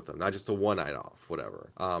signed with them, not just a one night off, whatever.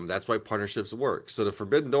 door. That's why partnerships work. So the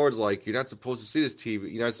Forbidden Door is like, you're not supposed to see this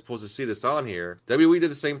TV. You're not supposed to see this on here. WWE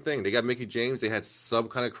did the same thing. They got Mickey James. They had some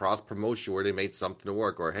kind of cross promotion where they made something to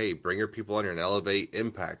work, or hey, bring your people on here and elevate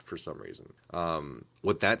Impact for some reason.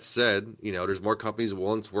 With that said, there's more companies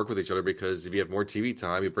willing to work with each other because if you have more TV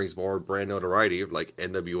time, it brings more brand notoriety, like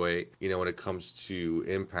NWA, when it comes to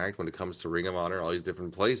Impact, when it comes to Ring of Honor, all these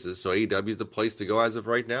different places. So AEW is the place to go as of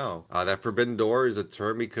right now. That Forbidden Door is a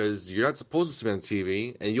term because you're not supposed to see it on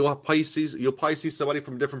TV, and you'll probably see somebody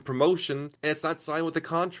from a different promotion, and it's not signed with the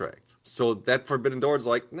contract. So that Forbidden Door is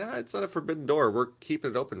like, nah, it's not a Forbidden Door. We're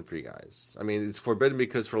keeping it open for you guys. I mean, it's forbidden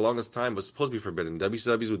because for the longest time it was supposed to be forbidden.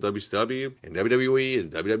 WCW's with WCW, and WWE is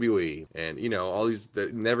WWE, and all these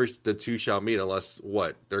never the two shall meet unless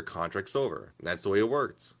their contract's over. And that's the way it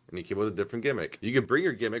worked. And you came with a different gimmick. You could bring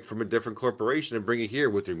your gimmick from a different corporation and bring it here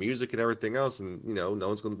with your music and everything else, and no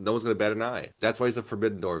one's gonna bat an eye. That's why it's a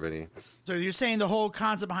Forbidden Door, Vinny. So you're saying the whole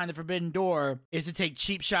concept behind the Forbidden Door is to take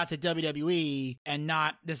cheap shots at WWE and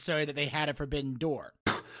not necessarily that they had a Forbidden Door.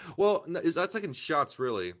 Well, that's like in shots,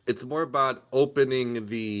 really. It's more about opening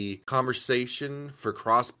the conversation for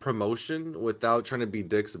cross-promotion without trying to be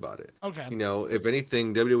dicks about it. Okay. If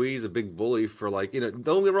anything, WWE is a big bully for don't get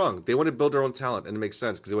me wrong. They want to build their own talent, and it makes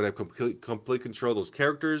sense because they want to have complete control of those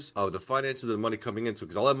characters, of the finances, of the money coming into it.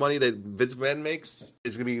 Because all that money that Vince McMahon makes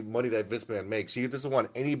is going to be money that Vince McMahon makes. He doesn't want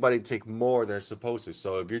anybody to take more than they're supposed to.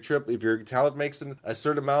 So if your talent makes a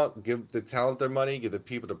certain amount, give the talent their money, give the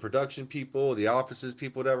people, the production people, the offices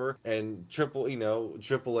people, whatever. And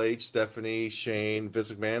Triple H, Stephanie, Shane,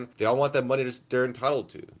 Vince McMahon, they all want that money they're entitled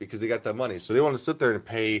to because they got that money. So they want to sit there and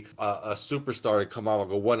pay a superstar to come out and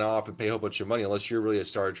go one-off and pay a whole bunch of money unless you're really a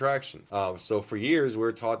star attraction. So for years, we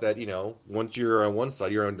were taught that, once you're on one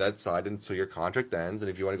side, you're on that side until your contract ends. And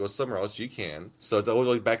if you want to go somewhere else, you can. So it's always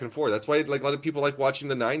like back and forth. That's why a lot of people like watching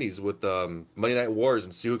the 90s with Monday Night Wars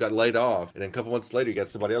and see who got laid off. And then a couple months later, you got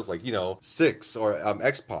somebody else like, Six or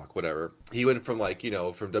X-Pac, whatever. He went from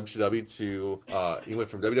from WCW to he went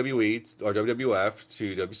from WWE or WWF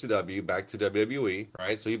to WCW back to WWE,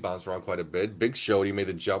 right? So he bounced around quite a bit. Big Show, he made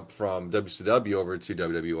the jump from WCW over to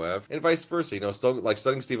WWF, and vice versa.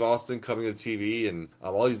 Stunning Steve Austin coming to TV, and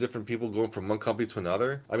all these different people going from one company to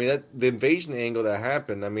another. I mean, the invasion angle that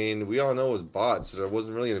happened. I mean, we all know it was bought, so there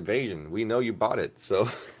wasn't really an invasion. We know you bought it, so.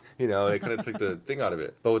 It kind of took the thing out of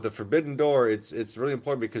it. But with the Forbidden Door, it's really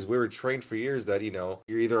important because we were trained for years that,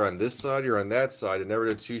 you're either on this side, you're on that side, and never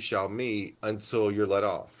the two shall meet until you're let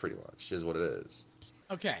off, pretty much, is what it is.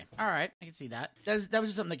 Okay. All right. I can see that. That was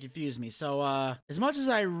just something that confused me. So, as much as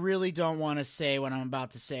I really don't want to say what I'm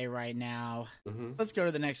about to say right now, let's go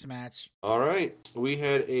to the next match. All right. We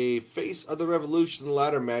had a Face of the Revolution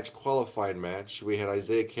ladder match, qualifying match. We had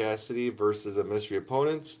Isaiah Cassidy versus a mystery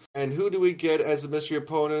opponents. And who do we get as the mystery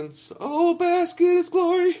opponents? Oh, bask in his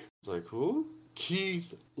glory. It's like, who?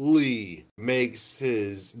 Keith Lee makes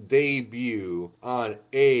his debut on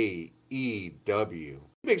AEW.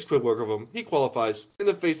 He makes quick work of him. He qualifies in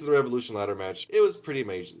the Face of the Revolution ladder match. It was pretty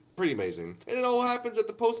amazing. And it all happens at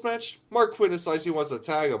the post-match. Mark Quinn decides he wants to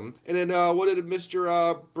tag him. And then what did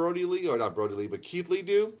Mr. Brody Lee, or not Brody Lee, but Keith Lee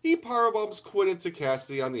do? He powerbombs Quinn into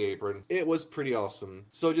Cassidy on the apron. It was pretty awesome.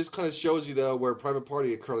 So it just kind of shows you, though, where Private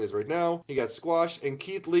Party currently is right now. He got squashed, and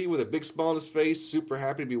Keith Lee, with a big smile on his face, super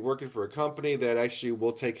happy to be working for a company that actually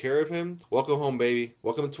will take care of him. Welcome home, baby.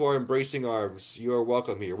 Welcome to our embracing arms. You are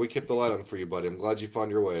welcome here. We kept the light on for you, buddy. I'm glad you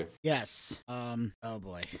found your way. Yes. Oh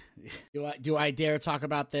boy. Do I dare talk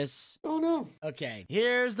about this? Oh no. Okay.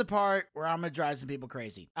 Here's the part where I'm gonna drive some people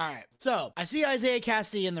crazy. All right. So I see Isaiah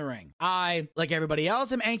Cassidy in the ring. I, like everybody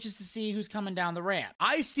else, am anxious to see who's coming down the ramp.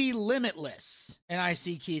 I see Limitless and I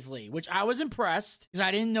see Keith Lee, which I was impressed because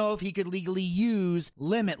I didn't know if he could legally use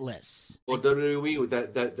Limitless. Well, WWE, with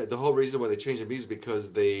that the whole reason why they changed the music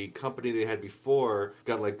because the company they had before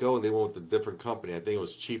got let go and they went with a different company. I think it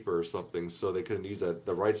was cheaper or something, so they couldn't use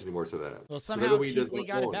the rights anymore to that. Well, somehow Keith Lee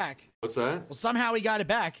got it back. What's that? Well, somehow he got it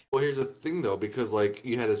back. Well, here's the thing, though, because,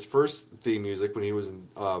 you had his first theme music when he was in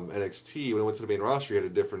NXT. When he went to the main roster, he had a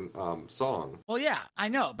different song. Well, yeah, I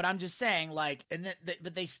know, but I'm just saying,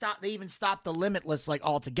 but they even stopped the Limitless,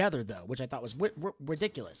 altogether, though, which I thought was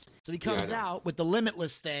ridiculous. So he comes out with the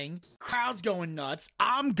Limitless thing. Crowd's going nuts.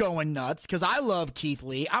 I'm going nuts, because I love Keith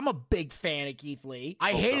Lee. I'm a big fan of Keith Lee.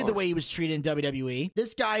 I hated the way he was treated in WWE.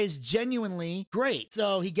 This guy is genuinely great.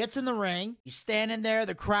 So he gets in the ring. He's standing there.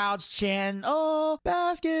 The crowd's chanting, "Oh,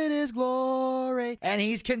 basket is glory," and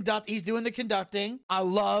he's doing the conducting. I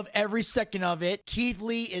love every second of it. Keith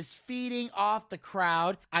Lee is feeding off the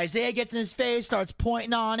crowd. Isaiah gets in his face, starts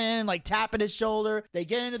pointing on him, like tapping his shoulder. They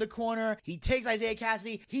get into the corner. He takes Isaiah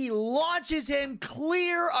Cassidy. He launches him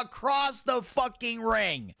clear across the fucking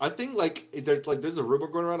ring. I think there's a rumor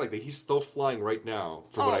going around like that he's still flying right now,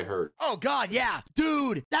 from what I heard. Oh God, yeah,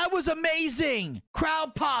 dude, that was amazing.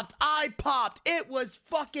 Crowd popped, I popped. It was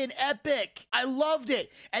fucking epic. I loved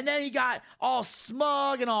it. And then he got all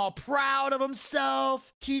smug and all proud of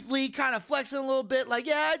himself. Keith Lee kind of flexing a little bit, like,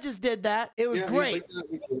 yeah, I just did that. It was great.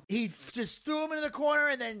 He just threw him into the corner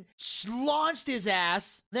and then launched his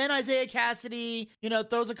ass. Then Isaiah Cassidy,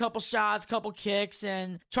 throws a couple shots, couple kicks,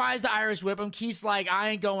 and tries to Irish whip him. Keith's like, I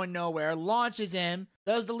ain't going nowhere. Launches him.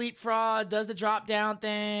 Does the leapfrog, does the drop down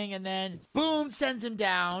thing, and then boom, sends him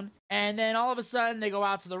down. And then all of a sudden, they go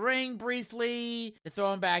out to the ring briefly. They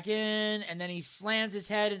throw him back in, and then he slams his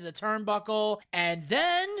head into the turnbuckle. And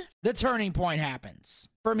then the turning point happens,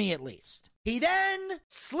 for me at least. He then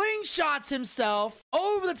slingshots himself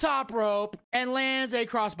over the top rope and lands a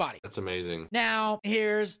crossbody. That's amazing. Now,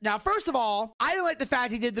 first of all, I didn't like the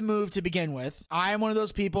fact he did the move to begin with. I am one of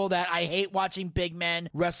those people that I hate watching big men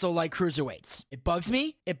wrestle like cruiserweights. It bugs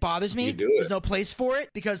me. It bothers me. There's no place for it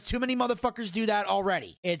because too many motherfuckers do that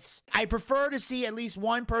already. I prefer to see at least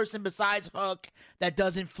one person besides Hook that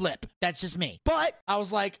doesn't flip. That's just me. But I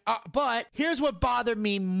was like, but here's what bothered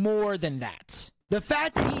me more than that. The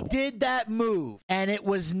fact that he did that move and it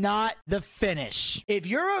was not the finish. If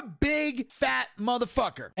you're a big fat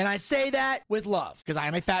motherfucker, and I say that with love because I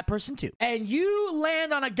am a fat person too, and you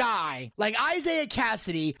land on a guy like Isaiah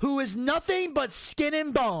Cassidy who is nothing but skin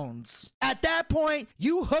and bones, at that point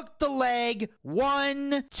you hook the leg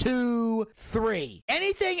 1, 2, 3.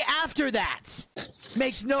 Anything after that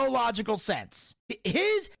makes no logical sense.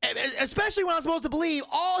 Especially when I'm supposed to believe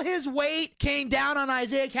all his weight came down on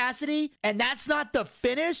Isaiah Cassidy, and that's not the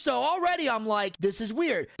finish. So already I'm like, this is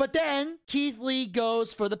weird. But then Keith Lee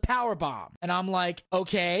goes for the power bomb, and I'm like,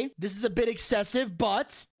 okay, this is a bit excessive,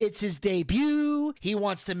 but it's his debut. He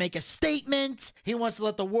wants to make a statement. He wants to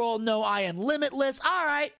let the world know I am limitless. All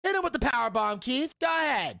right, hit him with the power bomb, Keith. Go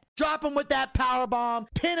ahead. Drop him with that power bomb.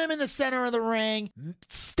 Pin him in the center of the ring.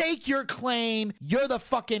 Stake your claim. You're the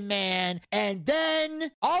fucking man. And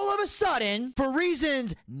then, all of a sudden, for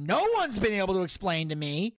reasons no one's been able to explain to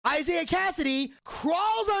me, Isaiah Cassidy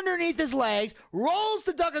crawls underneath his legs, rolls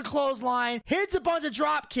to duck a clothesline, hits a bunch of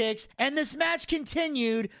drop kicks, and this match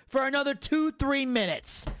continued for another 2-3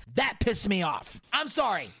 minutes. That pissed me off. I'm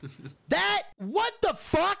sorry. What the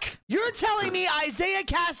fuck? You're telling me Isaiah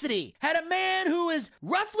Cassidy had a man who is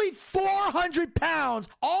roughly 400 pounds,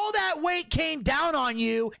 all that weight came down on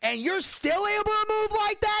you, and you're still able to move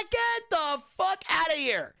like that? Get the fuck out of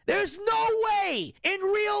here. There's no way in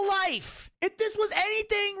real life, if this was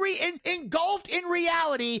anything engulfed in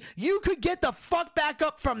reality, you could get the fuck back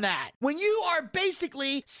up from that. When you are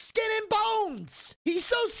basically skin and bones. He's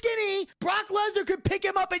so skinny, Brock Lesnar could pick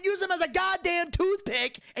him up and use him as a goddamn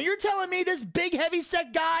toothpick, and you're telling me this big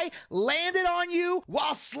heavyset guy landed on you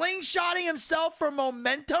while slingshotting himself for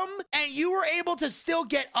momentum, and you were able to still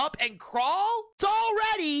get up and crawl? So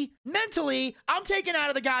already, mentally, I'm taken out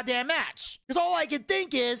of the goddamn match. Because all I can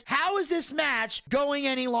think is, how is this match going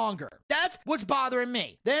any longer? That's what's bothering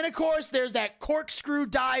me. Then, of course, there's that corkscrew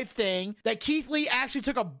dive thing that Keith Lee actually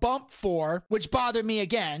took a bump for, which bothered me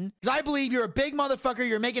again. Because I believe you're a big motherfucker,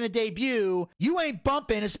 you're making a debut. You ain't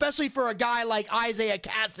bumping, especially for a guy like Isaiah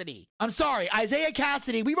Cassidy. I'm sorry, Isaiah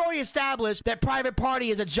Cassidy, we've already established that Private Party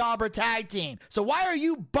is a jobber tag team. So why are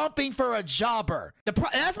you bumping for a jobber?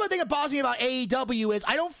 That's one thing that bothers me about AEW is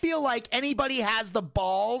I don't feel like anybody has the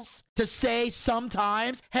balls to say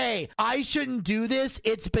sometimes, hey, I shouldn't do this,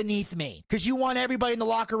 it's beneath me. Because you want everybody in the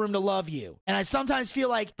locker room to love you. And I sometimes feel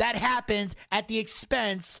like that happens at the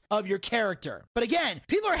expense of your character. But again,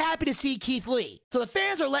 people are happy to see Keith Lee. So the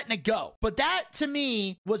fans are letting it go. But that, to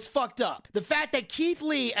me, was fucked up. The fact that Keith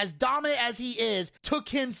Lee, as dominant as he is, took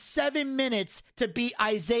him 7 minutes to beat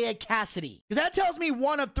Isaiah Cassidy. Because that tells me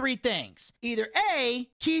one of three things. Either A,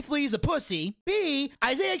 Keith Lee's a pussy. B,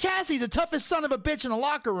 Isaiah Cassidy's the toughest son of a bitch in the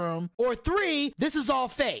locker room. Or 3, this is all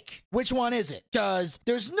fake. Which one is it? Because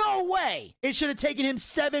there's no way way it should have taken him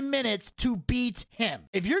 7 minutes to beat him.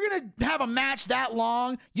 If you're going to have a match that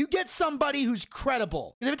long, you get somebody who's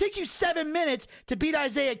credible. Because if it takes you 7 minutes to beat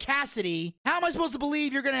Isaiah Cassidy, how am I supposed to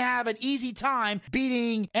believe you're going to have an easy time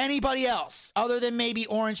beating anybody else other than maybe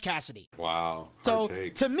Orange Cassidy? Wow. So Hard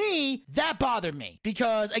take. to me, that bothered me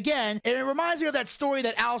because, again, it reminds me of that story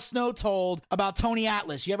that Al Snow told about Tony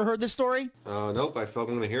Atlas. You ever heard this story? Nope. I feel I'm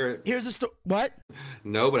going to hear it. Here's the story. What?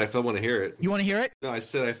 No, but I feel I want to hear it. You want to hear it? No, I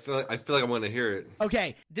said I feel like I want to hear it.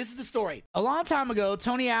 Okay, this is the story. A long time ago,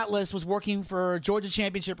 Tony Atlas was working for Georgia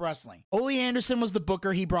Championship Wrestling. Ole Anderson was the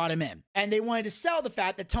booker. He brought him in. And they wanted to sell the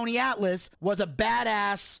fact that Tony Atlas was a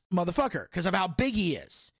badass motherfucker because of how big he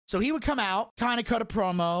is. So he would come out, kind of cut a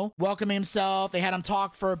promo, welcome himself. They had him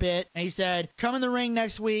talk for a bit. And he said, come in the ring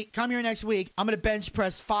next week. Come here next week. I'm going to bench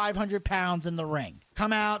press 500 pounds in the ring.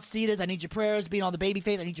 Come out, see this. I need your prayers. Being on the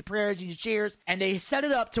babyface. I need your prayers. I need your cheers. And they set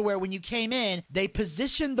it up to where when you came in, they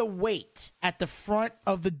positioned the weight at the front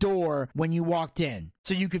of the door when you walked in.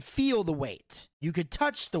 So you could feel the weight. You could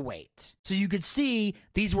touch the weight. So you could see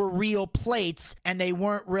these were real plates and they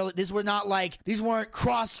weren't really, these weren't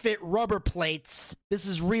CrossFit rubber plates. This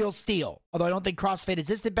is real steel. Although I don't think CrossFit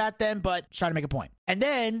existed back then, but trying to make a point. And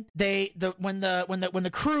then when the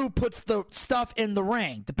crew puts the stuff in the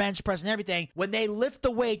ring, the bench press and everything, when they lift the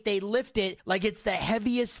weight, they lift it like it's the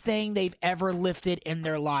heaviest thing they've ever lifted in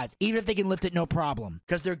their lives. Even if they can lift it no problem.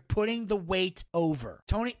 Because they're putting the weight over.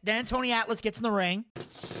 Tony Atlas gets in the ring.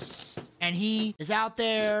 And he is out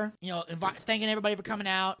there, thanking everybody for coming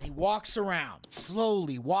out. He walks around,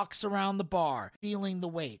 slowly walks around the bar, feeling the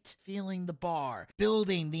weight, feeling the bar,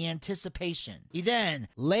 building the anticipation. He then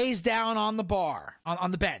lays down on the bar,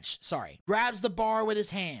 on the bench, grabs the bar with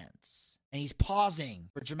his hands. And he's pausing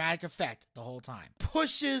for dramatic effect the whole time.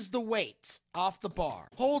 Pushes the weight off the bar.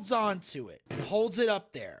 Holds on to it. And holds it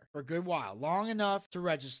up there for a good while. Long enough to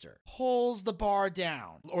register. Pulls the bar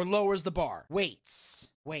down. Or lowers the bar. Waits.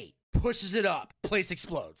 Pushes it up. Place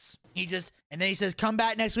explodes. And then he says, come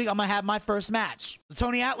back next week. I'm going to have my first match. So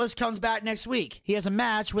Tony Atlas comes back next week. He has a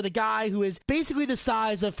match with a guy who is basically the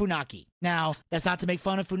size of Funaki. Now, that's not to make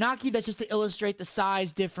fun of Funaki. That's just to illustrate the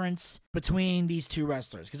size difference between these two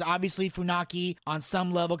wrestlers. Because obviously Funaki, on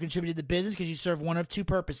some level, contributed to the business because you serve one of two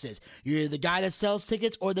purposes. You're either the guy that sells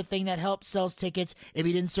tickets or the thing that helps sells tickets. If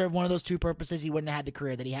he didn't serve one of those two purposes, he wouldn't have had the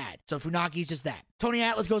career that he had. So Funaki's just that. Tony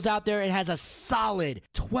Atlas goes out there and has a solid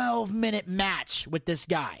 12-minute match with this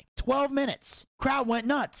guy. 12 minutes. Crowd went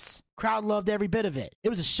nuts. Crowd loved every bit of it. It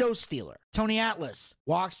was a show stealer. Tony Atlas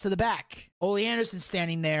walks to the back. Ole Anderson's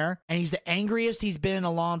standing there, and he's the angriest he's been in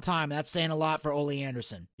a long time. That's saying a lot for Ole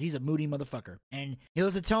Anderson. He's a moody motherfucker. And he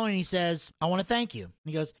looks at Tony and he says, I want to thank you. And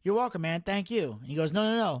he goes, you're welcome, man. Thank you. And he goes,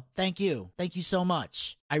 no. Thank you. Thank you so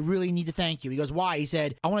much. I really need to thank you. He goes, why? He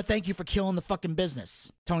said, I want to thank you for killing the fucking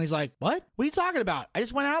business. Tony's like, what? What are you talking about? I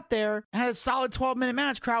just went out there and had a solid 12-minute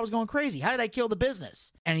match. Crowd was going crazy. How did I kill the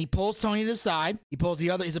business? And he pulls Tony to the side. He pulls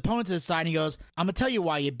his opponent to the side and he goes, I'm going to tell you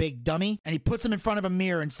why, you big dummy. And he puts him in front of a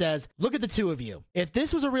mirror and says, look at the two of you. If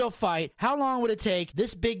this was a real fight, how long would it take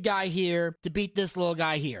this big guy here to beat this little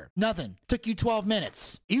guy here? Nothing. Took you 12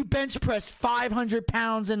 minutes. You bench pressed 500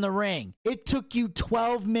 pounds in the ring. It took you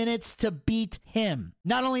 12 minutes to beat him.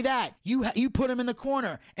 Not only that, you put him in the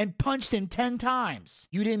corner and punched him 10 times.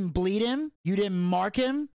 You didn't bleed him. You didn't mark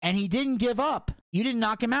him. And he didn't give up. You didn't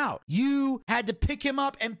knock him out. You had to pick him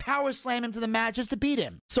up and power slam him to the mat just to beat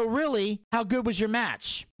him. So really, how good was your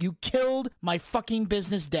match? You killed my fucking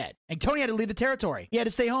business dead. And Tony had to leave the territory. He had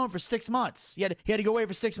to stay home for 6 months. He had to go away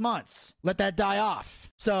for 6 months. Let that die off.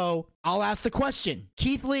 So I'll ask the question.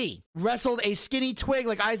 Keith Lee wrestled a skinny twig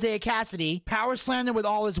like Isaiah Cassidy, power slammed him with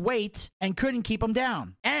all his weight, and couldn't keep him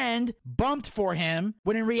down. And bumped for him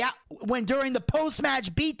when during the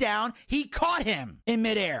post-match beatdown, he caught him in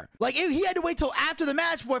midair. Like, he had to wait till after the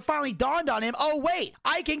match before it finally dawned on him, oh, wait,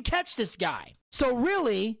 I can catch this guy. So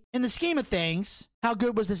really, in the scheme of things, how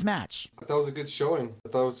good was this match? I thought it was a good showing. I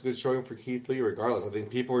thought it was a good showing for Keith Lee regardless. I think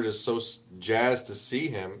people were just so jazzed to see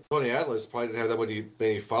him. Tony Atlas probably didn't have that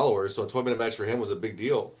many followers, so a 12-minute match for him was a big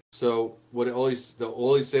deal. So what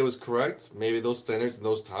Ole say was correct. Maybe those standards and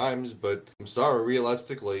those times, but I'm sorry,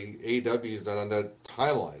 realistically, AEW is not on that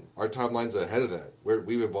timeline. Our timeline's ahead of that.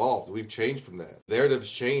 We've evolved. We've changed from that. The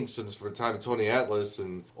narrative's changed since from the time Tony Atlas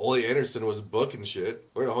and Ole Anderson was booking shit.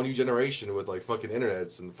 We're in a whole new generation with like fucking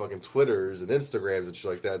internets and fucking Twitters and Instagrams and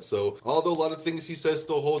shit like that. So although a lot of things he says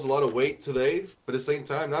still holds a lot of weight today, but at the same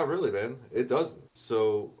time, not really, man. It doesn't.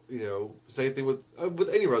 So, same thing with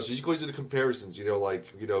any wrestlers. You go into the comparisons,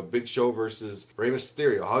 Big Show versus Rey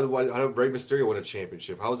Mysterio. How did Rey Mysterio win a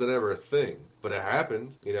championship? How was that ever a thing? But it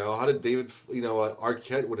happened. How did David,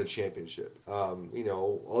 Arquette win a championship?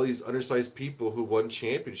 All these undersized people who won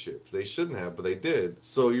championships. They shouldn't have, but they did.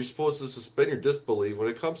 So you're supposed to suspend your disbelief when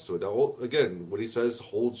it comes to it. Now, again, what he says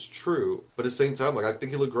holds true. But at the same time, I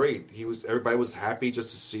think he looked great. Everybody was happy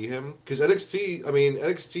just to see him. Because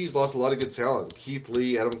NXT's lost a lot of good talent. Keith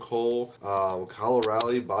Lee, Adam Cole, Kyle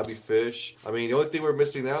O'Reilly, Bobby Fish. The only thing we're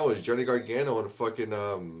missing now is Johnny Gargano and fucking,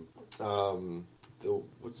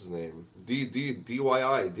 what's his name?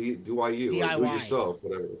 DYU. Do it yourself,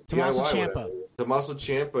 whatever. Tommaso Ciampa. Tommaso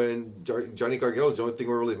Ciampa and Johnny Gargano is the only thing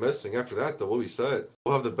we're really missing. After that, though, we'll be set.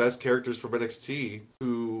 We'll have the best characters from NXT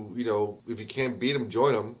who, if you can't beat them,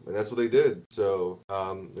 join them. And that's what they did. So,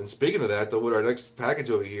 and speaking of that, though, with our next package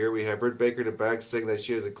over here, we have Britt Baker in the back saying that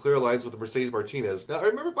she has a clear alliance with Mercedes Martinez. Now, I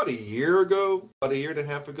remember about a year and a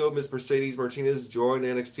half ago, Miss Mercedes Martinez joined the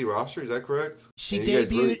NXT roster. Is that correct? She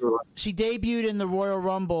debuted in the Royal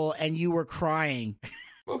Rumble, and you were crying.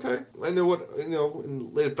 Okay.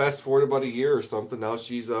 And then fast forward about a year or something, now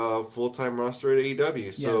she's a full-time roster at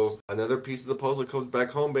AEW. So another piece of the puzzle comes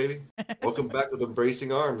back home, baby. Welcome back with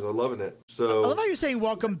embracing arms. I'm loving it. So I love how you're saying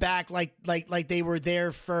welcome back like they were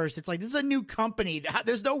there first. It's like, this is a new company.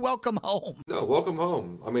 There's no welcome home. No, welcome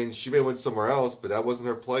home. She may have went somewhere else, but that wasn't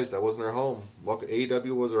her place. That wasn't her home.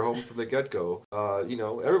 AEW was her home from the get-go.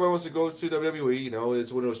 Everybody wants to go to WWE.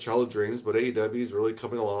 It's one of those childhood dreams, but AEW is really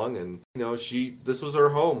coming along, and this was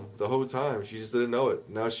her home the whole time. She just didn't know it.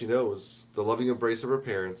 Now she knows. The loving embrace of her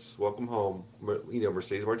parents. Welcome home,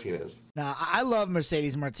 Mercedes Martinez. Now, I love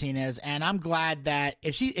Mercedes Martinez, and I'm glad that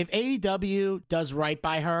if AEW does right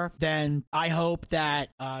by her, then I hope that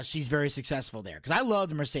she's very successful there. Because I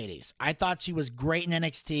loved Mercedes. I thought she was great in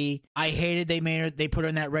NXT. I hated they put her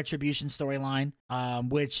in that Retribution storyline,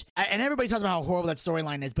 and everybody talks about how horrible that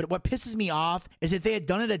storyline is, but what pisses me off is if they had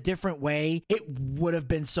done it a different way, it would have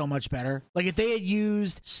been so much better. Like if they had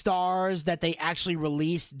used stars that they actually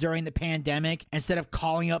released during the pandemic instead of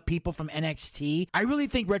calling up people from NXT, I really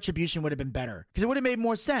think Retribution would have been better because it would have made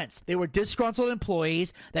more sense. They were disgruntled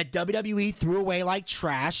employees that WWE threw away like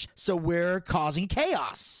trash, so we're causing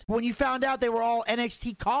chaos. When you found out they were all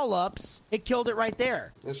NXT call-ups, it killed it right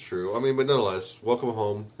there. That's true. But nonetheless, welcome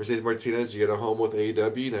home, Mercedes Martinez. You get a home with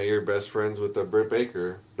AEW. Now you're best friends with Britt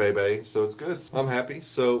Baker, baby. So it's good. I'm happy.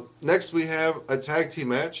 So next we have a tag team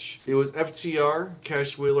match. It was FTR,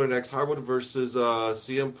 Cash Wheeler, and X Harwood versus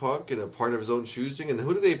CM Punk in a partner of his own choosing. And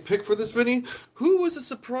who did they pick for this, Vinny? Who was a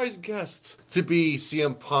surprise guest to be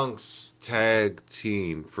CM Punk's tag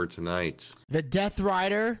team for tonight? The Death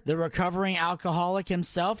Rider, the recovering alcoholic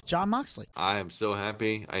himself, Jon Moxley. I am so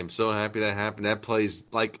happy. That happened. That plays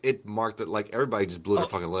it marked it. Everybody just blew their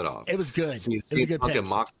fucking lid off. It was good. See, it was a good Punk pick. and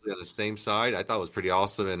Moxley on the same side, I thought was pretty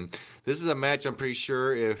awesome. And this is a match I'm pretty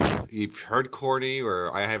sure if you've heard Corny,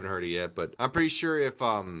 or I haven't heard it yet, but I'm pretty sure if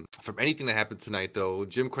from anything that happened tonight, though,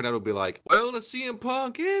 Jim Cornette will be like, well, to CM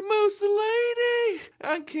Punk, it moves the lady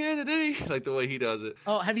on Kennedy, like the way he does it.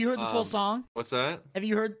 Oh, have you heard the full song? What's that? Have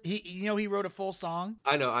you heard, he wrote a full song?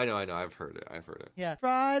 I know. I've heard it. Yeah.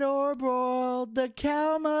 Fried or broiled, the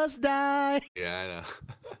cow must die. Yeah, I know.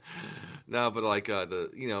 No, but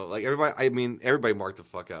everybody marked the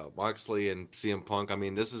fuck out. Moxley and CM Punk.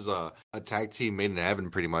 This is a tag team made in heaven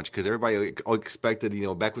pretty much, because everybody expected,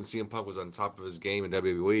 back when CM Punk was on top of his game in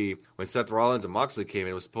WWE, when Seth Rollins and Moxley came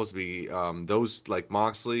in, it was supposed to be those like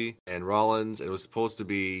Moxley and Rollins, and it was supposed to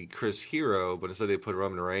be Chris Hero, but instead they put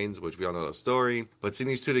Roman Reigns, which we all know the story. But seeing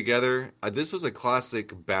these two together, this was a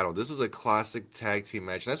classic battle. This was a classic tag team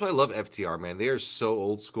match, and that's why I love FTR, man. They are so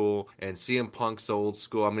old school, and CM Punk's so old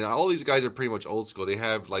school. All these guys are pretty much old school. They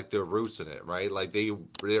have their roots in it, right? They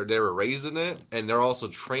were raised in it, and they're also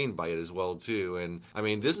trained by it as well too. And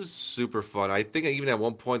this is super fun. I think even at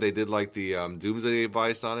one point they did the Doomsday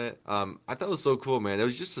Device on it. I thought it was so cool, man. It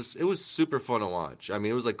was just it was super fun to watch.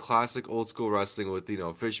 It was like classic old school wrestling with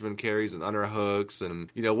fisherman carries and underhooks,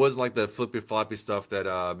 and it wasn't like the flippy floppy stuff that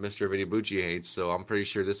Mr. Vinny Bucci hates. So I'm pretty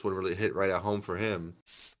sure this one really hit right at home for him.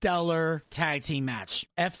 Stellar tag team match.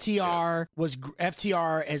 FTR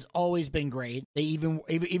has always been great. They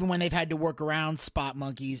even when they've had to work around spot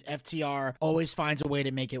monkeys, FTR always finds a way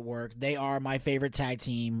to make it work. They are my favorite tag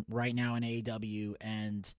team right now in AEW,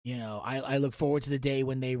 and I look forward to the day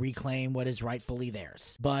when they reclaim what is rightfully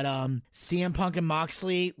theirs. But CM Punk and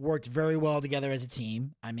Moxley worked very well together as a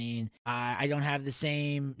team. I mean, I don't have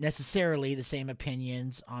necessarily the same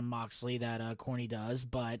opinions on Moxley that Corny does,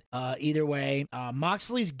 but either way,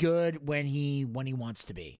 Moxley's good when he wants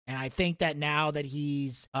to be, and I think that now that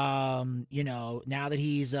he's now that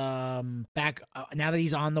he's back, now that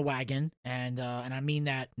he's on the wagon, and I mean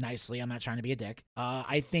that nicely. I'm not trying to be a dick.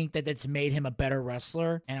 I think that that's made him a better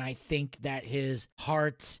wrestler, and I think that his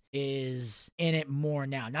heart is in it more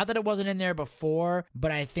now. Not that it wasn't in there before,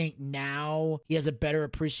 but I think now he has a better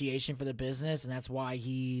appreciation for the business, and that's why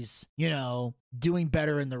he's, doing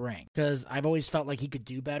better in the ring. Because I've always felt like he could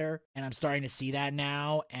do better, and I'm starting to see that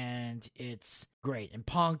now, and it's great. And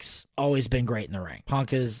Punk's always been great in the ring.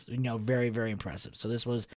 Punk is, very, very impressive. So this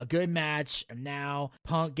was a good match, and now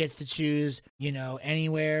Punk gets to choose,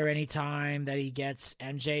 anywhere, anytime that he gets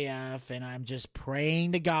MJF, and I'm just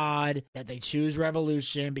praying to God that they choose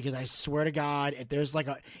Revolution, because I swear to God, if there's like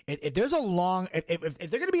if they're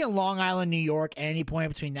going to be in Long Island, New York at any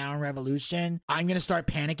point between now and Revolution, I'm going to start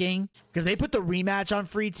panicking, because they put the rematch on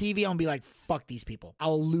free TV, I'm going to be like, fuck these people.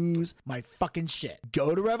 I'll lose my fucking shit.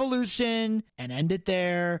 Go to Revolution and end it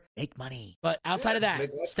there. Make money. But outside of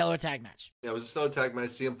that, stellar tag match. Yeah, it was a stellar tag match.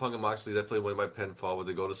 CM Punk and Moxley definitely went by pinfall with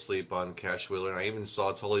the go to sleep on Cash Wheeler. And I even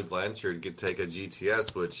saw Tully Blanchard take a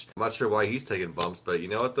GTS, which I'm not sure why he's taking bumps. But you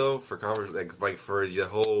know what, though? For for the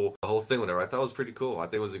whole thing, whatever, I thought it was pretty cool. I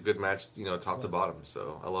think it was a good match, top to bottom.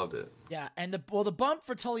 So I loved it. Yeah, and the bump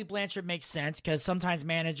for Tully Blanchard makes sense, because sometimes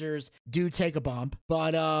managers do take a bump.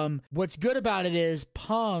 But what's good about it is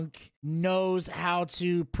Punk knows how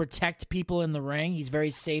to protect people in the ring. He's very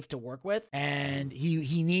safe to work with, and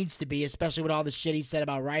he needs to be, especially with all the shit he said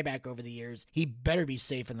about Ryback over the years. He better be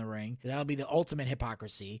safe in the ring. That'll be the ultimate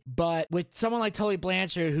hypocrisy. But with someone like Tully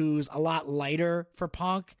Blanchard, who's a lot lighter for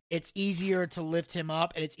Punk, it's easier to lift him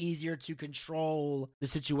up, and it's easier to control the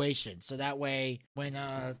situation. So that way, when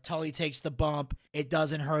Tully takes the bump, it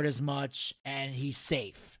doesn't hurt as much, and he's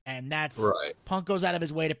safe. And that's right. Punk goes out of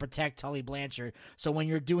his way to protect Tully Blanchard. So when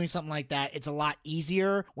you're doing something like that, it's a lot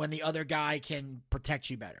easier when the other guy can protect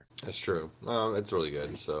you better. That's true. It's really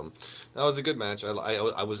good. So that was a good match.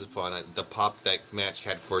 I was fun. The pop that match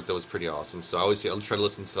had for it, that was pretty awesome. So I'll try to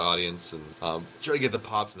listen to the audience and try to get the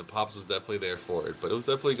pops, and the pops was definitely there for it. But it was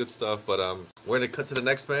definitely good stuff. But we're going to cut to the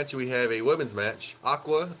next match. We have a women's match.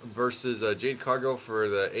 Aqua versus Jade Cargill for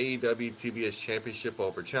the AEW TBS Championship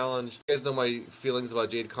Open Challenge. You guys know my feelings about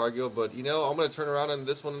Jade Cargill, but I'm going to turn around on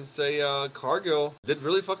this one and say Cargill did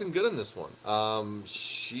really fucking good in this one.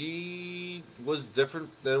 She was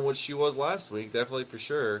different than what she was last week, definitely, for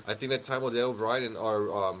sure. I think that time with Daniel Bryan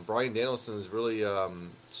or Bryan Danielson is really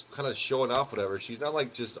kind of showing off, whatever. She's not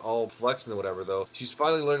like just all flexing or whatever, though. She's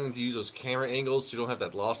finally learning to use those camera angles so you don't have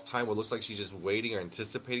that lost time where it looks like she's just waiting or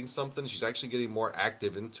anticipating something. She's actually getting more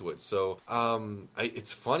active into it. So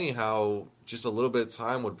it's funny how just a little bit of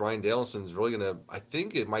time with Bryan Danielson is really gonna, I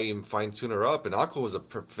think it might even fine tune her up. And Aqua was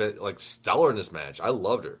stellar in this match. I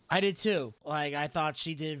loved her. I did too. I thought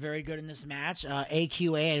she did very good in this match.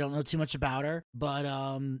 AQA, I don't know too much about her, but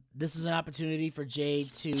this is an opportunity for Jade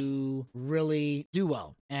to really do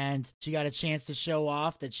well. And she got a chance to show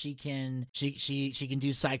off that she can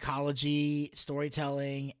do psychology,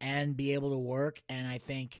 storytelling, and be able to work. And I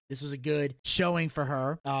think this was a good showing for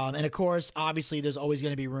her. And of course, obviously, there's always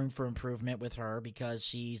going to be room for improvement with her because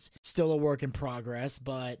she's still a work in progress.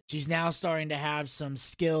 But she's now starting to have some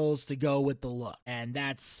skills to go with the look, and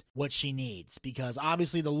that's what she needs, because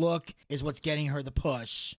obviously the look is what's getting her the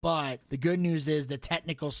push. But the good news is the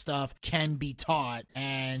technical stuff can be taught,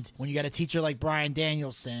 and when you got a teacher like Bryan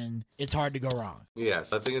Danielson, it's hard to go wrong.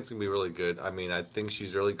 Yes, I think it's gonna be really good. I mean, I think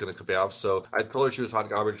she's really gonna come off. So I told her she was hot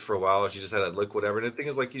garbage for a while. She just had that look, whatever. And the thing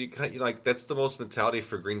is, like, that's the most mentality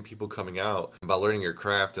for green people coming out about learning your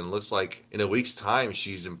craft. And it looks like in a week's time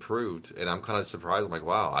she's improved, and I'm kind of surprised. I'm like,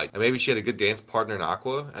 wow. And maybe she had a good dance partner in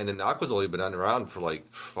Aqua, and then Aqua's only been around for like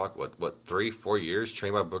 3-4 years,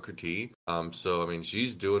 trained by Booker T. So I mean,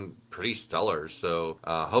 she's doing pretty stellar. So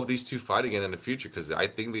hope these two fight again in the future, because I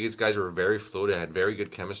think these guys were very fluid, had very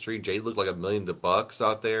good chemistry. Jade looked like $1 million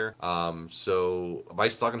out there. So my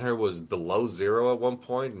stock on her was below 0 at one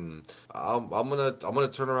point, and I'm gonna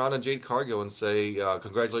turn around on Jade Cargill and say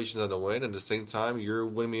congratulations on the win. And at the same time, you're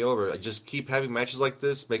winning me over. I just keep having matches like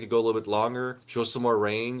this, make it go a little bit longer, show some more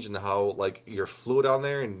range, and how like you're fluid on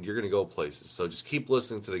there, and you're gonna go places. So just keep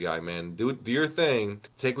listening to the guy, man. Do your thing.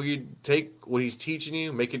 Take what he's teaching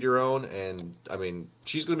you, make it your own, and I mean,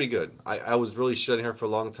 she's gonna be good. I was really shutting her for a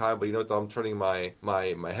long time, but you know what? I'm turning my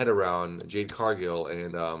head around Jade Cargill,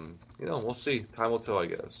 and we'll see. Time will tell, I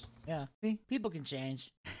guess. Yeah, see, people can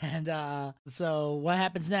change. And so what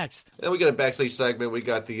happens next? And we got a backstage segment. We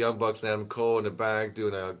got the Young Bucks and Adam Cole in the back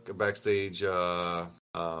doing a backstage a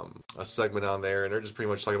segment on there, and they're just pretty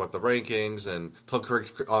much talking about the rankings and took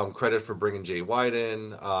credit for bringing Jay White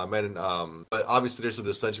in. But obviously there's a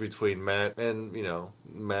dissension between Matt and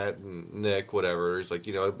Matt and Nick, whatever. He's like,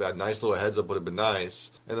 a nice little heads up would have been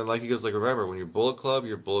nice. And then he goes remember, when you're Bullet Club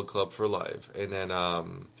for life. And then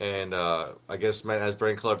I guess Matt has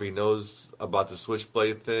Brain Club. He knows about the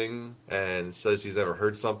Switchblade thing and says he's never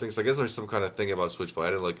heard something. So I guess there's some kind of thing about Switchblade.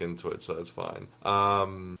 I didn't look into it, so it's fine.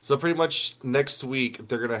 So pretty much next week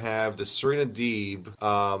they're gonna have the Serena Deeb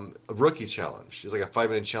rookie challenge. It's like a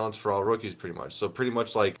 5-minute challenge for all rookies, pretty much. So pretty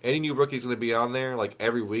much any new rookie's gonna be on there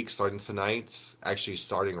every week starting tonight. Actually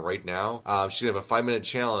starting right now. She's gonna have a 5-minute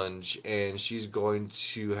challenge, and she's going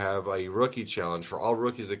to have a rookie challenge for all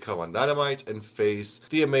rookies that come on Dynamite and face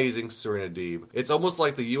the amazing Serena Deeb. It's almost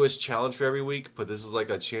like the U.S. challenge for every week, but this is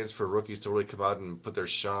a chance for rookies to really come out and put their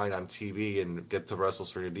shine on TV and get to wrestle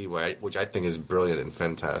Serena Deeb, which I think is brilliant and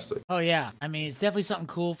fantastic. Oh yeah, I mean it's definitely something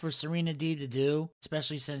cool for Serena Deeb to do,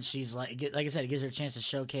 especially since she's like I said, it gives her a chance to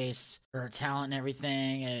showcase her talent and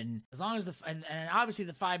everything. And as long as and obviously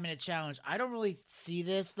the 5-minute challenge, I don't really see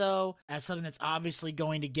this though as something that's obviously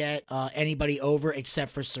going to get anybody over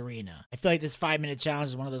except for Serena. I feel like this 5-minute challenge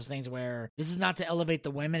is one of those things where this is not to elevate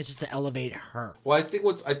the women, it's just to elevate her. Well, I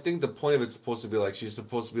think the point of it's supposed to be she's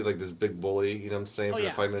supposed to be this big bully, you know what I'm saying, for the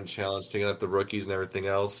 5-minute challenge, taking out the rookies and everything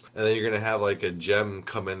else. And then you're gonna have a gem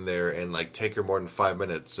come in there and take her more than 5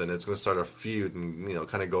 minutes, and it's gonna start a feud and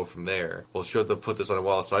kind of go from there. Well, she'll have to put this on a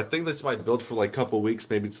wall. So I think this might build for a couple weeks,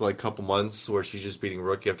 maybe to a couple months, where she's just beating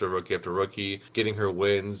rookie after rookie after rookie, getting her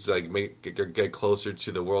wins, get closer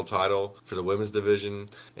to the world title for the women's division,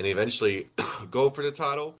 and eventually go for the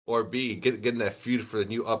title, or B, getting that feud for the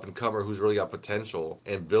new up and comer who's really got potential,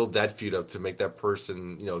 and build that feud up to make that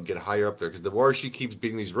person get higher up there. Because the more she keeps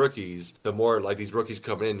beating these rookies, the more these rookies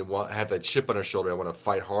come in and have that chip on their shoulder and want to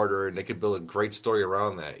fight harder, and they could build a great story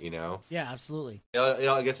around that. Yeah, absolutely.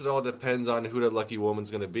 I guess it all depends on who the lucky woman's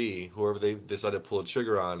going to be, whoever they decide to pull a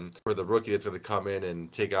trigger on, for the rookie that's going to come in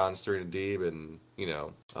and take on Serena Deeb and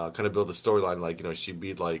kind of build the storyline she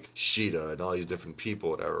beat Sheeta and all these different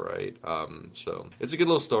people, whatever, right? So it's a good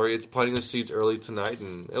little story. It's planting the seeds early tonight,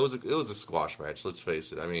 and it was a squash match. Let's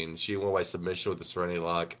face it. I mean, she won by submission with the Serenity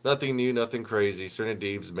Lock. Nothing new, nothing crazy. Serena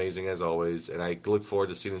Deeb's amazing as always, and I look forward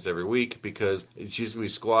to seeing this every week because she's gonna be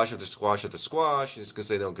squash after squash after squash. She's gonna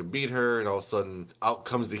say no one can beat her, and all of a sudden out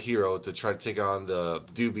comes the hero to try to take on the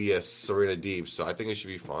dubious Serena Deeb. So I think it should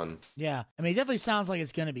be fun. Yeah, I mean, it definitely sounds like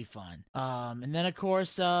it's gonna be fun. And then of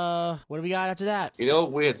course, what do we got after that?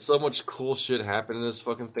 We had so much cool shit happen in this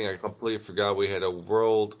fucking thing. I completely forgot we had a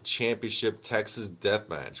World Championship Texas Death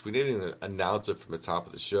Match. We didn't even announce it from the top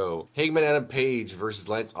of the show. Hangman Adam Page versus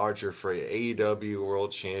Lance Archer for a AEW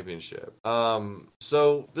World Championship.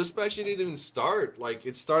 So this match didn't even start.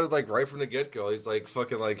 It started right from the get-go. He's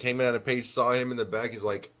fucking Hangman Adam Page saw him in the back. He's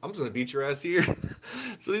like, I'm just gonna beat your ass here.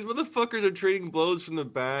 So these motherfuckers are trading blows from the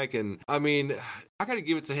back, and I mean, I gotta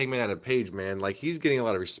give it to Hangman Adam Page, man. He's getting a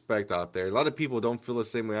lot of respect out there. A lot of people don't feel the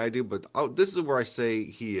same way I do, but this is where I say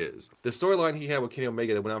he is. The storyline he had with Kenny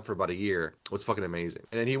Omega that went on for about a year was fucking amazing.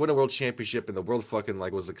 And then he won a world championship, and the world fucking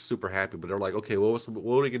was super happy. But they're like, okay, what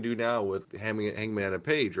are we gonna do now with Hangman Adam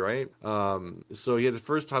Page, right? So he had the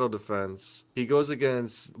first title defense. He goes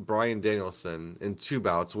against Bryan Danielson in 2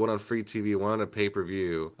 bouts, one on free TV, one on a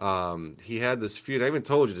pay-per-view. He had this feud. I even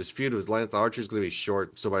told you this feud with Lance Archer is gonna be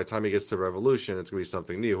short. So by the time he gets to Revolution, it's gonna be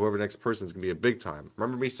something new. Whoever the next person is gonna be a big time.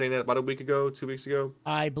 Remember me saying that about a week ago, 2 weeks ago?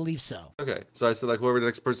 I believe so. Okay, so I said whoever the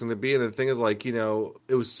next person to be, and the thing is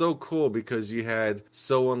it was so cool because you had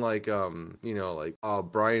someone Bryan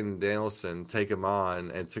Danielson take him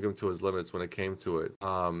on and took him to his limits when it came to it.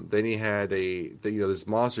 Then he had this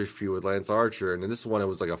monster feud with Lance Archer, and in this one it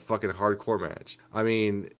was a fucking hardcore match. I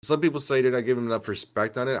mean, some people say they're not giving him enough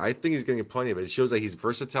respect on it. I think he's getting plenty of it. It shows that he's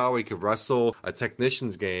versatile. He could wrestle a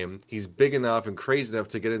technician's game. He's big enough and crazy enough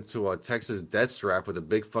to get into a Texas death strap with a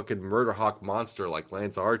big fucking murder hawk monster like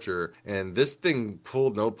Lance Archer, and this thing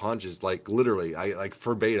pulled no punches. Literally, I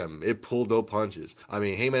verbatim, it pulled no punches. I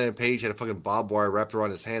mean, Heyman and Page had a fucking barbed wire wrapped around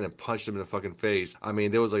his hand and punched him in the fucking face. I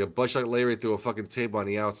mean, there was a buttshot lariat through a fucking table on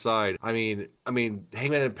the outside. I mean,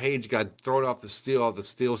 Heyman and Page got thrown off the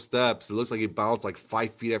steel steps. It looks like he bounced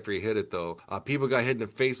 5 feet after he hit it though. People got hit in the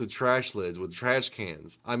face with trash lids, with trash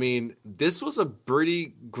cans. I mean, this was a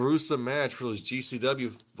pretty gruesome match for those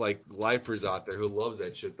GCW like lifers out there who loves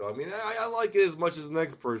that shit though. I mean, I like it as much as the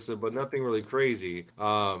next person, but nothing really crazy.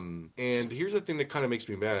 And here's the thing that kind of makes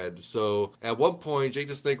me mad. So at one point, Jake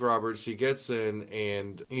the Snake Roberts, he gets in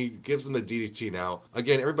and he gives them the DDT. Now,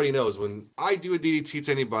 again, everybody knows when I do a DDT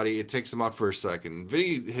to anybody, it takes them out for a second.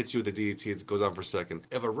 Vinny hits you with a DDT, it goes on for a second.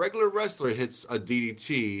 If a regular wrestler hits a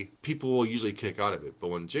DDT, people will usually kick out of it. But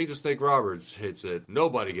when Jake the Snake Roberts hits it,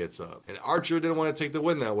 nobody gets up. And Archer didn't want to take the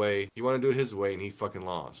win that way. He wanted to do it his way, and he fucking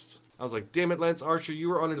lost. I was like, damn it, Lance Archer, you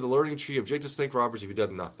were under the learning tree of Jake the Snake Roberts if you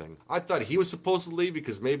did nothing. I thought he was supposed to leave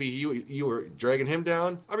because maybe you were dragging him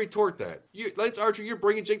down. I retort that. Lance Archer, you're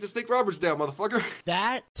bringing Jake the Snake Roberts down, motherfucker.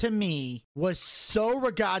 That, to me, was so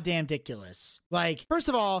goddamn ridiculous. Like, first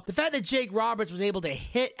of all, the fact that Jake Roberts was able to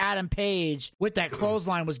hit Adam Page with that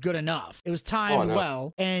clothesline was good enough. It was timed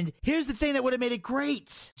well. And here's the thing that would have made it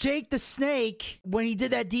great. Jake the Snake, when he did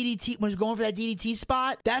that DDT, when he was going for that DDT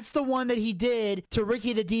spot, that's the one that he did to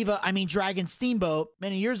Ricky the Diva, Dragon Steamboat,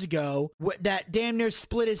 many years ago, that damn near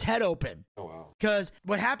split his head open. Oh, wow. Because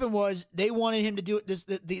what happened was they wanted him to do it.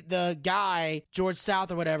 The guy, George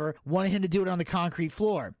South or whatever, wanted him to do it on the concrete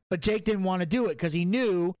floor. But Jake didn't want to do it because he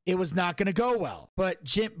knew it was not going to go well. But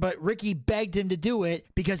Ricky begged him to do it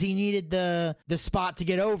because he needed the spot to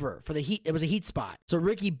get over for the heat. It was a heat spot. So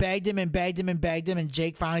Ricky begged him and begged him and begged him, and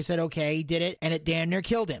Jake finally said, okay, he did it, and it damn near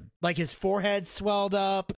killed him. Like, his forehead swelled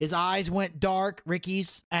up, his eyes went dark,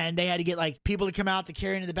 Ricky's, and they had to get like people to come out to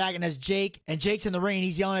carry him to the back. And as Jake's in the ring,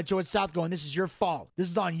 he's yelling at George South, going, "This is your fault. This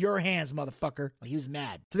is on your hands, motherfucker." Like, he was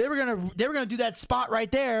mad. So they were gonna do that spot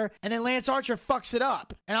right there, and then Lance Archer fucks it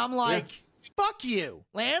up, and I'm like. Yeah. Fuck you,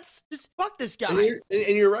 Lance. Just fuck this guy. And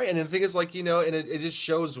you're right. And the thing is, like, you know, and it just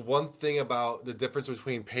shows one thing about the difference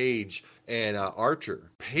between Page and Archer.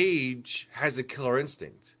 Page has a killer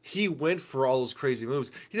instinct. He went for all those crazy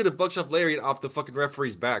moves. He did a buckshot lariat off the fucking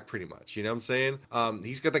referee's back, pretty much. You know what I'm saying?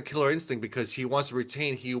 He's got that killer instinct because he wants to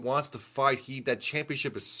retain. He wants to fight. That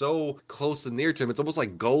championship is so close and near to him. It's almost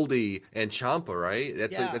like Goldie and Ciampa, right?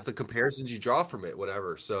 That's the comparisons you draw from it,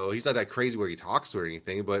 whatever. So he's not that crazy where he talks to or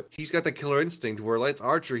anything, but he's got that killer instinct where Lance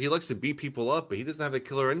Archer, he likes to beat people up, but he doesn't have the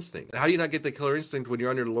killer instinct. How do you not get the killer instinct when you're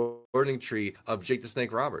under the learning tree of Jake the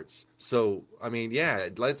Snake Roberts? So, I mean, yeah,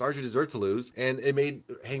 Lance Archer deserved to lose, and it made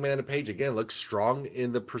Hangman Adam Page, again, look strong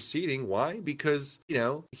in the proceeding. Why? Because, you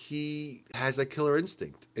know, he has that killer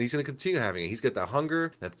instinct, and he's going to continue having it. He's got that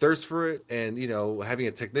hunger, that thirst for it, and, you know, having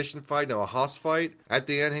a technician fight, now a Haas fight. At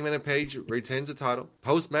the end, Hangman Adam Page retains the title.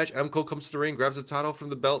 Post-match, Adam Cole comes to the ring, grabs the title from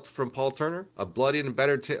the belt from Paul Turner. A bloodied and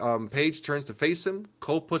battered Page turns to face him.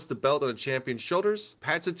 Cole puts the belt on the champion's shoulders,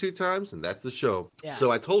 pats it 2 times, and that's the show. Yeah.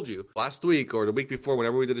 So I told you last week or the week before,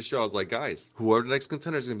 whenever we did a show, I was like, guys, whoever the next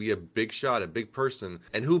contender is going to be a big shot, a big person,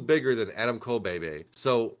 and who bigger than Adam Cole, baby?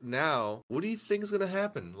 So now, what do you think is going to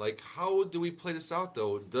happen? Like, how do we play this out,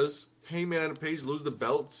 though? Does Hangman Adam Page lose the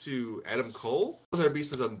belt to Adam Cole? Will there be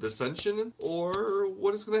some dissension, or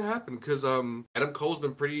what is going to happen? Because Adam Cole's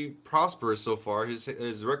been pretty prosperous so far.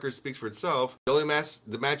 His record speaks for itself. The only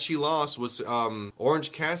match he lost was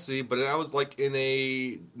Orange Cassidy, but that was like in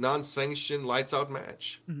a non-sanctioned lights out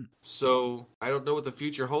match. Mm-hmm. So I don't know what the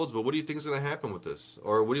future holds, but what do you think is going to happen with this,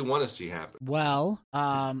 or what do you want to see happen? Well,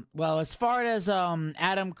 as far as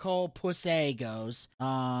Adam Cole Pussy goes,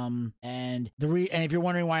 and if you're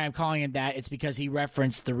wondering why I'm calling it that, it's because he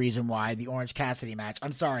referenced the reason why, the Orange Cassidy match.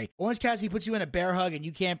 I'm sorry, Orange Cassidy puts you in a bear hug and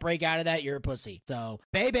you can't break out of that, you're a pussy. So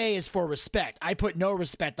Bebe is for respect. I put no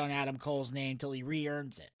respect on Adam Cole's name till he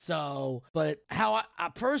re-earns it. So, but how I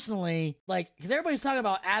personally, like, because everybody's talking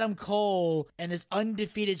about Adam Cole and this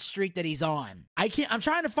undefeated streak that he's on. I'm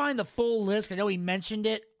trying to find the full list. I know he mentioned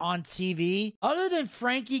it on TV. Other than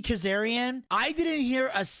Frankie Kazarian, I didn't hear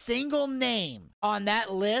a single name on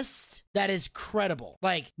that list that is credible.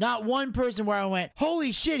 Like, not one person where I went,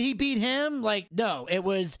 holy shit, he beat him. Like, no, it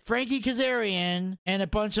was Frankie Kazarian and a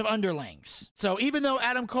bunch of underlings. So even though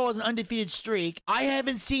Adam Cole has an undefeated streak, I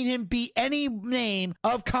haven't seen him beat any name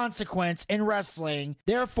of consequence in wrestling.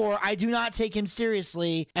 Therefore, I do not take him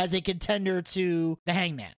seriously as a contender to the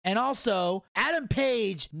Hangman. And also, Adam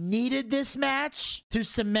Page needed this match to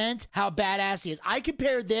cement how badass he is. I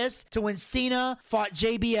compared this to when Cena fought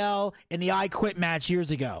JBL in the I Quit match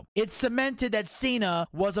years ago. It cemented that Cena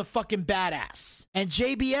was a fucking badass. And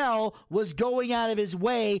JBL was going out of his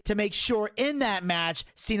way to make sure in that match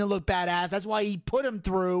Cena looked badass. That's why he put him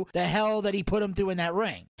through the hell that he put him through in that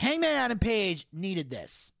ring. Hangman Adam Page needed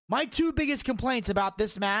this My two biggest complaints about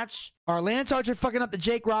this match are Lance Archer fucking up the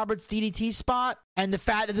Jake Roberts DDT spot and the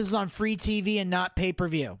fact that this is on free TV and not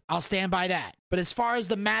pay-per-view. I'll stand by that. But as far as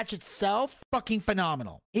the match itself, fucking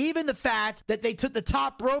phenomenal. Even the fact that they took the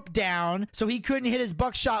top rope down so he couldn't hit his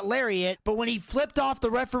buckshot lariat, but when he flipped off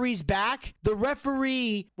the referee's back,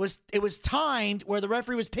 it was timed where the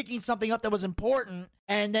referee was picking something up that was important,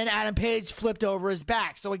 and then Adam Page flipped over his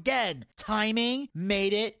back. So again, timing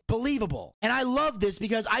made it believable. And I love this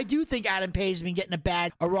because I do think Adam Page has been getting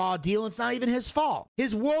a raw deal. It's not even his fault.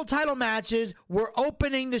 His world title matches were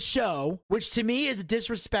opening the show, which to me is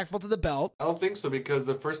disrespectful to the belt. I don't think so, because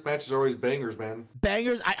the first match is always bangers, man.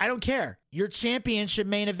 Bangers, I don't care. Your championship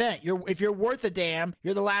main event. If you're worth a damn,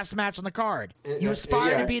 you're the last match on the card. You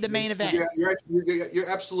aspire to be the main event. You're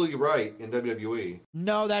absolutely right in WWE.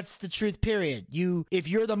 No, that's the truth, period. If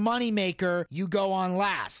you're the money maker, you go on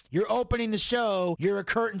last. You're opening the show, you're a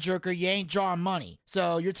curtain jerker, you ain't drawing money.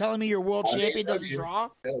 So you're telling me your world champion doesn't draw?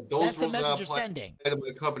 Those that's the message you're sending.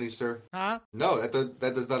 The company, sir. Huh? No, that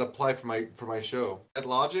does not apply for my show. That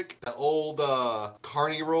logic, that old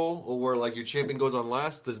Carney rule, where like your champion goes on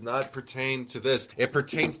last, does not pertain to this. It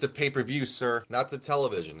pertains to pay-per-view, sir, not to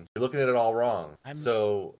television. You're looking at it all wrong.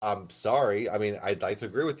 So I'm sorry. I mean, I'd like to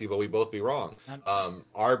agree with you, but we both be wrong.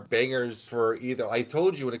 Our bangers for either, I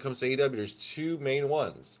told you when it comes to AEW, there's two main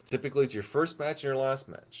ones. Typically, it's your first match and your last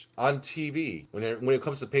match. On TV, when it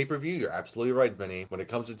comes to pay-per-view, you're absolutely right, Benny. When it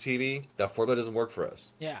comes to TV, that formula doesn't work for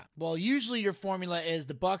us. Yeah. Well, usually your formula is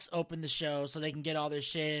the Bucks open the show so they can get all their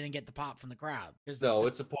shit in and get the pop from the crowd. No,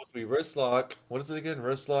 it's supposed to be wrist lock. What is it again?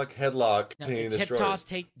 Wrist lock, headlock. No, it's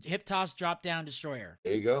hip toss, drop down, destroyer.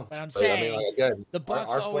 There you go. But I'm saying, again, the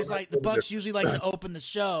Bucks usually like to open the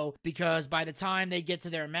show because by the time they get to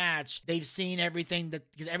their match, they've seen everything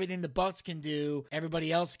because everything the Bucks can do,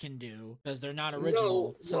 everybody else can do because they're not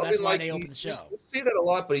original. That's why they open the show. You say that a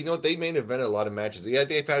lot, but you know what? They main evented a lot of matches. Yeah,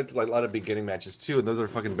 they've had like a lot of beginning matches too, and those are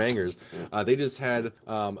fucking bangers. They just had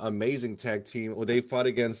amazing tag team. Well, they fought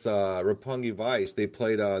against Roppongi Vice. They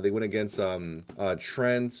went against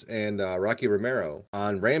Trent and Rocky Romero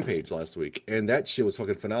on Rampage last week, and that shit was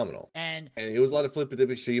fucking phenomenal. And it was a lot of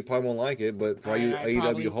flippity shit. You probably won't like it, but for you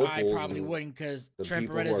AEW hopefuls, I probably wouldn't because Trent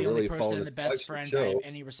Beretta is the only person and the best friends I have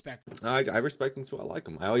any respect for. I respect him too. I like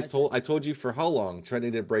him. I told you for how long Trent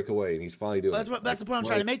needed to break away, and he's finally doing it. That's the point I'm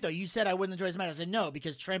trying to make, though. You said I wouldn't enjoy his match. I said no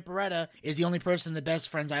because Trent Beretta is the only person the best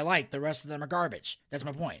friends I like. The rest of them are garbage. That's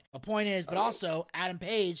my point. My point is, but also Adam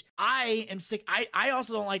Page. I am sick. I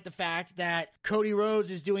also don't like the fact that Cody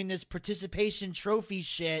Rhodes is doing this participation trophy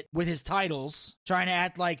shit with his titles, trying to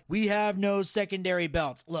act like we have no secondary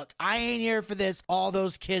belts. Look, I ain't here for this. All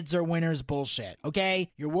those kids are winners bullshit. Okay,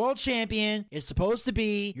 your world champion is supposed to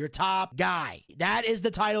be your top guy. That is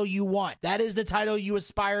the title you want. That is the title you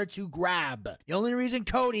aspire to grab. The only reason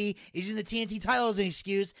Cody is using the TNT title as an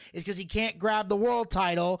excuse is because he can't grab the world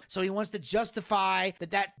title, so he wants to justify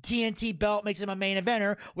that TNT belt makes him a main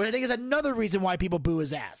eventer, which I think is another reason why people boo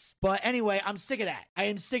his ass. But anyway, I'm sick of that. I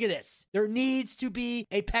am sick of this. There needs to be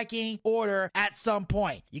a pecking order at some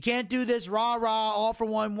point. You can't do this rah, all for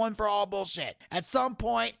one for all bullshit. At some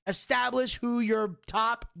point, establish who your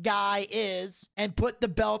top guy is and put the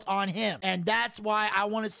belt on him. And that's why I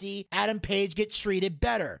want to see Adam Page get treated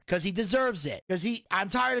better, because he deserves it. Because I'm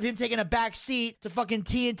tired of him taking a back seat to fucking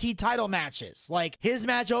TNT title matches. Like, his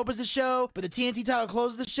match opens the show, but the TNT title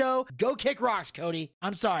closes the show. Go kick rocks, Cody.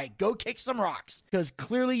 I'm sorry. Go kick some rocks, because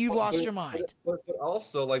clearly you've lost your mind. But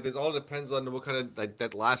also, like, this all depends on what kind of, like,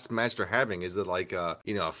 that last match they're having. Is it like a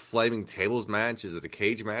flaming tables match? Is it a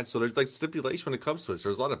cage match? So there's like stipulation when it comes to it. So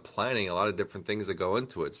there's a lot of planning, a lot of different things that go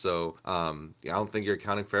into it. So I don't think you're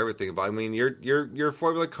accounting for everything. But I mean, your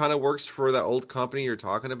formula kind of works for that old company you're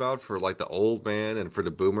talking about, for like the old man and for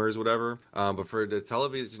the boomers, whatever. But for the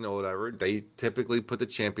television, whatever, they typically put the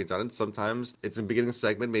champions on it. Sometimes it's a beginning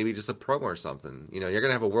segment, maybe just a promo or something. You're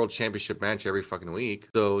gonna have a world championship match every fucking week.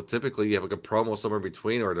 So typically you have like a promo somewhere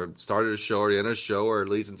between, or the start of the show or the end of the show, or it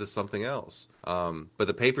leads into something else. But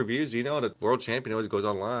the pay-per-views, the world champion always goes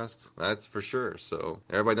on last. That's for sure. So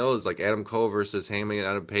everybody knows, like, Adam Cole versus Heyman and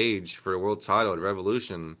Adam Page for a world title at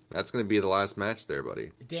Revolution. That's going to be the last match there,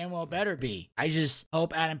 buddy. It damn well better be. I just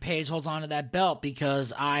hope Adam Page holds on to that belt,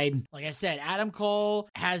 because like I said, Adam Cole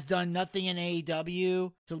has done nothing in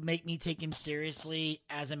AEW to make me take him seriously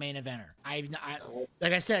as a main eventer.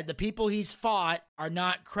 Like I said, the people he's fought are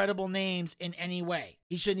not credible names in any way.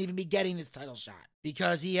 He shouldn't even be getting this title shot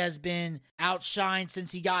because he has been outshined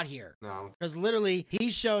since he got here. No. Because literally,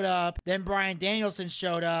 he showed up, then Bryan Danielson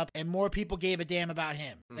showed up, and more people gave a damn about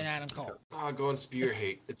him than Adam Cole. Go and spew your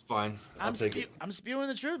hate. It's fine. I'll take it. I'm spewing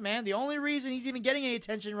the truth, man. The only reason he's even getting any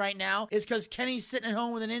attention right now is because Kenny's sitting at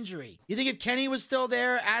home with an injury. You think if Kenny was still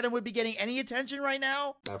there, Adam would be getting any attention right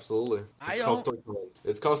now? Absolutely. It's called storytelling.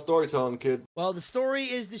 It's called storytelling, kid. Well, the story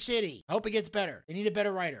is the shitty. I hope it gets better. They need a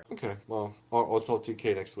better writer. Okay, well, I'll tell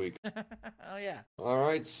TK next week. Oh, yeah. All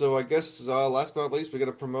right, so I guess last but not least, we got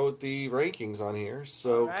to promote the rankings on here.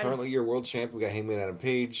 So currently, your world champion, we got Hangman Adam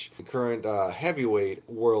Page. The current heavyweight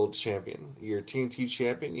world champion. Your TNT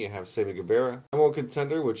champion, you have Sammy Guevara. Number one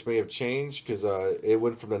contender, which may have changed because it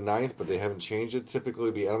went from the 9th, but they haven't changed it. Typically,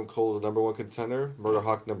 it'd be Adam Cole's the number one contender. Murder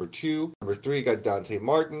Hawk number 2. Number 3, you got Dante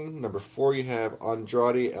Martin. Number 4, you have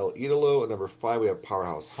Andrade El Idolo. And number 5, we have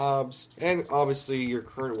Powerhouse Hobbs. And obviously, your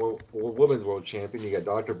current women's world champion, you got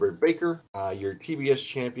Dr. Britt Baker. Your TBS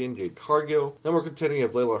champion, Jade Cargill. Number one contender, you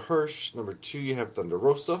have Layla Hirsch. Number 2, you have Thunder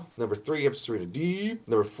Rosa. Number 3, you have Serena Deeb.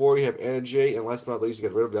 Number 4, you have Anna Jay. And last but not least, you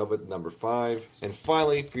got Red Velvet, number 5. And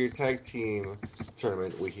finally, for your tag team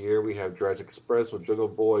tournament, we have Jurassic Express with Jungle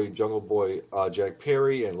Boy, Jack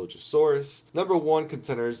Perry, and Luchasaurus. Number 1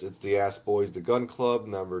 contenders, it's the Ass Boys, the Gun Club.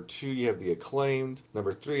 Number 2, you have the Acclaimed.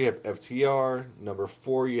 Number 3, you have FTR. Number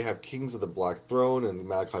 4, you have Kings of the Black Throne and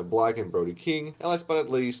Malachi Black and Brody King. And last but not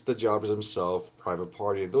least, the Jobbers himself, Private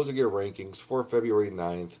Party. And those are your rankings for February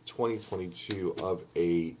 9th, 2022 of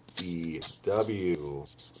AEW.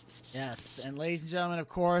 Yes, and ladies and gentlemen, of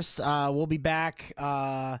course, we'll be back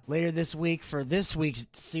later this week for this week's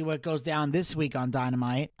to see what goes down this week on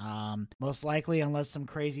Dynamite. Most likely, unless some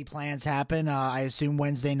crazy plans happen, I assume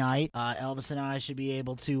Wednesday night, Elvis and I should be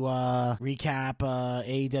able to recap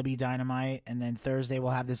AEW Dynamite, and then Thursday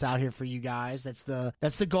we'll have this out here for you guys. That's the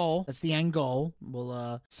goal. That's the end goal.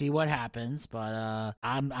 We'll see what happens, but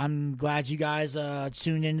I'm glad you guys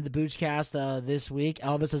tuned into the Boochcast this week.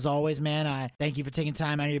 Elvis, as always, man, I thank you for taking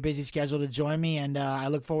time out of your busy schedule to join me, and I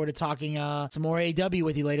look forward to talking some more AEW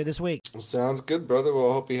with you later this week. Sounds good, brother.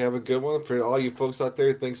 Well, I hope you have a good one. For all you folks out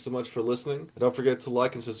there, thanks so much for listening. And don't forget to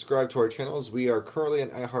like and subscribe to our channels. We are currently on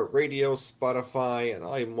iHeartRadio, Spotify, and a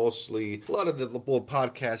lot of the little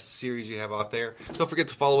podcast series you have out there. Don't forget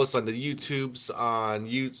to follow us on the YouTubes, on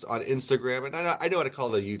Instagram, and I know how to call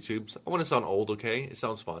the YouTubes. I want to sound old, okay? It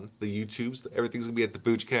sounds fun. The YouTubes, everything's gonna be at the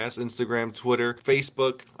Boochcast, Instagram, Twitter,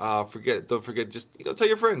 Facebook. Don't forget, just tell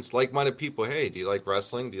your friends, like-minded people. Hey, do you like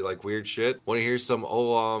wrestling? Do you like weird shit? Want to hear some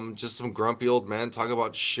just some grumpy old man talk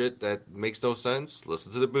about shit that makes no sense?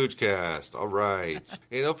 Listen to the Boochcast. All right.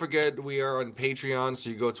 And don't forget, we are on Patreon, so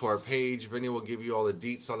you go to our page. Vinny will give you all the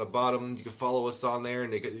deets on the bottom. You can follow us on there,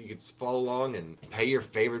 and you can follow along and pay your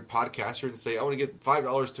favorite podcaster and say, I want to get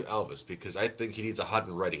 $5 to Elvis because I think he needs a hot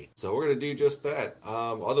and ready. So we're going to do just that.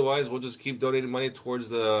 Otherwise, we'll just keep donating money towards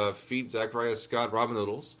the Feed Zachariah Scott Ramen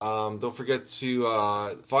Noodles. Don't forget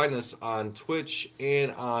to find us on Twitch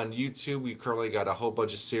and on YouTube. We currently got a whole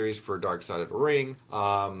bunch of series for Dark Side of the Ring.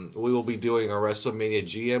 We will be doing our WrestleMania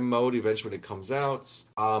GM mode eventually when it comes out.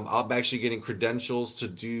 I'm actually getting credentials to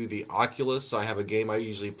do the Oculus. I have a game I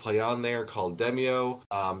usually play on there called Demio.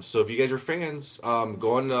 So if you guys are fans,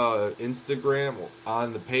 go on Instagram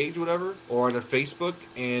on the page, whatever, or on Facebook,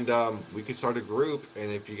 and we could start a group.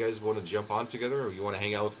 And if you guys want to jump on together, or you want to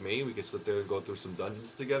hang out with me, we can sit there and go through some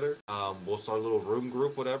dungeons together. We'll start a little room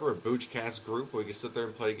group, whatever, a Boochcast group where we can sit there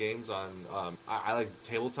and play games on. I like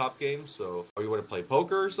tabletop games, so or you want to play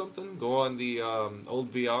poker or something, go on the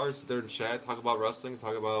old VR, sit there and chat, talk about wrestling,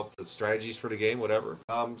 talk about the strategies for the game, whatever.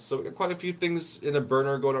 So we got quite a few things in a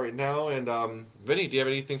burner going on right now. And Vinny, do you have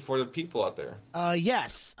anything for the people out there?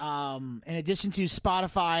 Yes. In addition to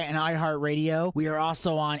Spotify and iHeartRadio, we are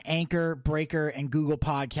also on Anchor, Breaker, and Google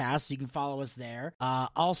Podcasts. You can follow us there.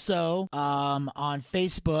 Also, on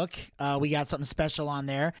Facebook, we got something special on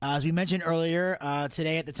there. As we mentioned earlier,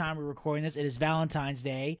 today at the time we're recording this, it is Valentine's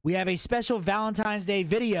Day. We have a special Valentine's Day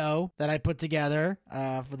video that I put together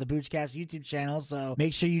for the Boochcast YouTube channel, so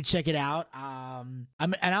make sure you check it out.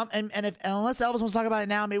 Unless Elvis wants to talk about it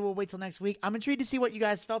now, maybe we'll wait till next week. I'm intrigued intrigued to see what you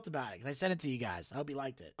guys felt about it because I sent it to you guys. I hope you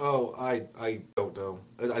liked it. Oh, I don't know.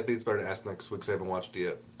 I think it's better to ask next week because I haven't watched it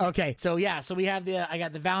yet. Okay, so we have I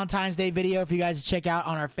got the Valentine's Day video for you guys to check out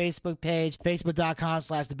on our Facebook page,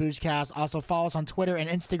 facebook.com/theboochcast. Also follow us on Twitter and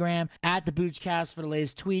Instagram at the Boochcast for the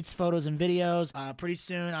latest tweets, photos, and videos. Pretty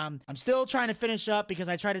soon, I'm still trying to finish up because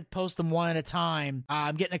I try to post them one at a time.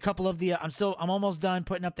 I'm getting a couple of the. I'm almost done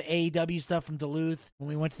putting up the AEW stuff from Duluth when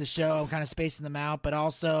we went to the show. I'm kind of spacing them out, but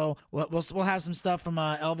also we'll have some stuff from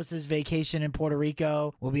Elvis's vacation in Puerto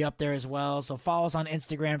Rico. We'll be up there as well. So follow us on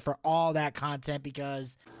Instagram for all that content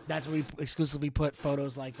because that's where we exclusively put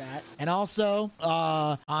photos like that. And also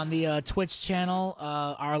on the Twitch channel,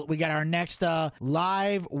 we got our next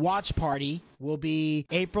live watch party will be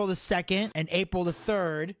April the 2nd and April the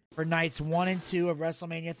 3rd for nights 1 and 2 of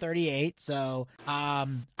WrestleMania 38. So,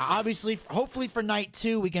 obviously, hopefully for night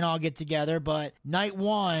 2, we can all get together. But night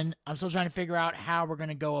 1, I'm still trying to figure out how we're going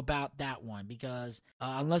to go about that one. Because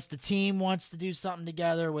unless the team wants to do something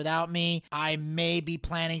together without me, I may be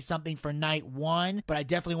planning something for night 1. But I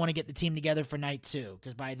definitely want to get the team together for night 2.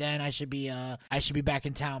 Because by then, I should be back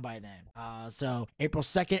in town by then. So, April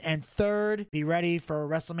 2nd and 3rd, be ready for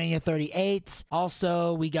WrestleMania 38.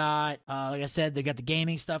 Also, we got, like I said, they got the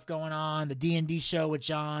gaming stuff going on, the D&D show with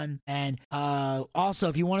John, and also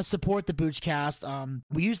if you want to support the Boochcast,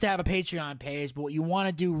 we used to have a Patreon page, but what you want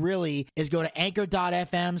to do really is go to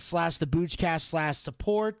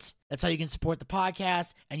anchor.fm/theboochcast/support. That's how you can support the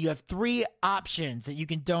podcast, and you have 3 options that you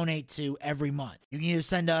can donate to every month. You can either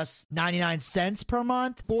send us 99 cents per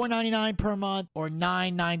month, $4.99 per month, or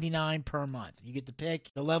 $9.99 per month. You get to pick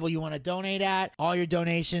the level you want to donate at. All your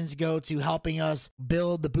donations go to helping us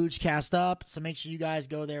build the Boochcast up, so make sure you guys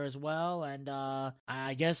go there as well. And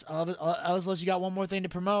I guess unless you got one more thing to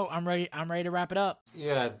promote, I'm ready to wrap it up.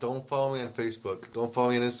 Yeah, don't follow me on Facebook. Don't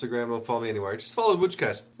follow me on Instagram. Don't follow me anywhere. Just follow the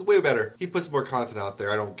Butchcast. Way better. He puts more content out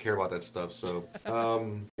there. I don't care about that stuff. So,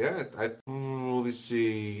 yeah. Let me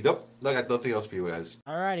see. Nope. I got nothing else for you guys.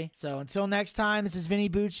 Alrighty. So until next time, this is Vinny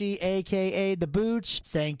Bucci, a.k.a. The Booch,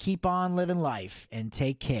 saying keep on living life and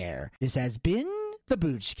take care. This has been the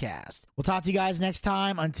Boochcast. We'll talk to you guys next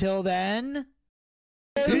time. Until then,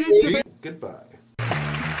 goodbye.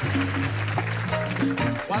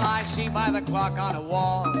 Well, I see by the clock on the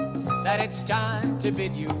wall that it's time to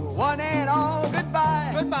bid you one and all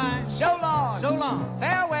goodbye. Goodbye. So long. So long.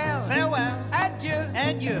 Farewell. Farewell. Adieu.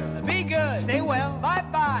 Adieu. Be good. Stay well.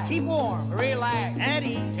 Bye-bye. Keep warm. Relax. At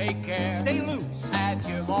ease. Take care. Stay loose.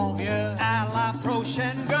 Adieu, mon vieux. À la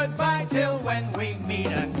prochaine. Goodbye till when we meet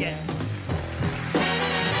again.